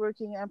force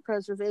working on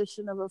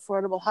preservation of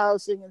affordable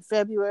housing in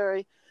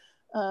February.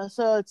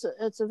 So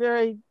it's a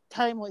very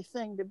timely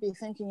thing to be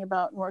thinking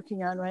about and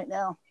working on right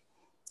now.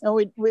 And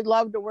we'd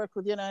love to work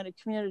with United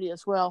Community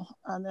as well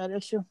on that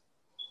issue.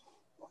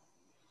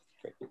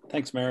 Great.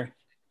 Thanks, Mary.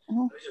 I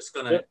was just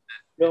gonna,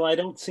 Bill, I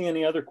don't see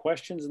any other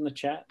questions in the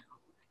chat.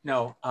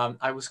 No,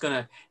 I was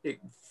gonna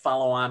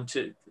follow on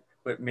to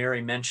what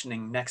Mary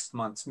mentioning next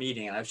month's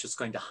meeting. And I was just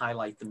going to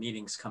highlight the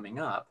meetings coming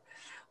up.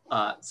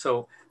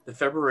 So the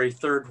February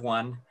 3rd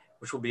one,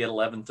 which will be at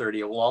 11:30,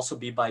 it will also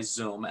be by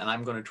Zoom. And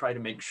I'm going to try to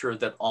make sure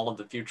that all of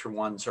the future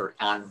ones are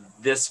on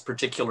this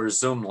particular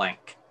Zoom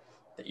link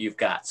that you've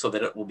got, so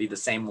that it will be the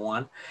same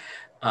one.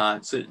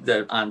 So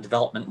on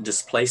development and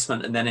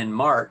displacement. And then in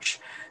March,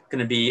 going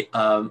to be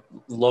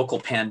local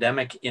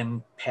pandemic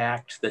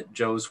impact that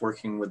Joe's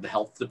working with the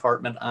health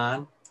department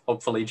on,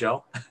 hopefully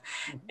Joe.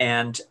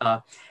 And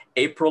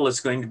April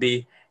is going to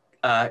be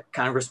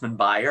Congressman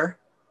Beyer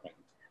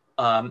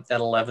at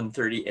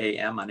 11:30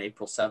 a.m. on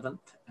April 7th.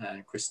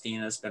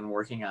 Christina's been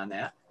working on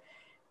that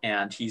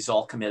and he's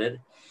all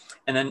committed.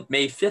 And then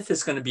May 5th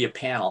is going to be a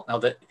panel. Now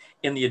that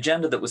in the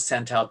agenda that was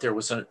sent out, there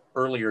was an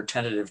earlier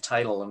tentative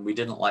title and we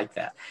didn't like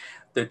that.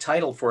 The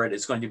title for it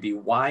is going to be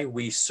Why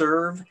We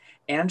Serve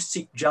and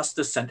Seek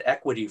Justice and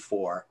Equity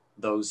for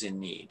Those in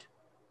Need.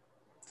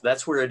 So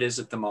that's where it is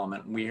at the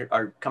moment. We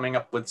are coming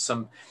up with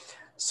some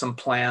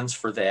plans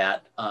for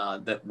that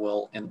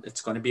and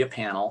it's going to be a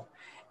panel.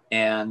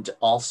 And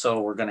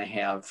also we're going to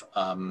have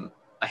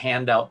a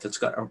handout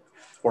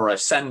or a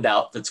send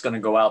out that's going to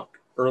go out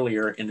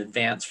earlier in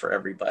advance for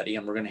everybody.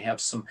 And we're going to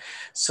have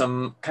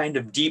some kind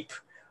of deep,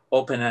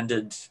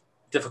 open-ended,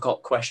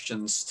 difficult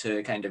questions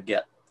to kind of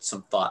get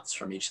some thoughts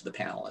from each of the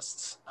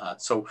panelists.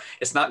 So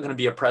it's not going to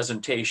be a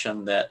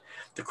presentation that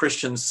the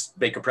Christians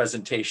make a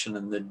presentation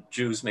and the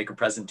Jews make a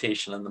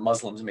presentation and the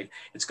Muslims make.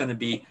 It's going to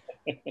be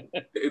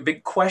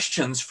big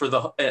questions for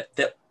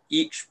that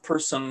each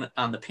person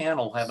on the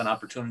panel will have an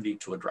opportunity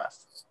to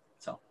address.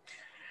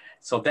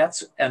 So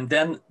that's, and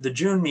then the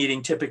June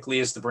meeting typically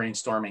is the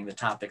brainstorming the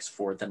topics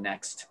for the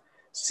next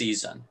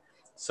season.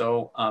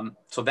 So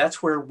so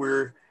that's where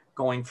we're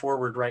going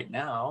forward right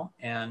now.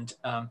 And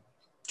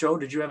Joe,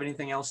 did you have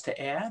anything else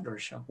to add or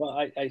show? Well,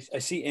 I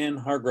see Ann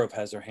Hargrove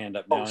has her hand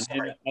up now. Oh,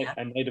 sorry. And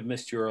I might have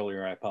missed you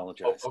earlier. I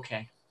apologize. Oh,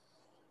 okay.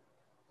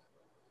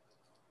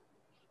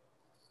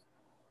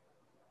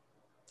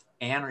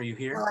 Ann, are you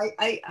here? Well,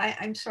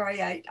 I'm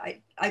sorry,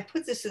 I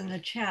put this in the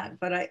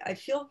chat, but I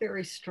feel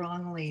very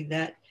strongly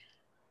that,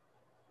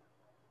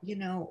 you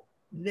know,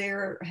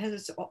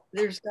 there's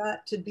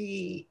got to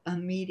be a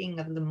meeting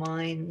of the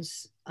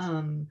minds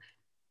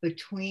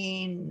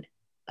between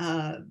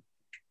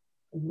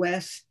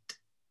west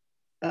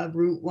of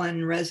Route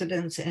 1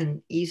 residents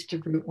and east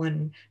of Route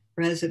 1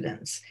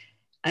 residents.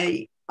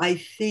 I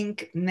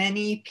think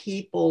many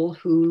people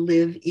who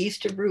live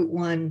east of Route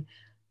 1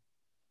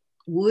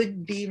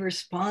 would be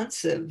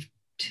responsive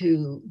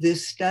to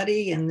this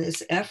study and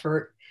this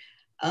effort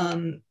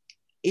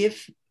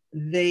if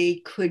they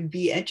could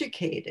be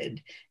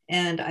educated.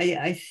 And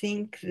I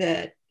think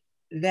that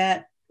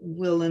that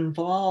will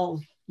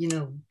involve, you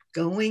know,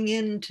 going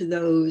into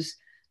those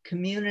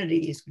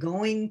communities,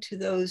 going to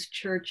those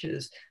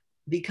churches,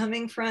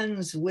 becoming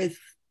friends with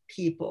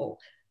people,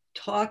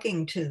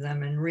 talking to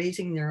them and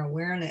raising their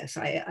awareness.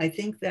 I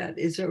think that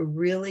is a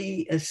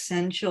really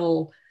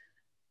essential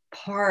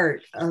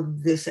part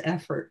of this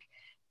effort.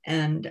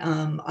 And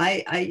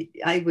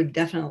I would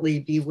definitely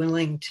be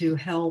willing to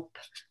help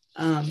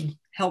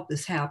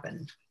this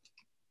happen.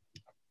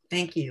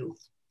 Thank you.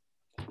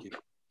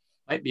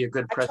 Might be a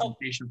good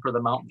presentation for the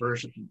Mount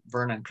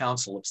Vernon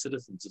Council of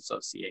Citizens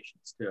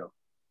Associations too.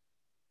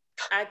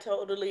 I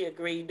totally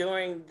agree.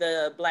 During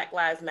the Black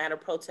Lives Matter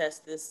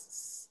protest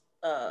this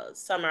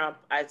summer,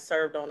 I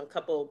served on a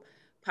couple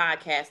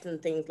podcasts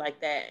and things like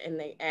that,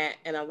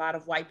 and a lot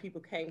of white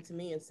people came to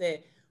me and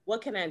said,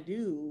 "What can I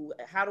do?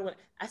 How do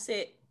I?"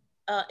 said,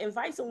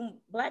 "Invite some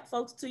Black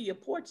folks to your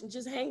porch and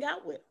just hang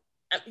out with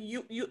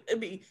them." I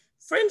mean,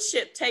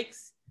 friendship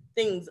takes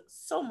things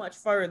so much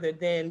further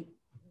than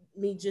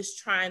me just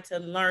trying to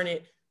learn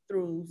it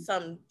through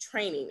some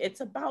training.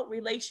 It's about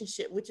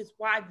relationship, which is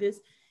why this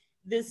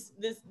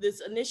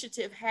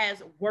initiative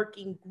has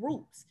working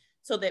groups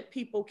so that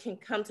people can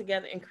come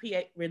together and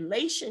create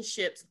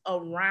relationships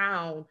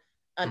around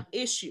an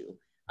issue.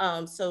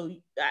 So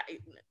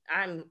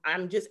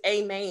I'm just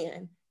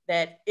amen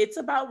that it's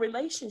about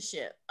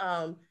relationship.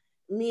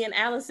 Me and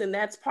Alison,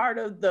 that's part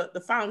of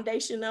the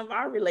foundation of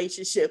our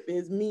relationship,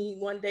 is me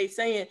one day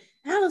saying,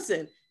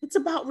 "Alison, it's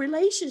about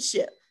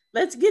relationship.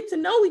 Let's get to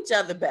know each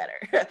other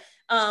better."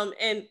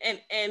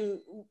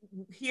 And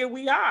here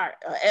we are,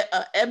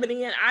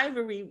 Ebony and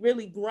Ivory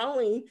really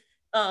growing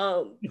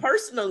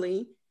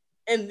personally.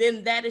 And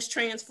then that is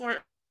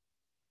transforming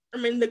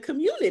the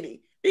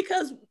community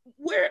because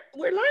we're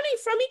learning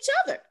from each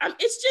other.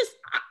 It's just,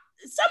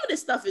 some of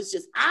this stuff is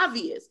just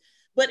obvious,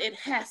 but it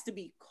has to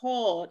be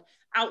called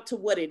out to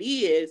what it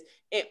is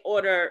in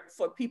order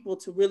for people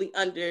to really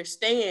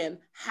understand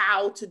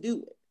how to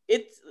do it.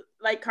 It's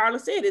like Carla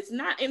said, it's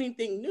not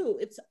anything new.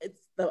 It's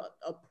the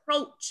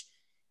approach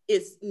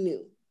is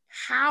new.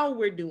 How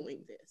we're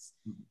doing this.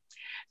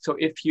 So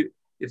if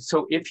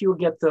you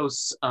get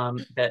those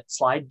that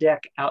slide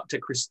deck out to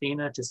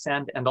Christina to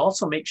send, and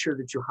also make sure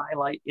that you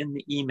highlight in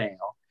the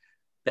email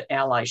the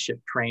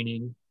allyship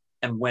training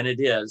and when it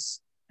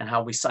is and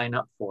how we sign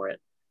up for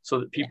it, so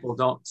that people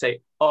don't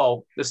say,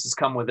 "Oh, this has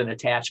come with an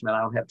attachment,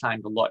 I don't have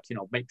time to look." You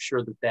know, make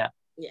sure that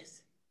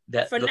yes.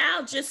 For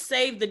now, just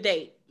save the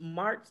date,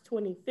 March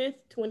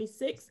 25th,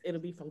 26th. It'll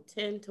be from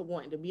 10 to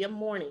 1. It'll be a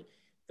morning,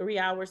 3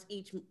 hours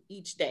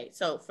each day.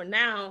 So for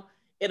now,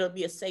 it'll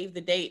be a save the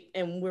date,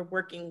 and we're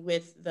working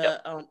with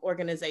the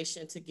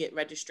organization to get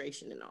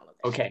registration and all of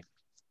that. Okay,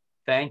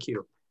 thank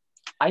you.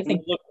 I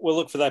think we'll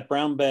look for that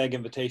brown bag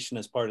invitation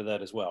as part of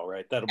that as well,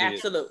 right? That'll be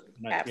absolutely,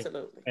 nice.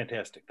 Absolutely.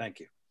 Fantastic, thank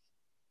you.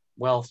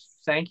 Well,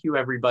 thank you,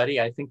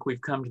 everybody. I think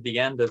we've come to the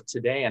end of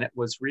today, and it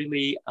was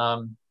really,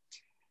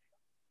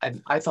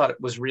 I thought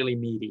it was really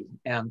meaty,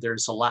 and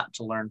there's a lot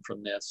to learn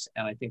from this.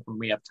 And I think when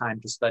we have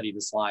time to study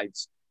the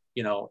slides,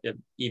 you know,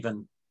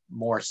 even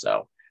more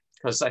so,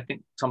 because I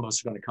think some of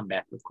us are going to come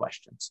back with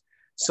questions.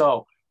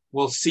 So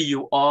we'll see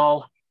you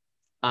all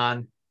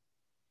on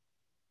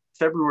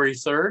February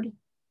 3rd.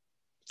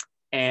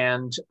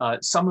 And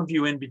some of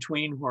you in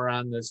between who are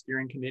on the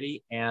steering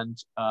committee,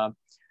 and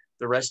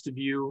the rest of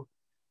you,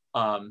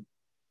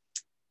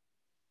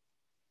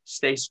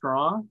 stay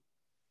strong.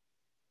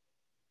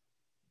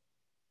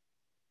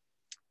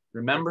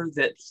 Remember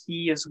that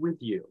he is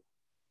with you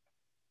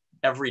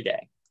every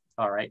day.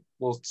 All right,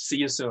 we'll see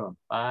you soon.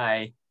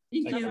 Bye.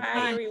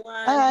 Bye,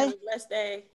 everyone. Bye. Have a blessed day.